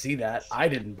to see that. I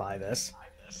didn't buy this.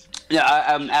 Yeah,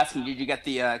 I'm asking. Did you get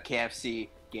the KFC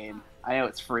game? I know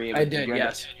it's free. I did.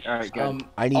 Yes. All right. Good.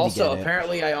 I need also, to get it.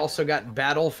 apparently, I also got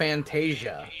Battle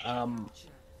Fantasia.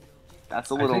 That's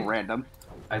a little random.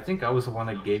 I think I was the one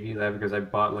that gave you that because I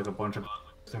bought like a bunch of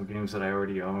some games that I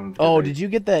already owned. Oh, did you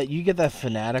get that? You get that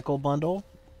Fanatical bundle?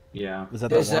 Yeah. Was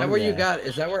that Is the that one? where you Yeah. got?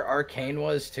 Is that where Arcane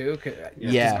was too?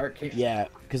 Yeah,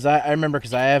 because I remember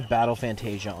because I have Battle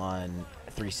Fantasia on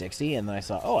 360, and then I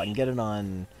saw I can get it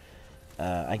on.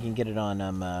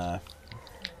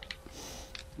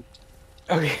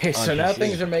 Okay, so on now PC.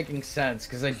 things are making sense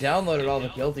because I downloaded all the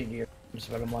Guilty Gear games,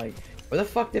 but I'm like, where the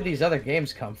fuck did these other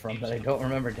games come from that I don't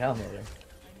remember downloading?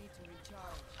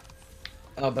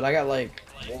 Oh, but I got like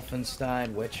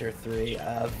Wolfenstein, Witcher 3,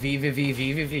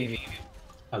 VVV.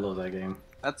 I love that game.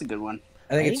 That's a good one.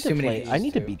 I think it's too many. I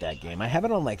need to beat that game. I have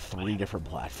it on like 3 different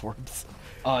platforms.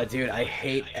 Oh, dude, I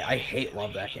hate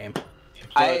love that game.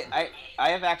 I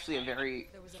have actually a very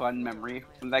fun memory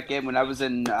from that game when I was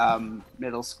in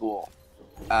middle school.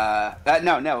 No,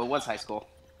 it was high school.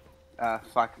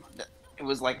 Fuck, it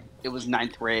was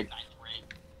 9th grade.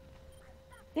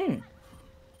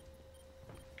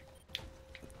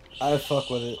 I fuck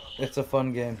with it. It's a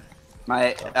fun game.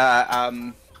 My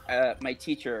my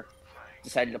teacher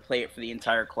decided to play it for the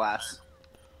entire class.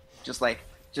 Just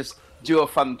do a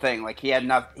fun thing. Like he had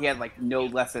like no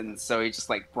lessons, so he just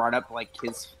like brought up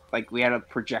we had a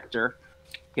projector.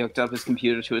 He hooked up his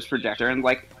computer to his projector and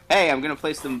like, hey, I'm gonna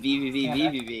play some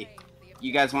VVV.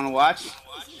 You guys want to watch?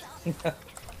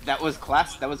 That was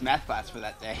class. That was math class for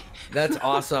that day. That's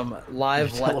awesome.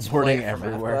 Live You're let's teleporting play for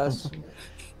everywhere. math class.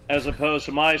 As opposed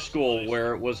to my school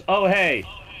where it was, oh hey,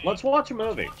 let's watch a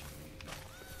movie.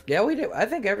 Yeah, we did. I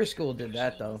think every school did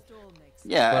that though.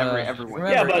 Yeah, But, everyone.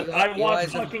 Yeah, remember, but I want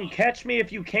Eli's fucking Catch Me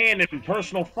If You Can in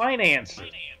personal finances.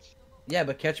 Yeah,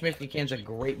 but Catch Me If You Can's a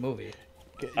great movie.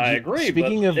 I agree,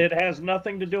 Speaking but of- it has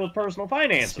nothing to do with personal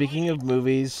finances. Speaking of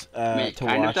movies I mean, it to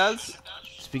kind watch, of does.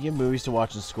 speaking of movies to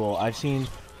watch in school, I've seen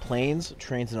Planes,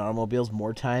 Trains, and Automobiles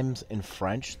more times in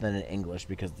French than in English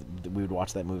because we would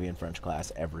watch that movie in French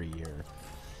class every year.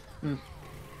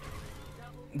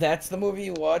 That's the movie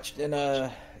you watched in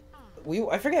I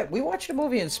forget. We watched a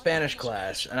movie in Spanish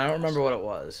class, and I don't remember what it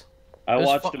was. I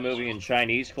watched a movie in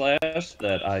Chinese class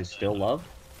that I still love.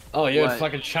 Oh, you had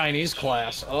fucking Chinese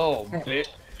class. Oh, bitch.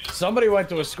 Somebody went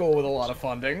to a school with a lot of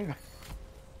funding.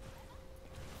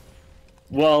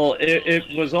 Well,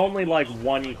 it was only like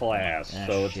one class,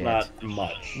 so it's not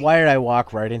much. Why did I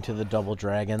walk right into the Double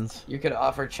Dragons? You could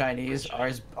offer Chinese.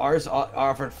 Ours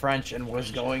offered French and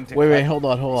was going to. Wait, hold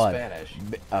on. Spanish.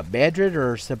 Mandarin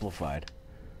or simplified?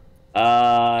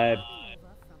 I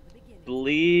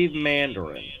believe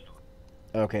Mandarin.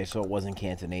 Okay, so it wasn't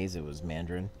Cantonese; it was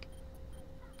Mandarin.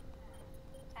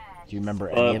 Do you remember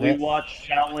any of it? We watched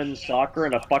Shaolin Soccer,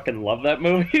 and I fucking love that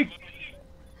movie.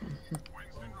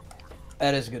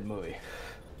 That is a good movie.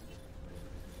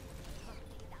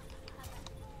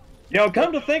 Yo,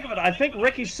 come to think of it, I think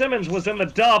Ricky Simmons was in the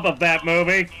dub of that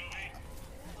movie.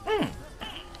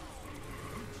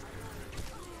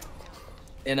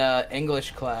 In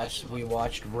English class, we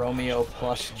watched Romeo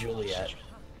plus Juliet.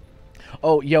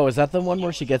 Oh, yo, is that the one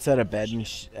where she gets out of bed and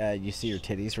you see her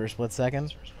titties for a split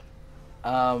second?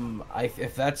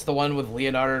 If that's the one with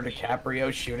Leonardo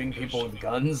DiCaprio shooting people with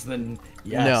guns, then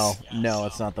yes. No,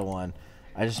 it's not the one.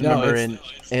 I just remember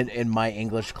in my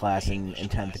English class in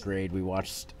 10th grade, we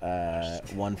watched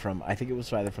one from, I think it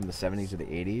was either from the 70s or the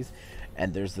 80s,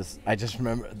 and there's this, I just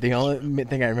remember, the only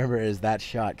thing I remember is that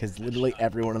shot, because literally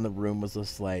everyone in the room was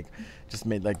just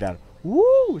made like that,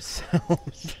 woo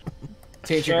sound.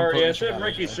 Sorry, I said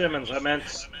Ricky Simmons, I meant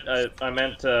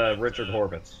Richard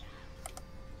Horvitz.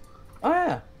 Oh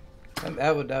yeah,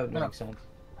 that would make sense.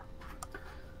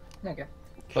 Okay.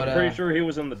 But, I'm pretty sure he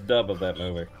was in the dub of that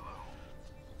movie.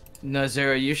 No,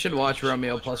 Zero, you should watch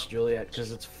Romeo plus Juliet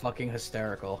because it's fucking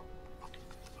hysterical.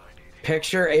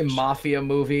 Picture a mafia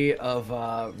movie of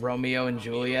Romeo and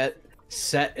Juliet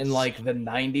set in like the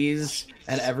 90s,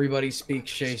 and everybody speaks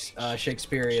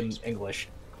Shakespearean English.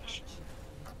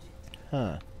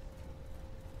 Huh.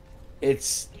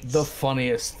 It's the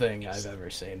funniest thing I've ever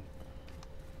seen.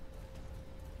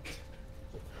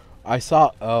 I saw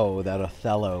that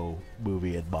Othello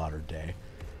movie in modern day.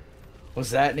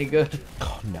 Was that any good?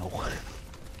 Oh no.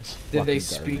 Did they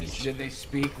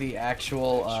speak the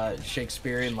actual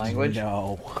Shakespearean language?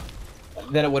 No.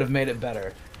 Then it would have made it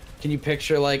better. Can you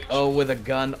picture like with a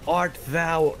gun? Art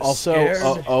thou also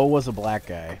scared? was a black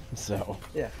guy, so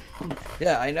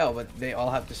yeah, I know, but they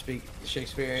all have to speak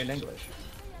Shakespearean English.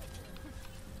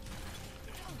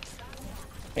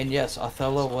 And yes,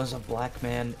 Othello was a black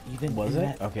man. Even was in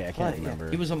it? That okay, I can't remember.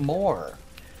 He was a Moor.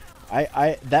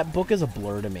 That book is a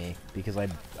blur to me because I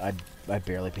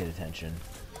barely paid attention.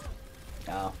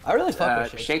 No, I really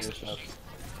fuck with Shakespeare.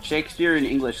 Shakespeare in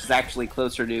English is actually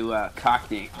closer to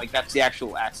Cockney. Like that's the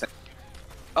actual accent.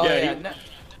 Oh yeah.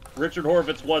 Richard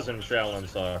Horvitz was in Shaolin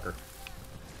Soccer.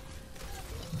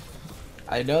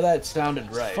 I know that sounded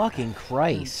right. Fucking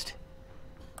Christ.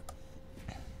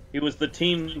 He was the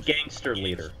team gangster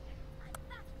leader.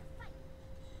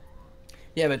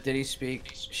 Yeah, but did he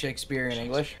speak Shakespearean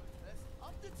English?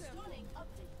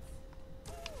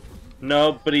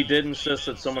 No, but he did insist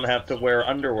that someone have to wear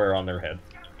underwear on their head.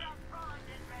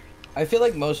 I feel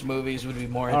like most movies would be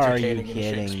more entertaining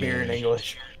in Shakespearean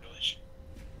English.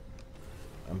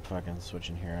 I'm fucking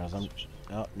switching heroes.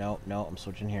 No, I'm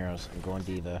switching heroes. I'm going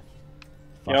Diva.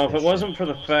 You know, if it wasn't for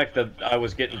the fact that I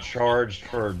was getting charged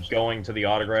for going to the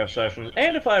autograph session,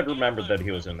 and if I had remembered that he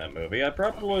was in that movie, I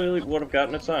probably would have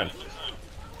gotten it signed.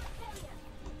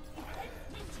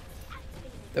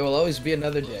 There will always be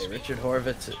another day. Richard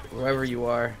Horvitz, wherever you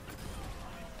are.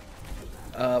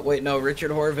 Wait, no, Richard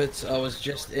Horvitz was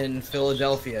just in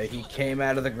Philadelphia. He came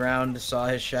out of the ground, saw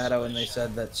his shadow, and they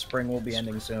said that spring will be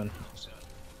ending soon.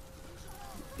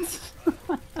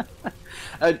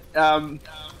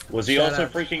 Was he also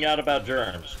freaking out about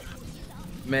germs?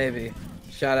 Maybe.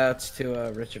 Shoutouts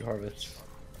to Richard Horvitz.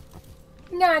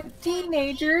 Not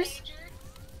teenagers.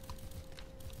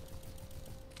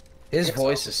 His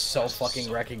voice is so fucking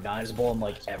recognizable in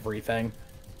like everything.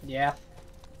 Yeah.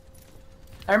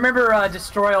 I remember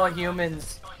Destroy All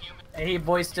Humans, and he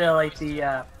voiced like the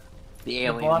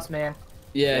alien, the boss man.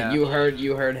 Yeah, you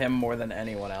heard him more than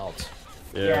anyone else.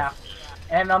 Yeah.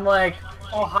 And I'm like,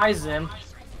 oh hi Zim.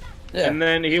 Yeah. And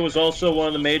then he was also one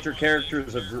of the major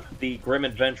characters of the Grim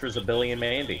Adventures of Billy and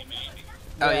Mandy.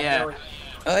 Oh yeah.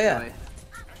 Oh yeah.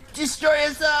 Destroy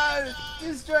us all!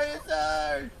 Destroy us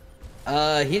all!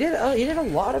 He did a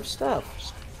lot of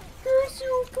stuff.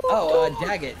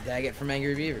 Daggett from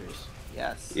Angry Beavers.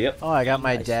 Yes. Yep. Oh, I got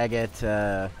my Daggett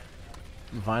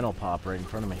vinyl pop right in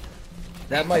front of me.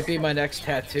 That might be my next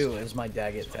tattoo, is my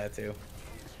Daggett tattoo.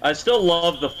 I still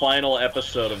love the final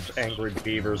episode of Angry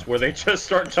Beavers where they just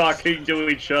start talking to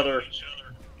each other.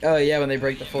 Oh yeah, when they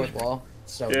break the fourth wall.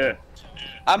 So Yeah.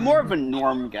 I'm more of a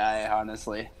Norm guy,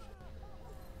 honestly.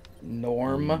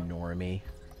 Norm? Normie.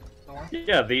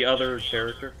 Yeah, the other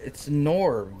character. It's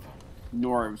Norv.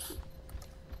 Norv.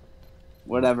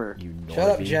 Whatever. You Shut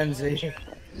up, Gen Z.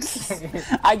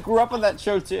 I grew up on that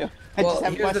show too. I Well, just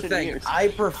haven't here's watched the it in thing. years. I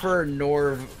prefer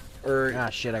Norv. Or Ah,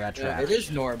 shit, I got trapped. it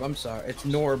is Norb. I'm sorry. It's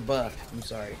Norba. I'm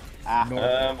sorry. Ah.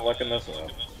 I'm looking this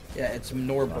up. Yeah, it's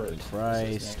Norbert.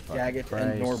 Christ. Daggett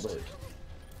and Christ. Norbert.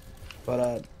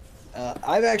 But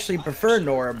I've actually preferred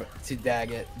Norb to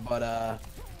Daggett, but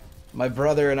my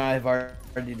brother and I have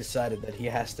already decided that he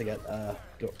has to get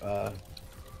Oh,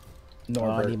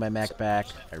 Norbert. I need my Mac back.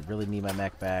 I really need my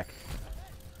Mac back.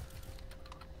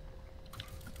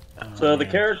 Oh, So the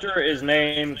man. character is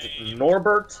named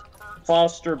Norbert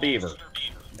Foster Beaver.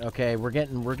 Okay, we're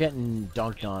getting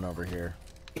dunked on over here.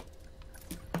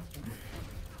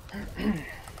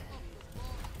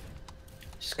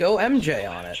 Just go MJ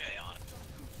on it.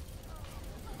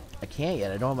 I can't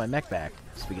yet. I don't have my mech back.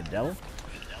 Speak of the devil.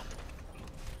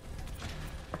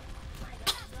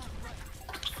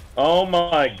 Oh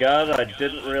my god, I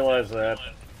didn't realize that.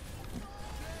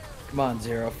 Come on,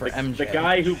 Zero, for MJ. The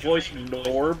guy who voiced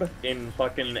Norb in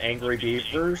fucking Angry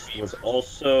Beavers was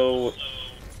also,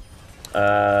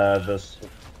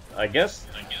 I guess,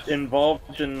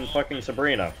 involved in fucking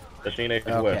Sabrina, the Teenage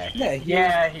Witch. Yeah,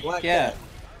 Yeah, Yeah. yeah.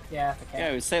 Yeah,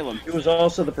 it was Salem. He was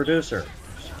also the producer.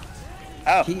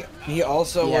 Oh. He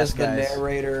also Yes, was the guys.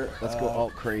 narrator. Let's go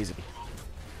alt crazy.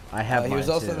 I have He was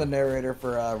mine, also too. the narrator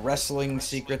for Wrestling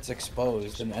Secrets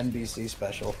Exposed, an NBC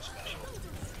special.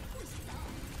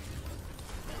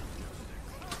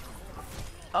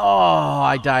 Oh,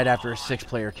 I died after a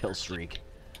 6-player kill streak.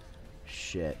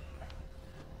 Shit.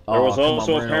 There was come on,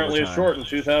 also we're in apparently a overtime. short in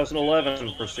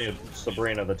 2011 for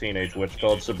Sabrina the Teenage Witch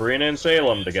called Sabrina and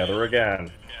Salem Together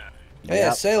Again. Yeah,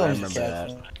 Yep, Salem's I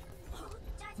remember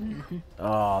the that.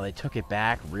 Oh, they took it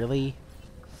back? Really?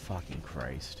 Fucking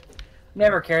Christ.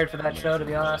 Never cared for that show, to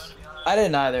be honest. I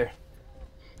didn't either.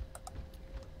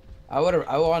 I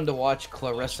wanted to watch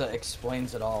Clarissa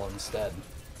Explains It All instead.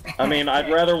 I mean,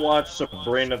 I'd rather watch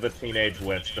Sabrina the Teenage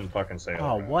Witch than fucking Salem.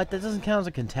 Oh, what? That doesn't count as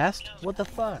a contest? What the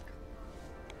fuck?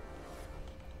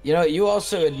 You know, you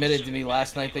also admitted to me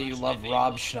last night that you love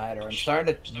Rob Schneider. I'm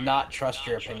starting to not trust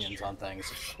your opinions on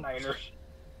things. Schneider.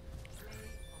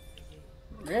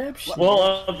 Well,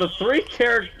 of the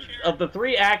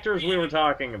three actors we were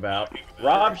talking about,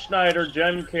 Rob Schneider,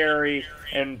 Jim Carrey,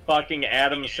 and fucking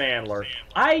Adam Sandler,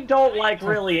 I don't like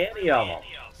really any of them.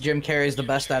 Jim Carrey's the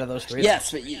best out of those three.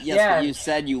 Yes, but but you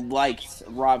said you liked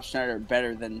Rob Schneider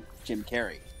better than Jim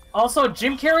Carrey. Also,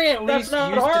 Jim Carrey at least not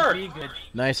used hard. to be good.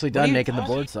 Nicely What done are you making the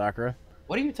talking- board, Sakura.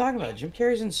 What are you talking about? Jim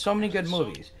Carrey's in so many good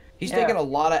movies. He's Yeah. taken a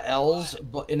lot of L's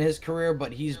in his career,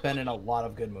 but he's been in a lot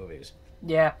of good movies.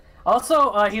 Yeah.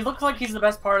 Also, he looks like he's the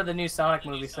best part of the new Sonic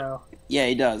movie, so... Yeah,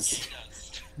 he does.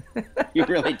 He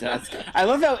really does. I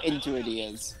love how into it he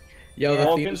is. Yo, the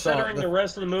Well, theme considering song, the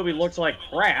rest of the movie looks like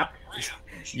crap.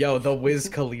 Yo, the Wiz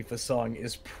Khalifa song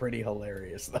is pretty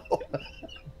hilarious,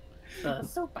 though.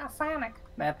 Supersonic.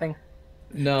 That thing.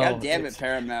 No, God damn it, it's-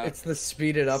 Paramount. It's the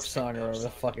Speed It Up song, or whatever the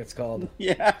fuck it's called.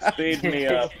 Yeah. Speed me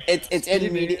up. It's in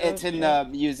Speed me it's in the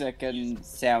music and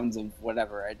sounds of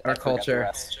whatever. I Our forgot the culture.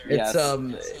 rest. It's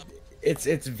Yes.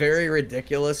 it's very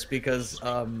ridiculous because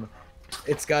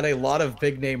it's got a lot of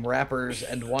big name rappers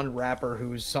and one rapper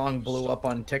whose song blew up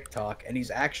on TikTok, and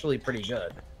he's actually pretty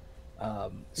good.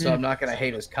 So I'm not gonna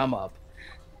hate his come up,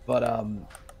 but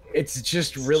it's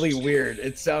just really weird.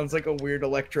 It sounds like a weird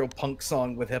electro punk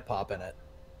song with hip hop in it.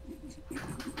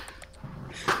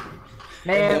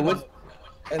 Man,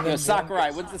 And Yo,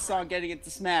 Sakurai, when's the song getting it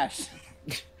to Smash?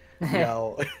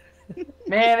 Yo.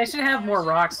 man, they should have more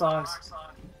rock songs.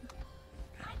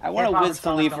 I want a Hip-hop Wiz and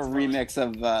Sonic Khalifa songs.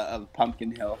 remix of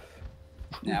Pumpkin Hill.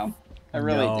 Now, I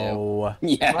really No. do.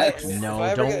 Yes. No, If I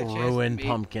ever get a don't chance to ruin meet-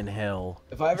 Pumpkin Hill.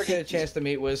 If I ever get a chance to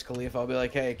meet Wiz Khalifa, I'll be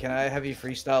like, hey, can I have you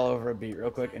freestyle over a beat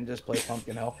real quick and just play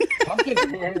Pumpkin Hill?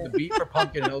 The beat for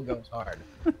Pumpkin Hill goes hard.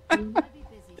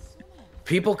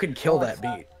 People could kill that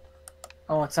beat.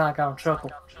 Oh, it's not gonna chuckle.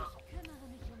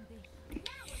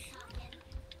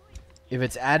 If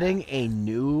it's adding a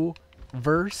new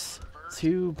verse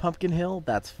to Pumpkin Hill,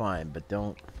 that's fine, but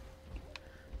don't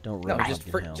ruin No,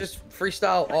 Pumpkin Hill. just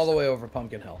freestyle all the way over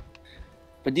Pumpkin Hill.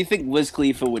 But do you think Wiz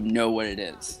Khalifa would know what it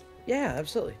is? Yeah,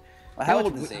 absolutely. Well, how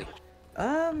old is he?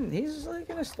 He's like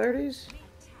in his 30s.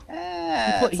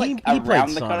 It's like he played around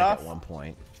the Sonic cutoff. at one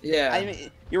point. Yeah. I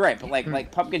mean, you're right, but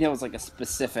like Pumpkin Hill is like a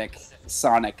specific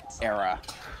Sonic era.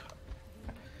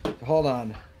 Hold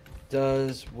on.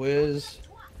 Does Wiz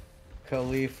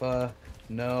Khalifa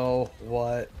know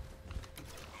what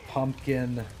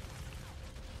Pumpkin?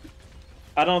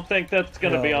 I don't think that's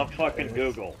gonna be No. on fucking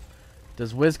Google.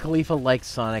 Does Wiz Khalifa like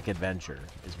Sonic Adventure?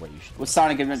 Is what you should. Was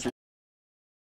Sonic Adventure